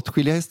höra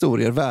åtskilliga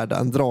historier värda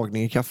en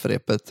dragning i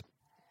kafferepet,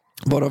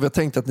 varav jag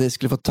tänkte att ni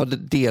skulle få ta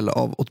del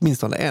av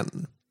åtminstone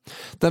en.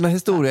 Denna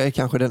historia är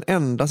kanske den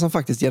enda som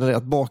faktiskt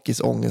genererat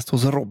bakisångest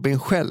hos Robin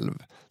själv,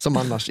 som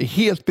annars är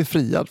helt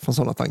befriad från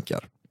sådana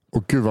tankar.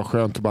 Och gud vad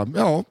skönt att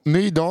bara,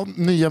 ny dag,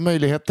 nya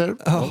möjligheter.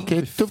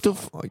 Okej,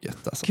 tuff.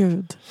 Gött, alltså.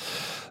 Gud.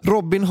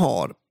 Robin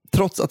har,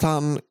 trots att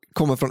han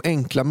kommer från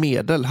enkla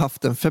medel,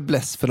 haft en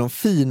fäbless för de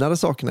finare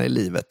sakerna i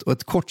livet och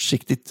ett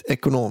kortsiktigt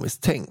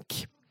ekonomiskt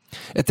tänk.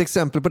 Ett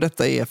exempel på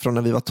detta är från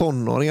när vi var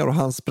tonåringar och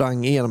han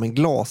sprang igenom en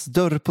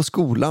glasdörr på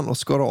skolan och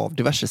skar av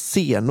diverse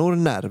senor,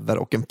 nerver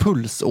och en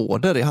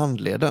pulsåder i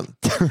handleden.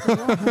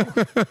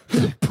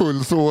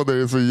 Pulsåder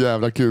är så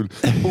jävla kul.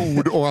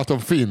 Ord och att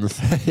de finns.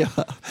 Ja.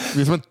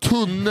 Det är som en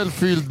tunnel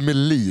fylld med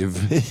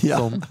liv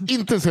som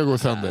inte ska gå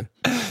sönder.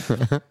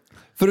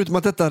 Förutom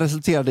att detta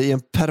resulterade i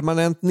en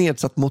permanent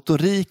nedsatt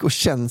motorik och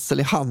känsel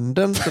i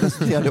handen, så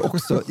resulterade det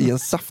också i en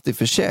saftig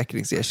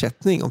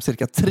försäkringsersättning om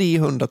cirka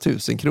 300 000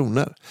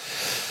 kronor.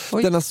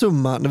 Oj. Denna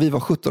summa när vi var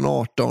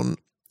 17-18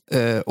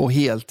 och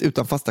helt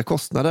utan fasta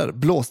kostnader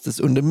blåstes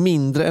under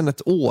mindre än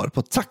ett år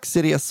på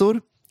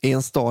taxiresor i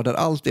en stad där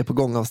allt är på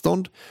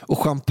gångavstånd och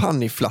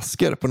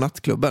champagneflaskor på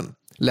nattklubben,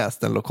 läs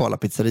den lokala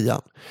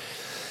pizzerian.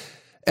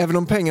 Även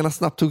om pengarna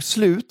snabbt tog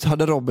slut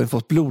hade Robin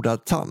fått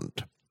blodad tand.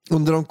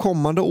 Under de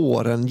kommande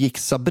åren gick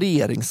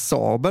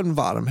sabreringssabeln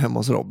varm hemma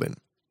hos Robin.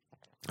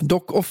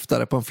 Dock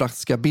oftare på en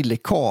flaska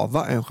billig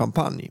kava än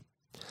champagne.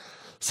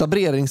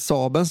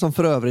 Sabreringssabeln, som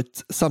för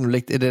övrigt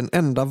sannolikt är den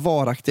enda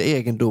varaktiga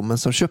egendomen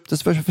som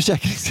köptes för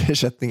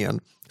försäkringsersättningen,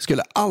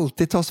 skulle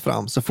alltid tas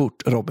fram så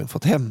fort Robin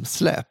fått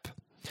hemsläp.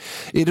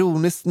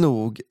 Ironiskt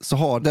nog så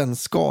har den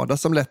skada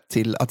som lett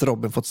till att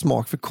Robin fått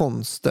smak för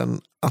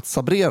konsten att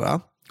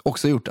sabrera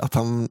också gjort att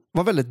han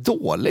var väldigt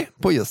dålig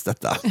på just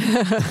detta.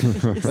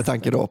 Med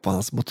tanke då på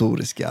hans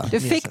motoriska... Du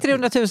fick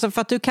 300 000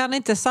 för att du kan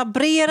inte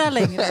sabrera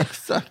längre.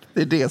 Exakt,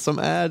 det är det som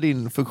är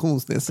din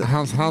funktionsnedsättning.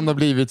 Hans hand har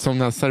blivit som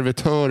den här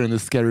servitören i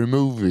Scary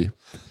Movie.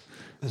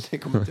 Det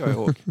kommer inte jag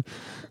ihåg.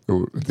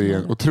 Jo, det är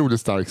en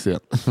otroligt stark scen.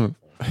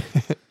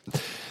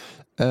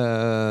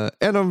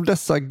 En av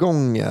dessa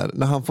gånger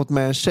när han fått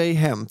med en tjej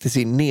hem till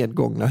sin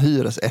nedgångna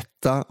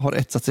hyresetta har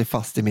etsat sig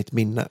fast i mitt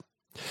minne.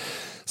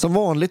 Som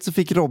vanligt så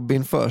fick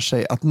Robin för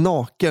sig att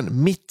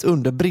naken mitt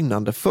under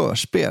brinnande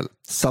förspel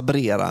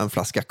sabrera en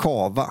flaska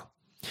kava.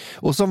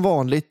 Och som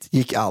vanligt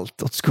gick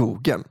allt åt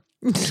skogen.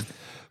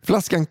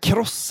 Flaskan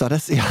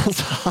krossades i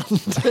hans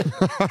hand.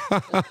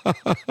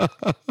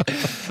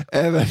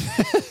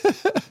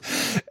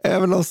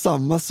 Även om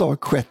samma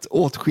sak skett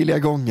åtskilliga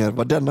gånger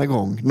var denna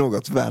gång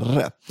något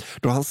värre.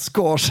 Då han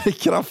skar sig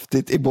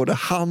kraftigt i både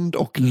hand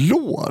och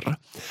lår.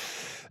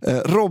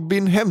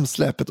 Robin,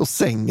 hemsläpet och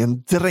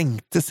sängen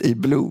dränktes i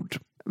blod.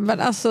 Men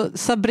alltså,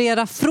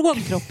 sabrera från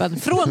kroppen.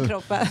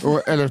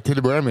 Eller till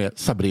att börja med,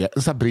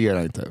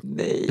 sabrera inte.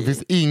 Nej. Det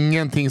finns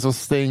ingenting som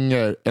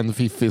stänger en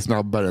fiffi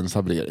snabbare än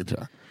sabrering, tror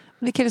jag.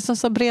 Det kan liksom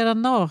sabrera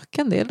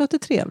naken, det låter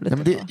trevligt. Ja,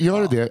 men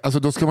gör det. Alltså,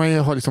 då ska man ju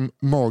ha liksom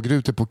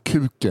magrutor på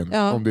kuken.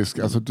 Ja. Om det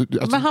ska, alltså,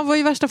 men han var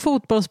ju värsta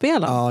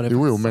fotbollsspelaren. Ja,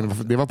 jo,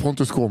 men det var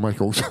Pontus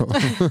Kåmark också.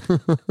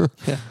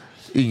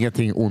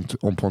 Ingenting ont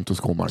om Pontus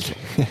Kåmark.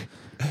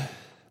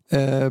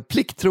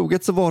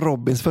 Plikttroget så var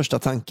Robins första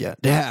tanke: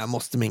 det här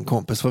måste min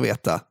kompis få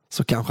veta,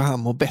 så kanske han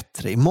mår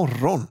bättre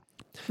imorgon.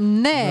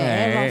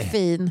 Nej. Vad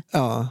fin.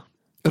 Ja.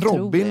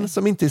 Robin,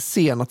 som inte är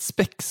sen att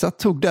spexa,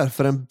 tog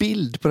därför en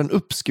bild på den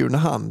uppskurna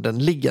handen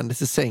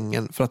liggandes i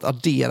sängen för att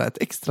addera ett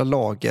extra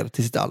lager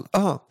till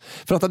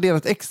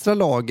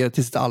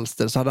sitt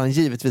alster så hade han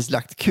givetvis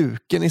lagt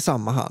kuken i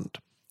samma hand.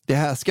 Det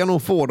här ska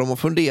nog få dem att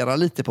fundera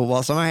lite på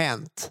vad som har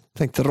hänt,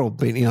 tänkte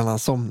Robin innan han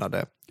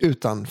somnade,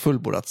 utan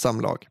fullbordat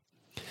samlag.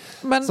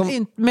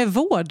 Men med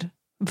vård?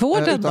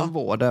 Vården utan då?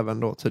 Vård även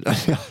då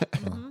tydligen.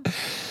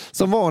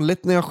 Som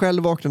vanligt när jag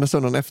själv vaknade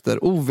söndagen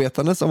efter,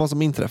 ovetandes om vad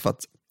som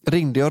inträffat,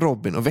 ringde jag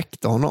Robin och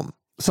väckte honom.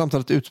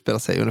 Samtalet utspelade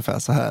sig ungefär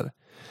så här.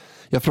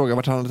 Jag frågade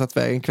vart han hade tagit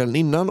vägen kvällen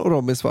innan och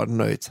Robin svarade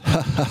nöjt: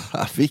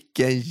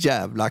 vilken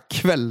jävla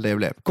kväll det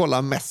blev.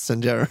 Kolla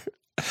Messenger.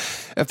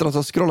 Efter att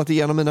ha scrollat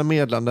igenom mina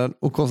meddelanden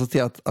och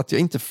konstaterat att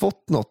jag inte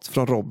fått något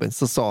från Robin,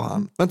 så sa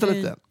han: vänta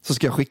lite, så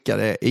ska jag skicka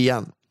det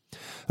igen.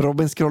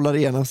 Robin scrollar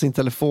igenom sin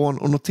telefon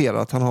och noterar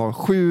att han har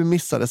 7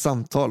 missade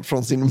samtal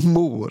från sin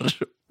mor.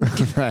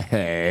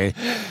 Nej.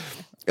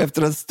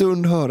 Efter en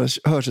stund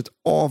hörs ett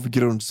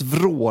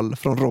avgrundsvrål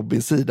från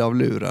Robins sida av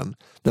luren.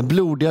 Den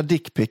blodiga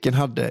dickpicken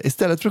hade,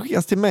 istället för att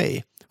skickas till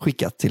mig,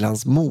 skickat till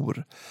hans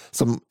mor,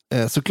 som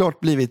såklart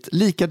blivit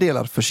lika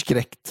delar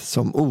förskräckt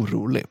som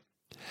orolig.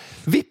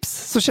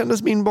 Vips, så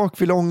kändes min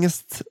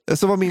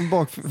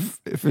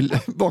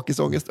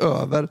bakisångest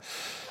över.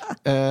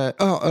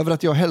 Över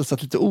att jag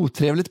hälsat lite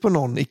otrevligt på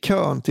någon i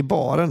kön till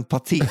baren,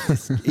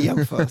 patetisk i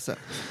jämförelse.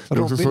 Det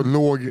är också så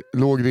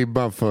låg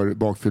ribba för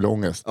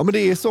bakfylleångest. Ja, men det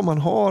är så man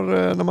har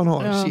när man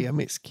har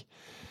kemisk.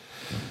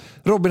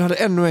 Robin hade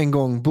ännu en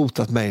gång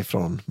botat mig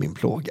från min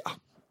plåga.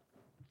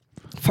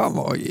 Fan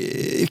vad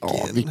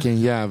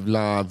vilken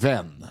jävla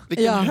vän.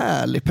 Vilken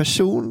härlig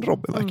person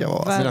Robin verkar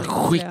vara. Att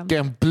skicka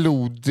en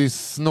blodig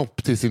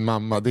snopp till sin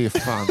mamma, det är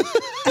fan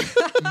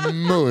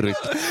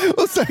mörkt.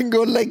 Och sen gå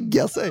och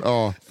lägga sig.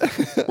 Ja.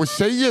 Och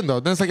tjejen då?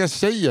 Den stackars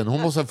tjejen,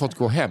 hon måste ha fått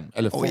gå hem.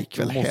 Eller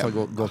hon måste ha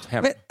gått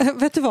hem.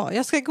 Vet du vad?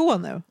 Jag ska gå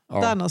nu.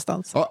 Ja. Där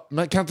någonstans. Ja,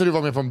 men kan inte du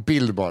vara med på en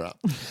bild bara?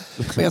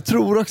 Men jag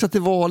tror också att det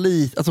var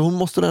lite... Alltså hon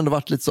måste ändå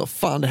varit lite så...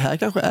 Fan, det här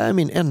kanske är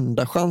min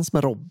enda chans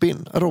med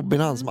Robin.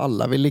 Robin är han som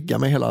alla vill ligga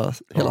med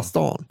hela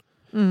stan.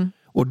 Mm.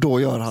 Och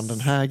då gör han den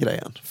här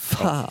grejen.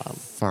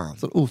 Fan.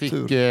 Så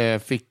otur.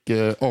 Fick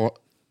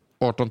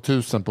 18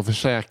 000 på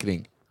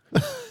försäkring.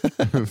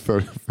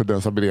 för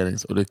den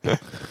sabileringsolyckan.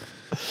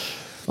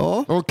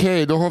 Ja.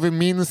 Okej, då har vi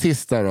min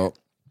sista då.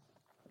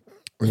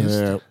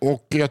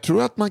 Och jag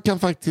tror att man kan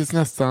faktiskt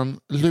nästan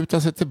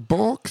luta sig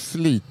tillbaks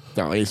lite.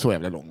 Det är så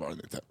jävla lång var det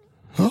inte.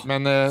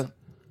 Men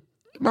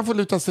man får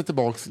luta sig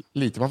tillbaks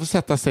lite. Man får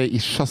sätta sig i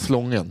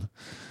chasslongen.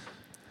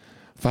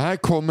 För här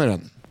kommer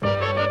den.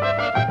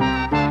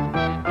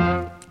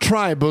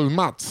 Tribal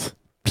Mats.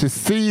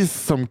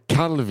 Precis som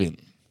Calvin.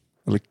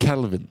 Eller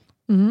Calvin,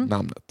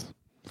 namnet.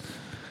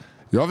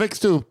 Jag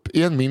växte upp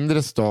i en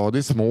mindre stad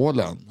i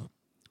Småland.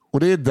 Och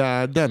det är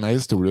där denna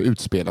historia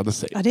utspelade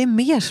sig. Ja, det är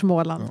mer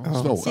Småland.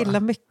 Jag gillar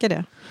mycket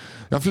det.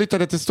 Jag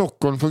flyttade till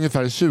Stockholm för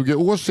ungefär 20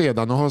 år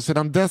sedan och har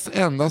sedan dess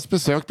endast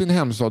besökt min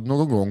hemstad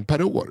någon gång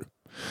per år.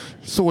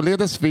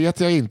 Således vet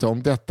jag inte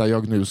om detta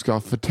jag nu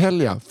ska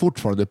förtälja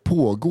fortfarande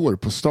pågår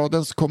på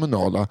stadens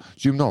kommunala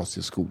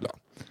gymnasieskola.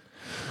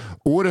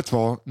 Året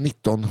var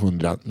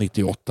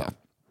 1998.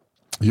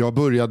 Jag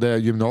började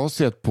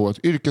gymnasiet på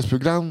ett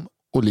yrkesprogram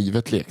och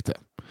livet lekte.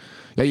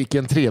 Jag gick i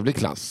en trevlig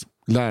klass.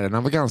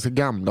 Lärarna var ganska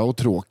gamla och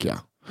tråkiga,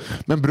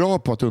 men bra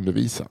på att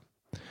undervisa.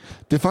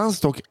 Det fanns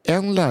dock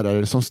en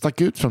lärare som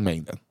stack ut från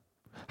mängden.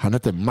 Han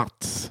hette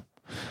Mats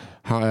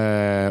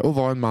och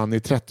var en man i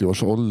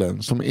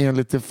 30-årsåldern som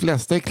enligt de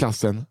flesta i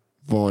klassen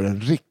var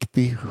en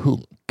riktig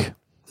hunk.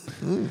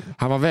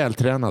 Han var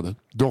vältränad,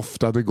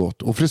 doftade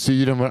gott och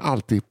frisyren var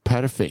alltid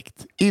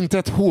perfekt. Inte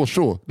ett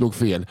hårstrå låg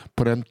fel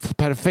på den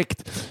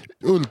perfekt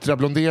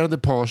ultrablonderade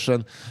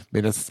parsen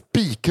med en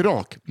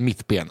spikrak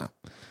mittbena.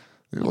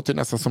 Det låter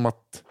nästan som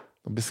att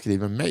de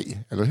beskriver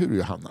mig, eller hur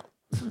Johanna?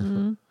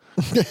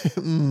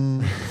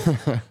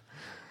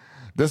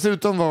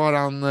 Dessutom var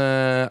han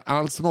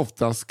allt som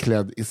oftast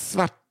klädd i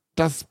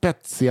svarta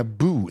spetsiga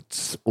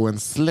boots och en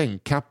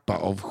slängkappa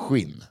av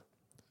skinn.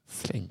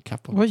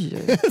 Slängkappa?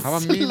 Oj. Han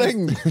var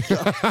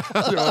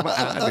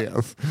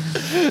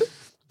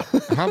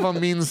Han var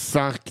minst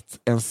sagt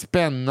en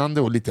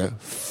spännande och lite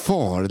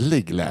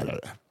farlig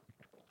lärare.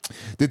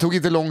 Det tog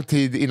inte lång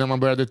tid innan man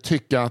började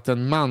tycka att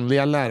den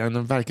manliga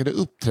läraren verkade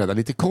uppträda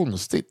lite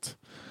konstigt.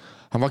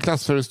 Han var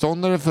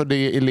klassföreståndare för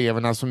de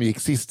eleverna som gick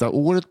sista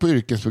året på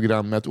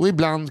yrkesprogrammet och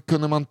ibland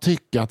kunde man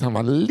tycka att han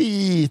var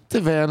lite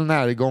väl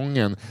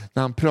närgången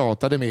när han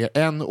pratade med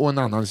en och en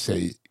annan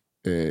tjej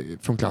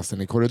från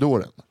klassen i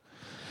korridoren.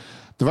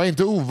 Det var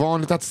inte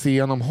ovanligt att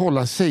se honom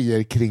hålla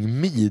tjejer kring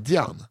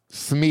midjan,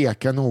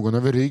 smeka någon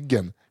över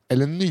ryggen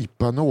eller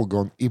nypa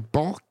någon i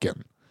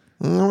baken.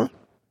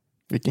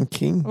 Vilken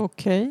king.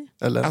 Okej.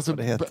 Eller alltså, vad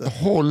det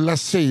heter. Hålla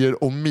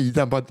tjejer om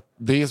midjan, bara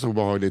det är så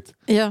obehagligt.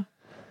 Ja.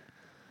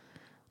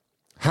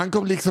 Han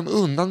kom liksom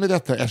undan med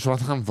detta eftersom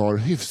att han var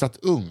hyfsat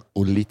ung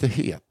och lite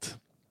het.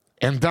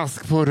 En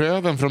dask på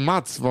röven från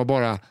Mats var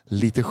bara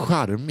lite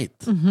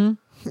charmigt.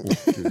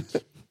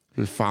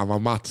 Hur fan var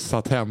Mats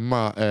satt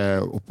hemma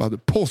och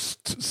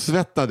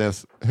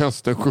postsvettades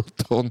hösten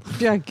 17.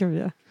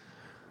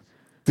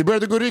 Det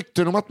började gå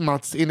rykten om att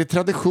Mats enligt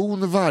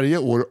tradition varje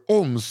år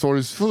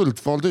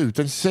omsorgsfullt valde ut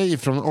en tjej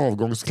från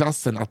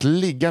avgångsklassen att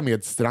ligga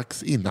med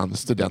strax innan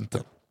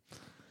studenten.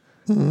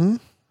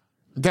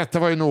 Detta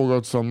var ju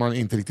något som man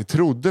inte riktigt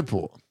trodde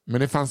på.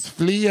 Men det fanns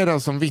flera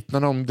som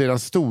vittnade om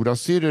deras stora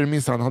syrror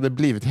minsann hade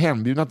blivit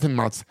hembjudna till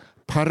Mats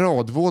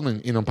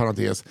paradvåning inom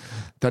parentes.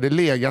 Där det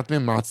legat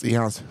med Mats i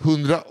hans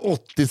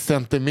 180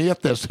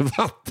 centimeters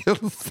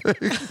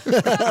vattensäng.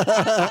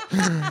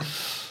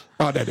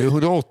 Ja, det är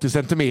 180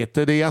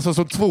 centimeter. Det är alltså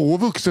som 2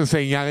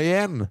 vuxensängar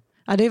igen.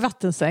 Ja, det är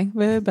vattensäng.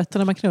 Det är bättre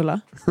när man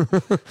knullar.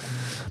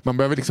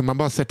 Man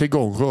bara sätter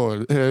igång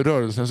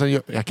rörelsen. Sen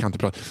jag kan inte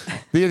prata.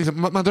 Det är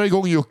liksom, man drar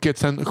igång jucket,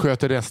 sen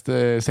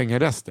sköter sängen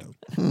resten.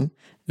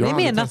 Det är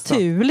mer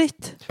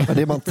naturligt. Ja,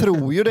 det man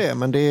tror ju det,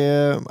 men det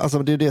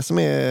är det som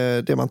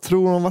är det man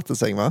tror om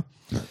vattensäng, va?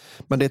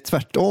 Men det är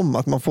tvärtom,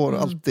 att man får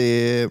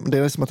alltid, det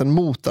är som att en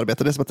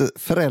motarbetare, det är som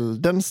att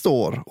föräldern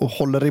står och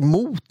håller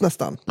emot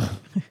nästan.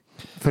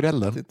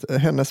 Föräldern?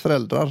 Hennes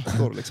föräldrar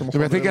står liksom och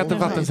jag tänker att en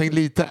vattensäng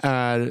lite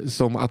är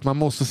som att man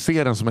måste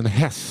se den som en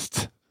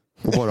häst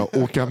och bara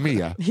åka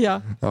med.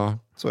 Ja.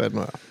 Så är det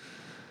nog.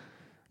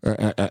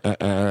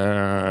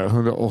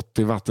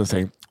 180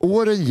 vattensäng.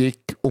 Åren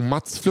gick och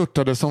Mats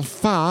flörtade som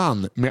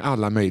fan med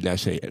alla möjliga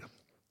tjejer.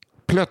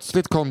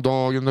 Plötsligt kom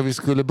dagen då vi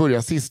skulle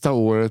börja sista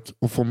året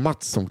och få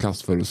Mats som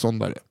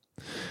klassföreståndare.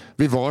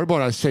 Vi var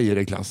bara tjejer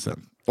i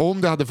klassen.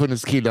 Om det hade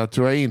funnits killar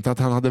tror jag inte att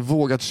han hade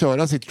vågat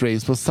köra sitt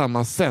race på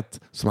samma sätt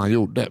som han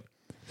gjorde.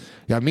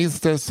 Jag minns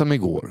det som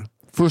igår.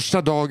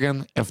 Första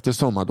dagen efter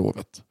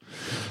sommarlovet.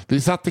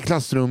 Vi satt i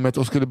klassrummet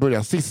och skulle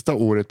börja sista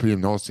året på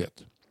gymnasiet.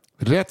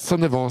 Rätt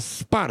som det var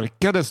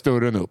sparkade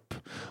dörren upp.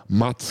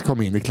 Mats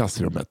kom in i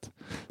klassrummet.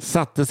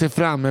 Satte sig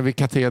framme vid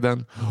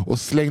katedern och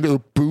slängde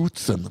upp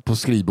bootsen på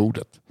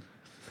skrivbordet.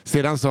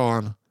 Sedan sa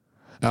han: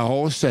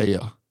 "Ja,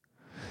 tjejer.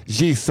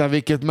 Gissa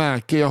vilket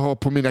märke jag har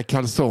på mina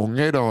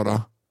kalsonger idag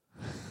då?"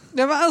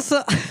 Det var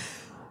alltså...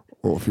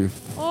 Fy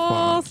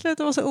fan.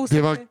 Sluta vara så osäker.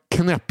 Det var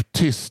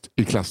knäpptyst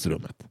i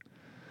klassrummet.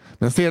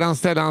 Men sedan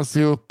ställde han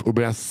sig upp och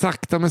började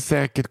sakta men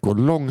säkert gå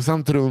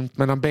långsamt runt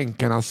mellan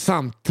bänkarna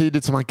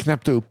samtidigt som han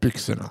knäppte upp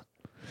byxorna.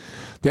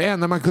 Det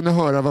enda man kunde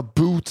höra var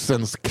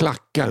bootsens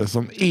klackar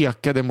som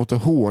ekade mot det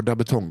hårda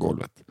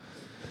betonggolvet.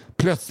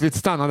 Plötsligt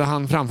stannade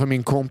han framför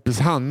min kompis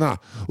Hanna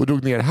och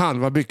drog ner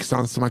halva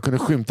byxan så man kunde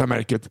skymta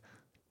märket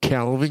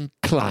Calvin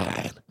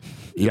Klein.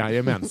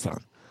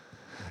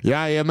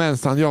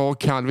 Jajamensan, jag har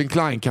Calvin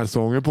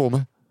Klein-kalsonger på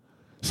mig,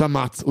 sa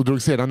Mats och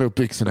drog sedan upp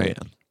byxorna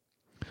igen.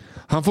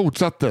 Han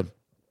fortsatte: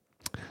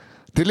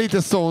 "Det är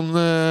lite sån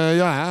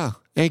jag är.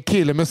 En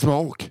kille med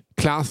smak,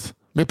 klass,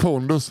 med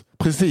pondus,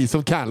 precis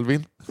som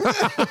Calvin."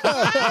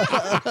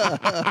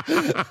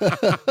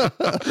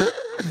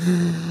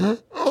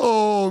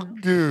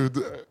 Gud.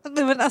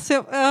 Men alltså,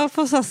 jag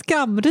får så här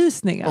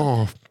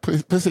skamrysningar.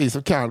 Precis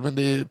som Calvin,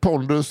 det är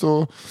pondus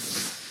och...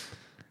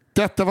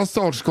 Detta var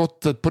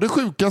startskottet på det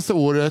sjukaste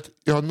året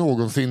jag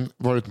någonsin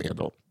varit med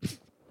om.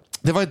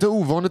 Det var inte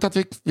ovanligt att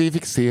vi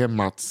fick se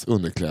Mats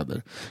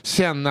underkläder,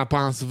 känna på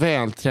hans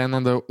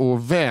vältränande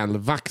och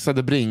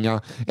välvaxade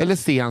bringa eller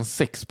se hans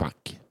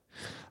sexpack.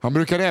 Han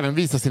brukade även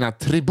visa sina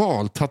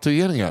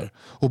tribaltatueringar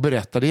och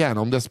berättade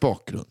gärna om dess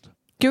bakgrund.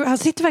 Gud, han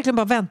sitter verkligen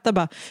bara och väntar.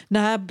 Bara,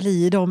 när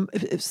blir de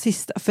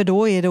sista? För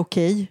då är det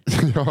okej.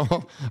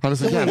 Ja, han är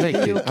så jävla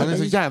äcklig. Han är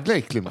så jävla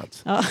äcklig,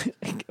 Mats. Ja,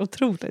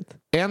 otroligt.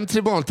 En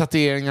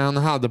tribaltatuering han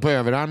hade på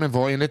överarmen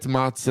var enligt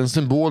Mats en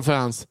symbol för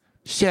hans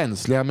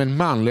känsliga men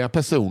manliga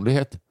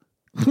personlighet.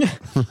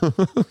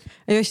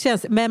 Jag är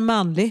känslig men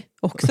manlig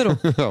också då.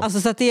 Ja.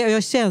 Alltså så att jag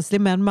är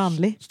känslig men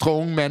manlig.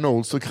 Strong men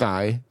also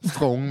cry.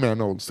 Strong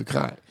men also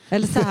cry.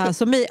 Eller så här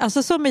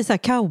som i så här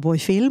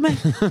cowboyfilmer.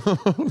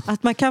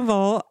 Att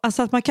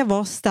man kan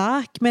vara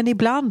stark men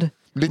ibland.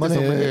 Lite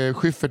som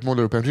Schyffert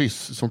målar upp en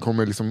ryss som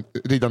kommer liksom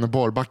ridande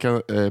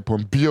barbacka på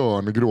en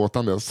björn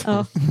gråtandes.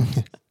 Ja.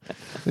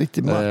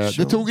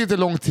 Det tog inte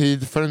lång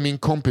tid förrän min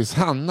kompis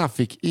Hanna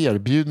fick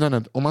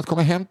erbjudandet om att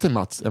komma hem till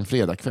Mats en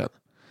fredagkväll.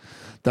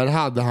 Där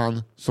hade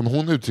han, som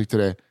hon uttryckte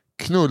det,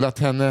 knullat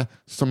henne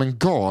som en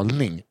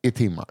galning i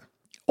timmar.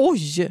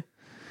 Oj!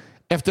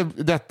 Efter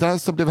detta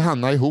så blev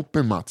Hanna ihop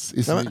med Mats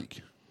i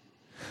smyg.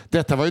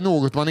 Detta var ju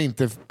något man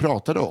inte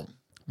pratade om.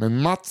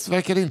 Men Mats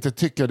verkade inte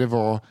tycka det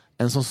var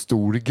en så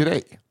stor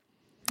grej.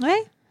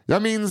 Nej.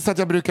 Jag minns att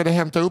jag brukade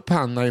hämta upp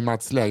Hanna i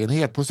Mats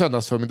lägenhet på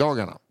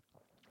söndagsförmiddagarna.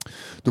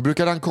 Då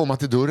brukade han komma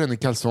till dörren i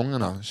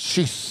kalsongerna,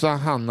 kyssa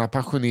Hanna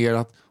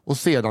passionerat och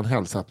sedan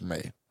hälsa på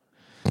mig.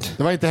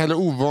 Det var inte heller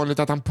ovanligt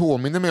att han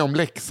påminner mig om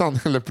läxan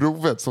eller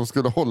provet som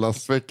skulle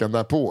hållas veckan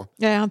därpå.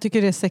 Ja, han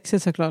tycker det är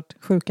sexigt såklart.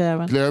 Sjuka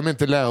även. Glöm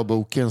inte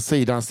läroboken,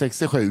 sidan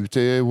 67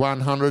 till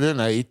 108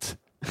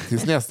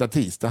 tills nästa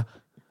tisdag.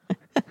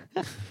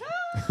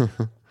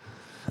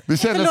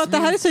 Det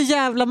här är så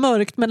jävla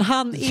mörkt, men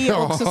han är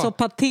också så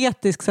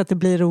patetisk så att det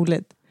blir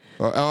roligt.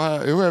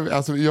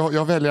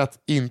 Jag väljer att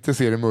inte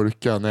se det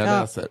mörka när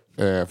jag läser,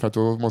 för att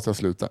då måste jag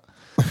sluta.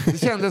 Det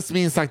kändes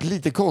minst sagt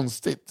lite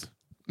konstigt,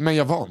 men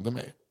jag vande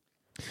mig.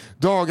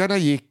 Dagarna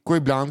gick och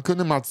ibland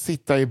kunde Mats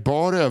sitta i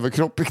bar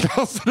överkropp i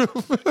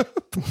klassrummet.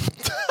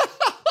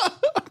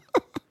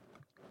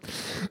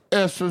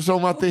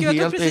 Eftersom att det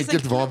helt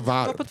enkelt var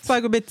varmt.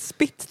 Jag var på ett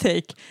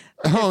spit-take.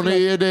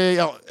 Hörrni,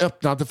 jag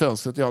öppnar inte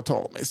fönstret, jag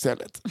tar mig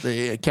istället.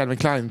 Det är Calvin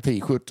Klein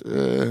t-shirt.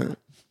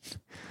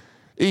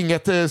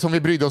 Inget som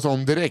vi brydde oss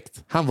om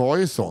direkt. Han var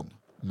ju sån,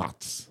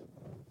 Mats.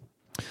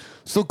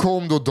 Så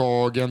kom då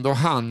dagen då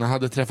Hanna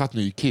hade träffat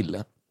ny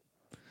kille.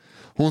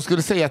 Hon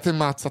skulle säga till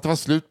Mats att det var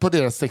slut på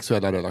deras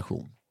sexuella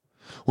relation.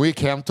 Hon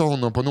gick hem till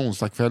honom på en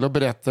onsdagskväll och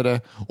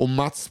berättade, och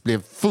Mats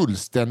blev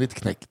fullständigt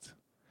knäckt.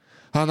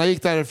 Hanna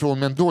gick därifrån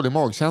med en dålig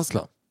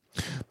magkänsla.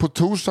 På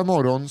torsdag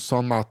morgon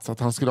sa Mats att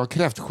han skulle ha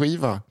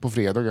kräftskiva på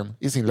fredagen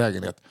i sin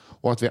lägenhet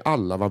och att vi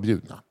alla var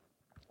bjudna.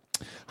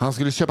 Han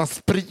skulle köpa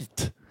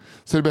sprit,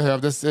 så det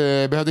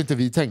behövde inte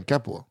vi tänka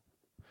på.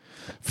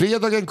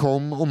 Fredagen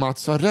kom och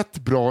Mats var rätt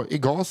bra i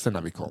gasen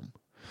när vi kom.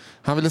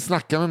 Han ville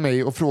snacka med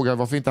mig och fråga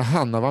varför inte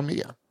Hanna var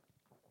med.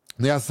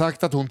 När jag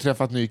sagt att hon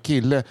träffat ny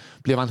kille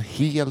blev han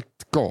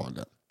helt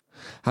galen.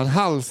 Han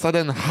halsade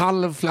en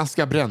halv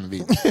flaska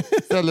brännvin,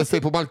 ställde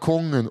sig på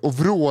balkongen och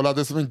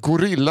vrålade som en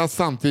gorilla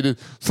samtidigt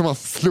som han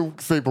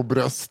slog sig på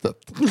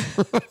bröstet.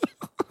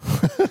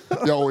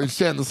 Jag är en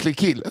känslig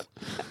kille.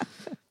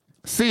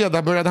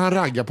 Sedan började han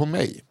ragga på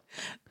mig.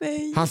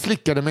 Nej. Han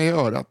slickade mig i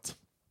örat,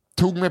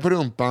 tog mig på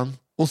rumpan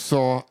och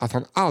sa att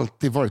han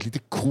alltid varit lite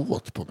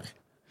kåt på mig.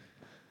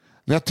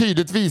 När jag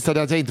tydligt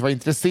visade att jag inte var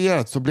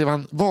intresserad så blev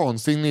han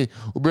vansinnig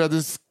och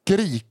började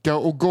skrika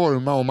och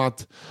gorma om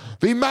att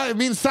vi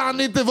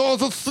minsann inte var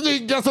så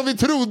snygga som vi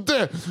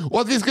trodde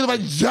och att vi skulle vara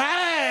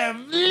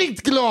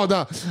jävligt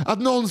glada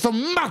att någon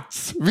som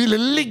Mats ville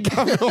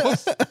ligga med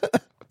oss.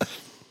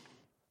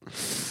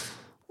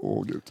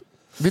 Åh Gud.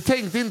 Vi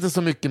tänkte inte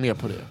så mycket mer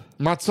på det.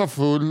 Mats var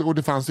full och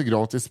det fanns ju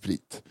gratis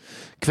sprit.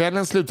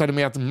 Kvällen slutade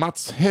med att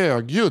Mats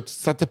högljutt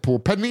satte på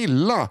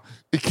Pernilla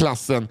i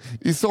klassen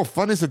i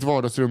soffan i sitt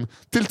vardagsrum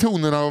till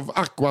tonerna av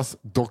Aquas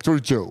Dr.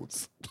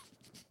 Jones.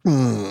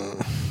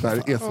 Det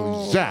här är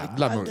så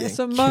jävla mörkt. Det är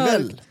så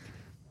mörkt.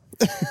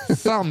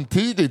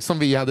 Samtidigt som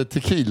vi hade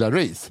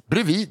tequila-race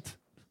bredvid.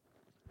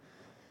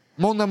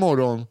 Måndag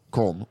morgon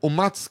kom och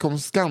Mats kom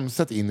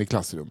skamset in i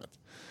klassrummet.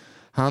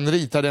 Han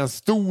ritade en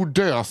stor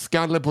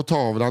dödskalle på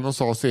tavlan och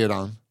sa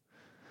sedan: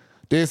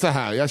 det är så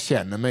här jag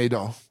känner mig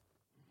idag.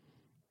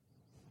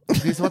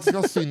 Det är som att det ska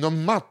vara synd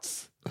om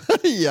Mats.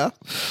 Ja.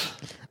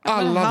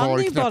 Alla han var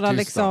är bara knäpptysta.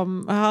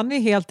 liksom, han är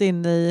helt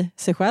inne i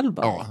sig själv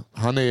bara. Ja,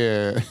 han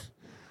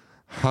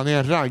är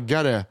en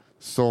raggare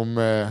som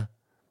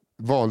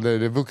valde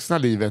det vuxna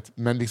livet,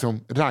 men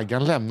liksom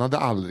raggan lämnade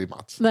aldrig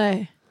Mats.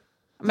 Nej.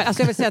 Men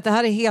alltså jag vill säga att det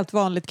här är helt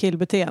vanligt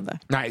killbeteende.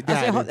 Nej, det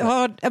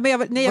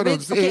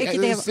alltså,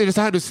 är det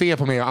så här du ser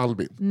på mig och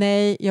Albin?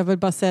 Nej, jag vill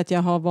bara säga att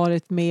jag har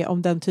varit med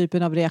om den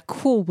typen av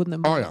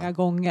reaktion många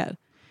gånger.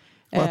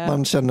 Och att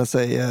man känner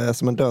sig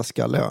som en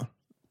dödskalle, ja.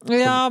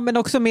 Ja, men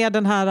också med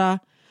den här...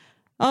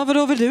 Ja,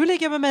 vadå, vill du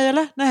ligga med mig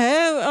eller?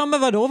 Nej, ja,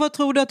 men vadå, vad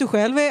tror du att du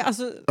själv är?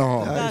 Alltså,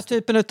 den här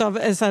typen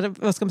av så här,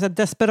 vad ska man säga,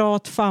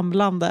 desperat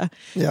famlande.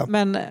 Ja.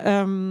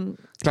 Men...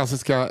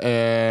 Klassiska,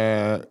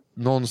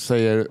 någon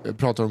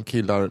pratar om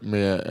killar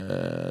med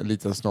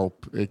liten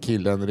snopp.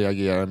 Killen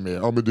reagerar med,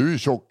 ja men du är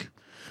tjock.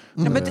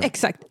 Ja, men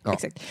exakt.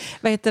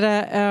 Vad heter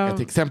det? Ett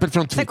exempel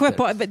från Twitter. Kom jag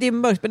på, det är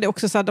mörkt, men det är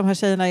också så att de här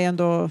tjejerna är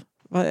ändå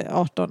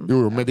 18.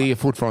 Jo, men det är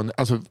fortfarande,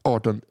 alltså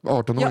 18 år.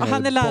 Ja,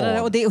 han är lärare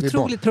barn. och det är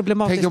otroligt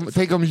problematiskt.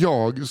 Tänk om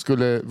jag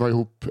skulle vara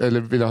ihop eller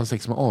vilja ha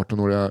sex med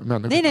 18-åriga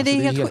människor. Nej, det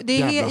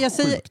är helt jag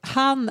säger,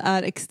 han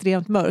är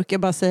extremt mörk.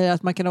 Jag bara säger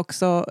att man kan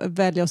också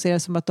välja att se det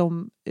som att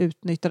de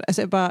utnyttjar,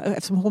 alltså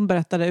eftersom hon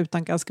berättade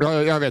utan ganska...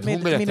 Ja, jag vet,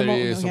 hon berättade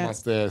ju som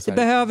att det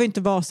behöver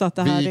inte vara så att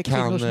det här är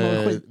kvinnor som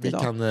mår skit vi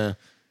idag. kan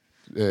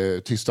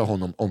tysta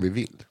honom om vi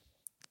vill.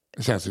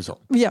 Det känns ju så.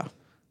 Ja.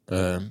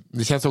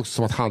 Det känns också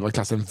som att halva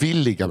klassen vill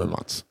ligga med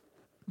Mats.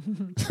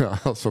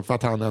 Alltså för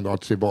att han ändå har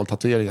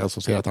tribal-tatueringar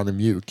som säger att han är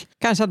mjuk.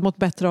 Kanske hade mått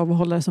bättre av att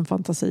hålla det som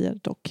fantasier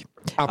dock.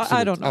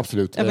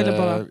 Absolut. Jag ville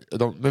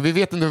bara... Men vi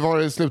vet inte var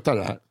det slutar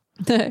det här.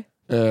 Nej.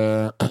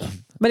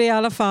 Men det är i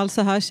alla fall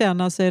så här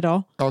känner han sig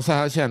idag. Ja, så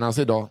här känner han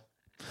sig idag.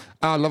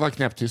 Alla var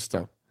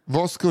knäpptysta.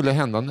 Vad skulle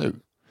hända nu?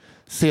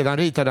 Sedan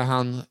ritade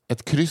han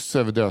ett kryss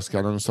över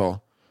dödskallen och sa: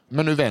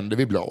 men nu vänder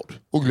vi blad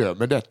och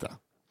glömmer detta.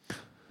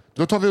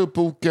 Då tar vi upp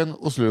boken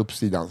och slår upp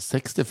sidan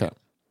 65.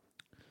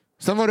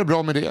 Sen var det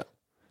bra med det.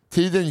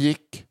 Tiden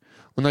gick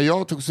och när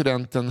jag tog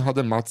studenten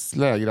hade Mats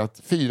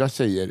lägrat 4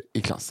 tjejer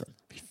i klassen.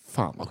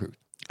 Fan vad sjukt.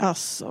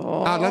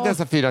 Alltså... Alla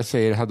dessa 4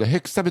 tjejer hade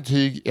högsta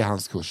betyg i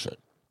hans kurser.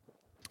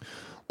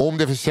 Om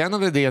det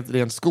förtjänade det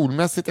rent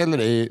skolmässigt eller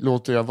ej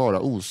låter jag vara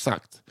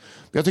osagt.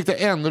 Men jag tyckte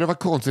ändå det var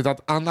konstigt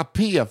att Anna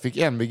P fick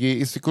MVG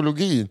i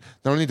psykologin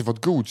när hon inte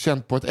fått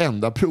godkänt på ett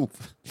enda prov.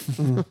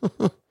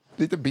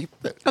 Lite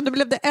bitter. Ja, det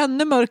blev det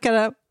ännu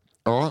mörkare.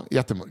 Ja,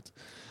 jättemörkt.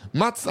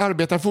 Mats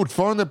arbetar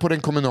fortfarande på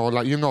den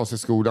kommunala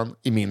gymnasieskolan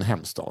i min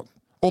hemstad.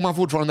 Om han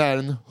fortfarande är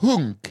en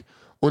hunk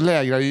och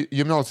lägrar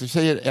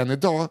gymnasietjejer än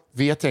idag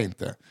vet jag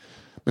inte.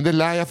 Men det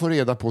lär jag få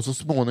reda på så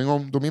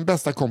småningom då min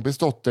bästa kompis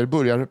dotter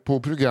börjar på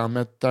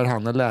programmet där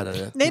han är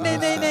lärare.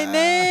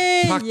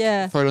 Nej! Tack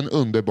för en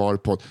underbar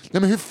podd.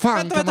 Nej, men hur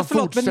fan kan man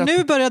fortsätta? Men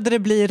nu började det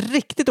bli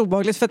riktigt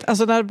obehagligt. För att,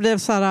 alltså, när det blev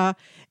så här,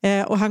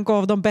 och han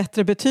gav dem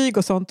bättre betyg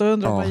och sånt, då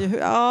undrar man ju hur...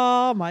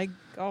 Oh my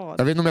god.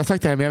 Jag vet inte om jag har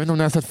sagt det här, men jag vet inte om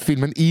jag har sett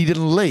filmen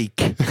Eden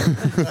Lake.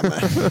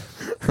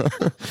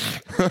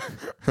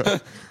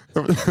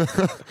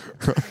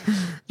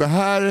 Det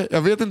här,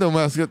 jag vet inte om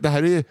jag ska... Det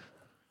här är...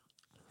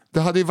 Det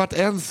hade ju varit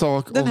en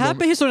sak den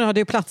här historien hade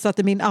ju platsat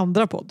i min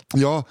andra podd.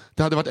 Ja,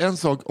 det hade varit en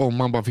sak om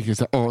man bara fick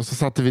säga, så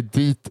satte vi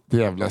dit det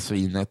jävla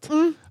svinet.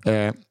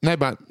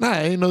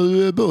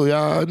 Nu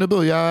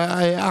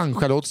börjar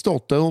Ann-Charlottes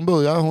dotter,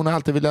 hon har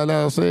alltid velat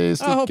lära sig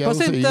sticka. Jag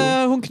hoppas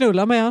inte hon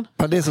knullar med han.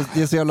 Ja, det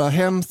är så jävla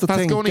hemskt att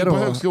tänka då. Ska hon in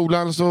på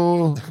högskolan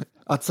så...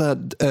 Att så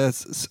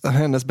här,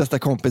 hennes bästa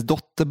kompis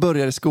dotter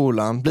börjar i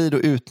skolan, blir då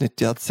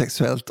utnyttjad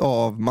sexuellt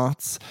av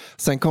Mats.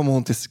 Sen kommer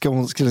hon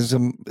ska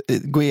liksom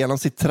gå igenom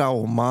sitt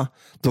trauma.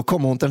 Då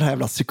kommer hon till den här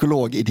jävla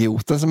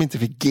psykologidioten som inte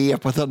fick G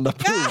på ett enda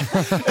prov.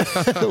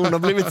 Hon har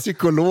blivit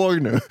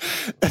psykolog nu.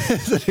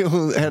 Så det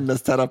är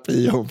hennes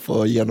terapi hon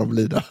får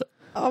genomlida.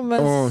 Ja,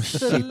 men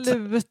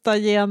sluta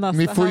genast.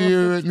 Ni får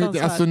ju,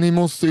 ni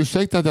måste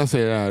ursäkta att jag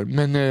säger det här,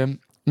 men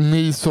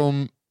ni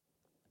som,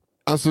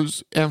 alltså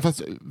även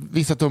fast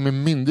vissa att de är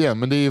myndiga,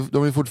 men de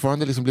är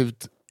fortfarande liksom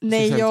blivit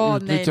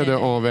utnyttjade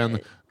av en.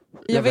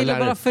 Jag ville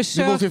bara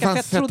försöka, för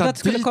jag trodde att det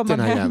skulle komma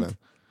hem.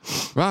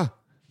 Va?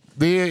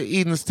 Det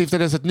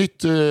instiftades ett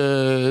nytt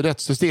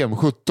rättssystem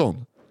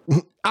 17.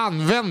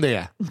 Använd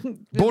det!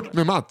 Bort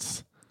med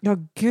Mats. Ja,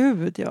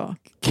 gud ja.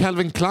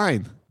 Calvin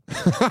Klein.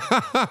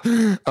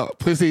 Ja,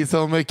 precis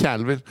som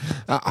Calvin.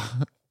 Ja.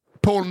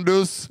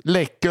 Pondus,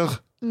 läcker.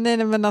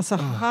 Nej, men alltså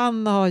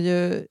han har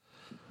ju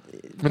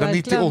verkligen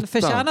 98,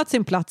 förtjänat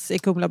sin plats i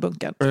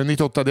Kumlabunkern.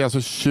 98, det är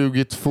alltså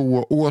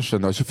 22 år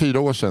sedan då, 24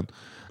 år sedan.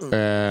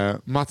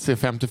 Mats är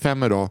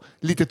 55 idag.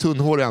 Lite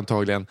tunnhårig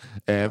antagligen.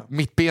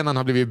 Mittbenen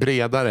har blivit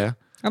bredare.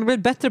 Han har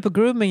blivit bättre på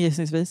grooming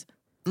gissningsvis.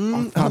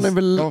 Han är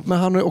väl, men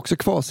han har också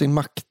kvar sin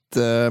makt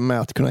med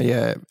att kunna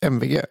ge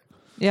MVG.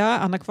 Ja,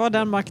 han har kvar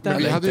den makten.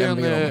 Vi hade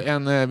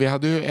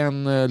ju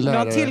en lärare. Du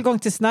har tillgång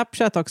till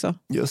Snapchat också.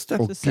 Just det.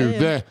 Och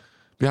gud,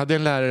 vi hade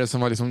en lärare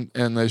som var liksom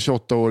en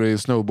 28-årig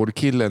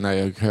snowboardkille när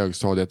jag gick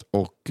högstadiet.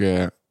 Och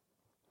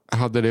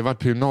hade det varit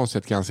på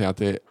gymnasiet kan jag säga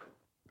att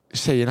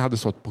tjejerna hade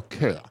stått på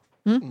kö.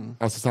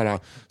 Alltså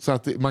så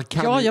att man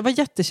kan... Ja, jag var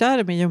jättekär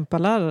i min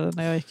gympalärare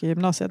när jag gick i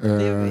gymnasiet.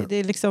 Det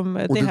är liksom,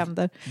 det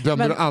händer.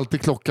 Glömde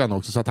alltid klockan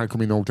också så att han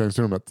kom in i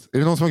omklädningsrummet. Är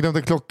det någon som har glömt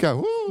en klocka?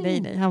 Woo!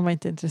 Nej, han var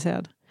inte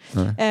intresserad.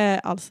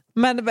 Alls.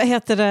 Men vad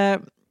heter det?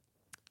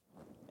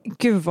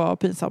 Gud vad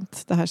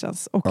pinsamt det här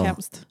känns. Och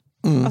hemskt.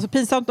 Alltså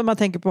pinsamt om man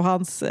tänker på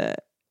hans...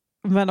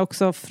 Men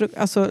också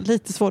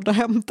lite svårt att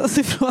hämta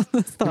sig från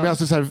nästan. Men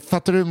alltså, så här,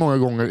 fattar du hur många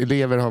gånger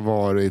elever har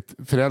varit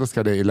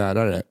förälskade i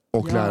lärare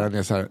och läraren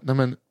är så här, nej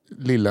men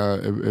lilla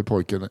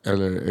pojken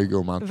eller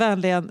gumman.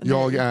 Vänligen.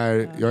 Jag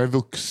är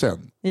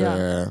vuxen.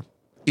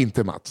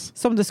 Inte Mats.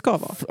 Som det ska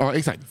vara. Ja,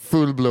 exakt.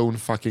 Full blown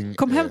fucking...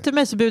 Kom hem till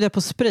mig så bjuder jag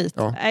på sprit.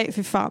 Ja. Nej,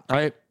 för fan.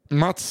 Nej,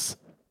 Mats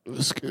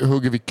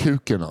hugger vi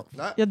kuken av.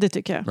 Ja, det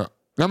tycker jag.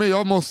 Ja, men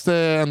jag måste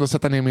ändå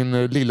sätta ner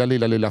min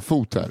lilla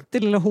fot här. Det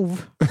lilla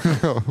hov.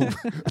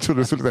 Jag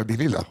trodde du skulle säga din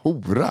lilla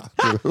hora.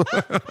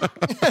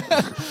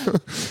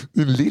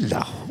 Din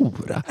lilla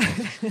hora.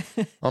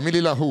 Ja, min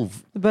lilla hov.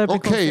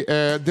 Okej,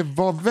 det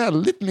var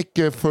väldigt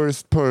mycket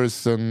first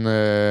person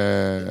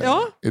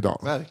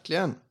idag.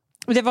 Verkligen.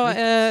 Det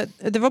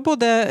var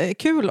både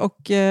kul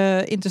och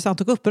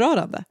intressant och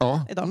upprörande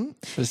idag.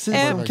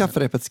 Precis som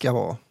kafferepet ska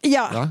vara.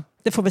 Ja,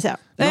 det får vi säga.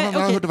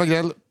 Hörde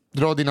Wagrell,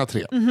 dra dina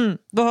 3.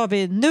 Då har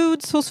vi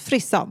nudes hos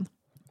frissan.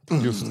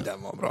 Just det.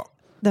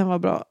 Den var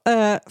bra.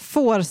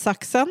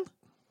 Fårsaxen.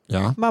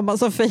 Ja. Mamma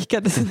som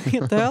fejkade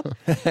sin död.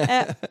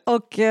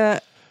 Och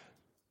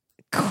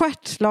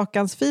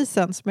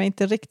stjärtlakansfisen som jag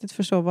inte riktigt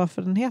förstår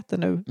varför den heter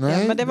nu.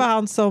 Nej, men det var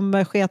han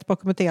som sket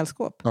bakom ett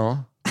elskåp.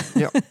 Ja.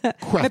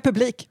 Med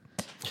publik.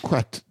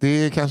 Stjärt.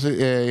 Det kanske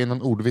är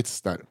någon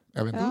ordvits där.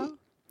 Jag vet inte.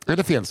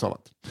 Eller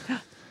felstavat.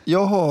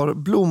 Jag har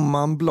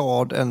Blomman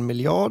Blad 1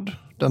 miljard.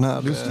 Den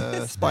här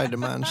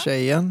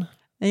Spiderman-tjejen.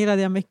 Den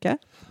gillade jag mycket.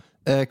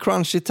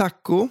 Crunchy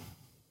Taco.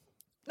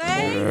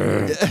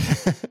 Nej!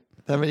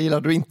 Den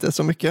gillar du inte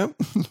så mycket.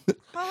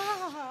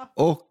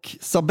 Och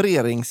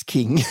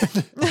Sabreringsking.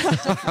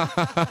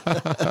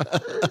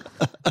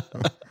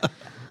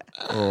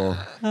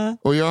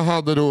 Och jag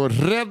hade då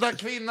Rädda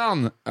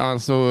kvinnan.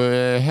 Alltså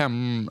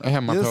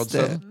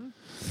hemmafödseln.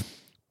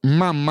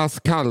 Mammas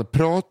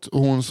kallprat,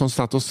 hon som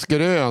satt och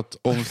skröt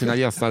om sina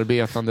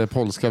gästarbetande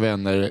polska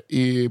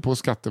vänner på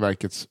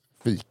Skatteverkets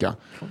fika.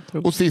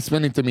 Och sist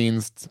men inte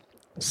minst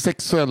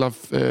sexuella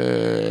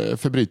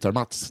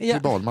förbrytar-Mats,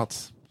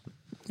 tribal-Mats.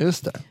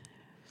 Just det.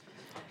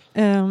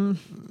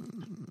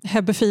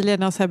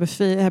 Hebefiliernas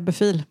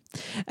hebefil.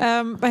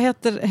 Vad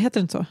heter det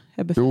inte så?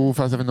 Hebefil. Jo,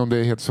 fast jag vet inte om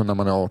det heter så när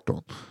man är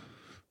 18.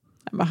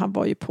 Men han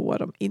var ju på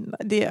dem innan.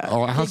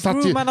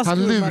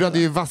 Han lurade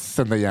ju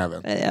vassen den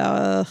jäveln.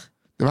 Ja.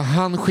 Det var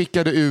han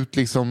skickade ut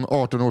liksom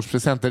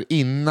 18-årspresenter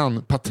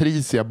innan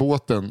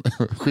Patricia-båten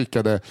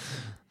skickade.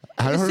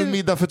 Här har du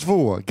middag för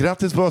 2.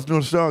 Grattis på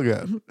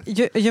 18-årsdagen.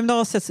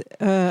 Gymnasiets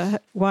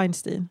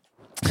Weinstein.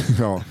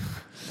 Ja.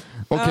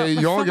 Okej,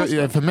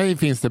 för mig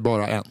finns det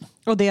bara en.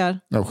 Och det är?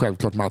 Ja,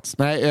 självklart Mats.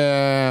 Nej,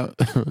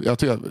 jag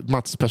tycker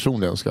Mats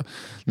personligen önskar.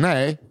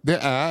 Nej, det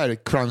är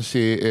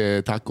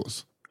crunchy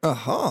tacos.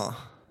 Aha.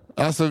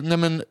 Alltså, nej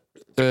men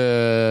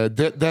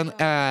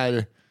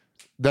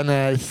den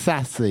är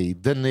sassy.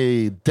 Den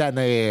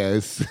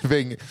är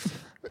sväng.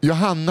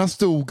 Johanna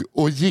stod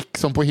och gick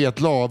som på het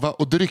lava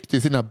och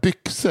dryckte sina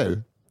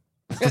byxor.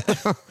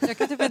 Jag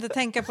kan typ inte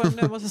tänka på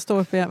det nu. Måste stå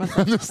upp igen.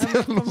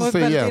 Nu måste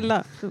igen.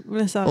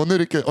 Och nu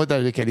där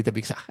rycker jag lite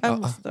byxa.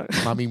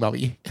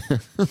 Mami.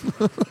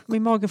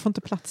 Min mage får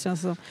inte plats,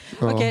 känns det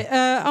som. Okej,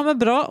 men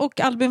bra. Och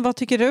Albin, vad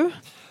tycker du?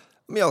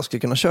 Men jag skulle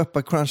kunna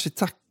köpa Crunchy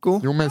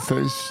Taco. Jo, men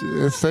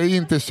säg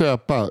inte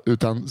köpa,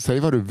 utan säg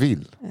vad du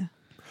vill.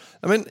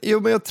 Men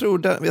jag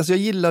tror jag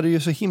gillade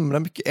ju så himla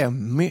mycket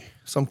Emmy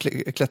som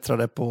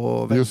klättrade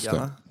på väggarna. Just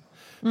det.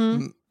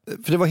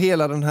 För det var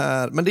hela den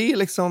här, men det är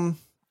liksom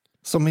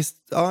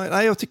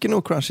jag tycker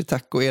nog Crunchy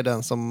Taco är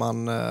den som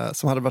man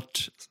hade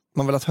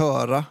man velat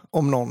höra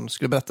om någon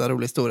skulle berätta en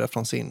rolig historia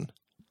från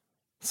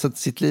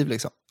sitt liv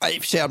liksom. I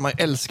och för sig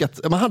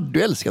man hade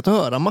ju älskat att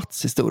höra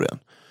Mats historien.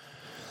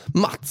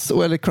 Mats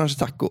eller Crunchy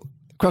Taco.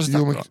 Crunchy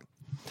Taco då.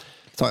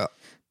 Sa jag.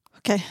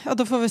 Okej,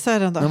 då får vi säga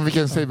den då. Men vi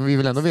kan säga, vi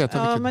vill ändå veta.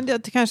 Ja, men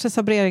det kanske är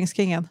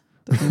Sabreringskingen.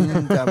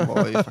 Den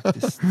var ju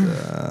faktiskt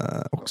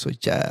också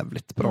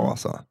jävligt bra.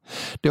 Alltså.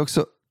 Det är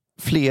också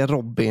fler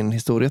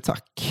Robin-historier,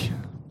 tack.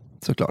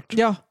 Såklart.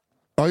 Ja.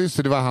 Ja,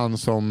 just det var han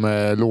som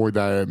låg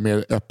där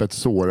med öppet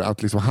sår.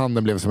 Att liksom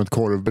handen blev som ett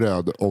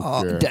korvbröd.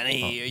 Och, den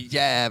är ju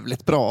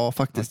jävligt bra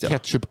faktiskt.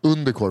 Ketchup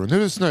under korven. Nu är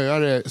det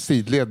snöare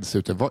sidleds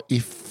ute. Vad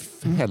i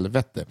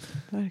helvete.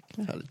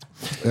 Verkligen.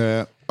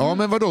 Ja,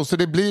 men vadå? Så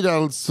det blir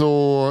alltså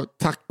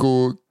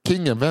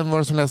Taco-kingen. Vem var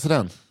det som läste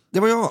den? Det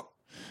var jag.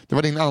 Det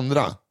var din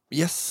andra.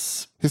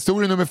 Yes.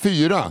 Historia nummer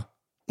 4.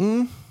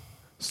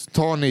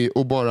 Tar ni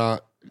och bara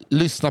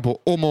lyssnar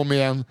på om och om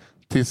igen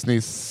tills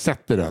ni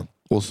sätter den.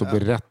 Och så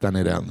berättar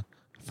ni den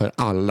för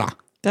alla.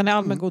 Den är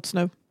allmängods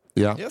nu.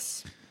 Ja.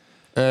 Yes.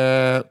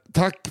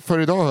 Tack för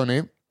idag,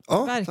 hörni.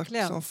 Ja,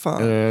 verkligen. Tack som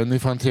fan. Ni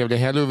får en trevlig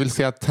helg och vill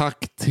säga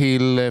tack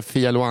till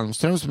Fia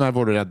Loanström som är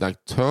vår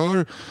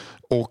redaktör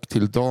och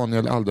till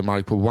Daniel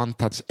Aldermark på One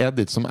Touch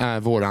Edit som är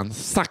våran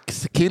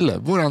saxkille,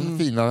 våran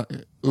fina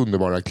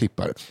underbara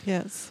klippare.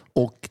 Yes.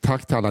 Och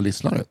tack till alla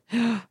lyssnare.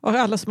 Och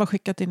alla som har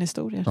skickat in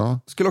historier. Ja.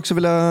 Skulle också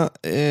vilja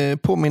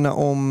påminna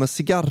om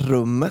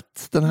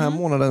Cigarrummet. Den här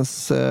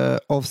månadens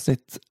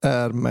avsnitt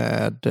är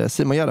med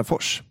Simon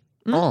Gärdenfors.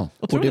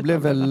 Och det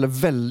blev väl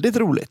väldigt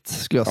roligt,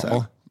 skulle jag säga.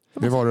 Ja,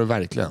 det var det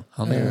verkligen.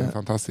 Han är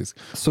fantastisk.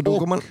 Så då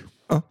går man...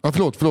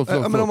 Förlåt.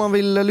 Men om man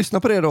vill lyssna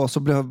på det då så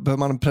behöver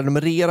man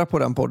prenumerera på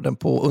den podden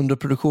på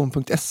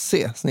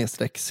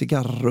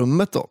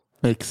underproduktion.se/cigarrummet då.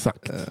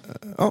 Exakt.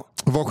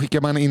 Vad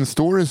skickar man in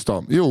stories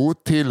då? Jo,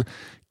 till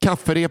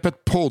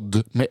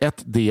kafferepetpodd med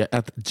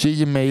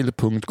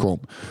 1d@gmail.com.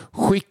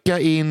 Skicka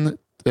in.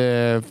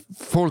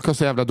 Folk har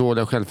så jävla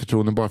dåliga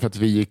självförtroende bara för att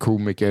vi är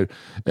komiker.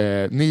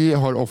 Ni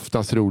har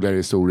oftast roligare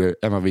historier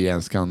än vad vi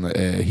ens kan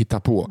hitta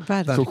på.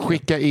 Så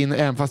skicka in,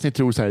 även fast ni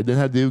tror så här, den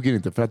här duger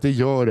inte, för att det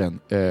gör den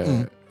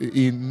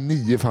i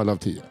 9 fall av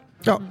 10.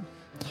 Ja.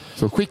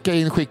 Så skicka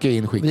in.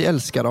 Vi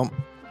älskar dem.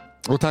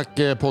 Och tack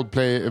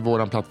Podplay,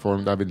 våran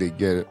plattform där vi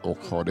ligger och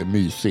har det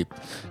mysigt.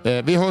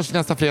 Vi hörs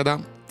nästa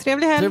fredag.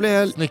 Trevlig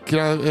helg.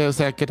 Snickra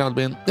säkert,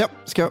 Albin. Ja,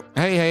 ska jag.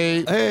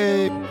 Hej.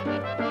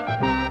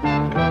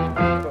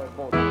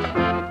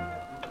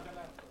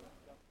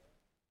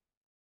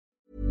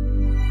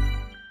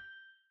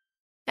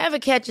 Ever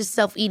catch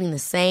yourself eating the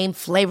same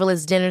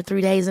flavorless dinner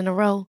 3 days in a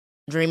row?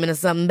 Dreaming of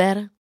something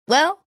better?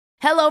 Well,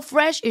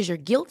 HelloFresh is your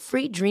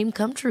guilt-free dream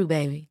come true,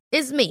 baby.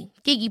 It's me,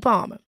 Keke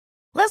Palmer.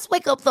 Let's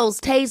wake up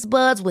those taste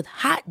buds with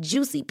hot,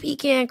 juicy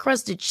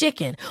pecan-crusted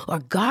chicken or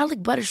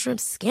garlic butter shrimp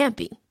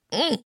scampi.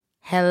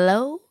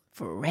 Hello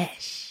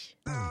Fresh.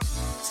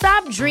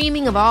 Stop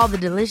dreaming of all the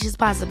delicious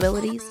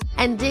possibilities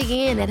and dig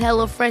in at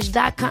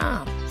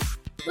HelloFresh.com.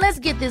 Let's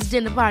get this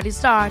dinner party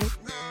started.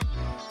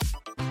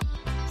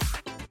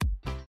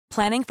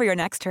 Planning for your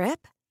next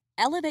trip?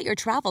 Elevate your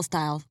travel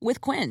style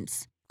with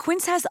Quince.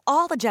 Quince has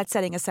all the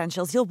jet-setting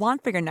essentials you'll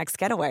want for your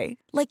next getaway,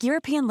 like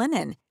European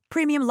linen,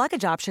 premium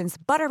luggage options,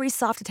 buttery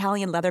soft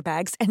Italian leather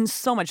bags, and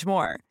so much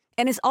more.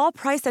 And is all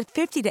priced at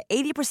 50 to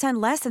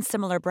 80% less than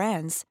similar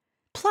brands.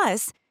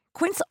 Plus,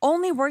 Quince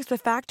only works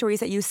with factories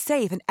that use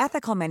safe and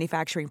ethical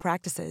manufacturing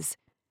practices.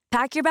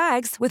 Pack your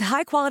bags with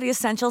high-quality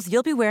essentials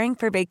you'll be wearing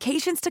for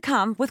vacations to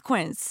come with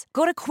Quince.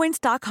 Go to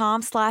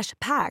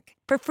quince.com/pack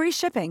for free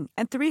shipping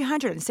and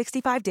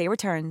 365-day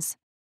returns.